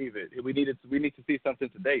really believe it. We need to see something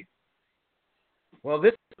today. Well,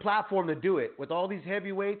 this is a platform to do it with all these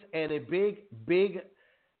heavyweights and a big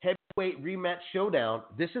heavyweight rematch showdown.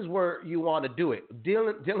 This is where you want to do it.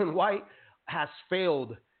 Dylan White has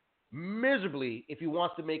failed miserably if he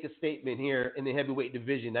wants to make a statement here in the heavyweight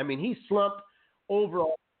division. I mean, he slumped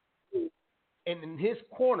overall, and in his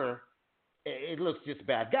corner, it looks just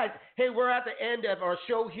bad. Guys, hey, we're at the end of our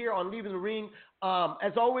show here on Leaving the Ring.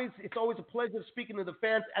 As always, it's always a pleasure speaking to the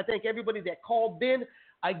fans. I thank everybody that called in.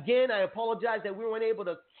 Again, I apologize that we weren't able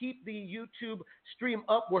to keep the YouTube stream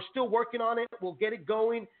up. We're still working on it. We'll get it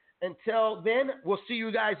going. Until then, we'll see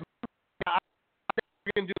you guys. I think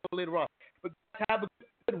we're going to do it later on. But have a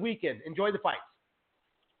good weekend. Enjoy the fights.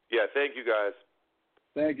 Yeah, thank you, guys.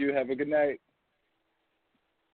 Thank you. Have a good night.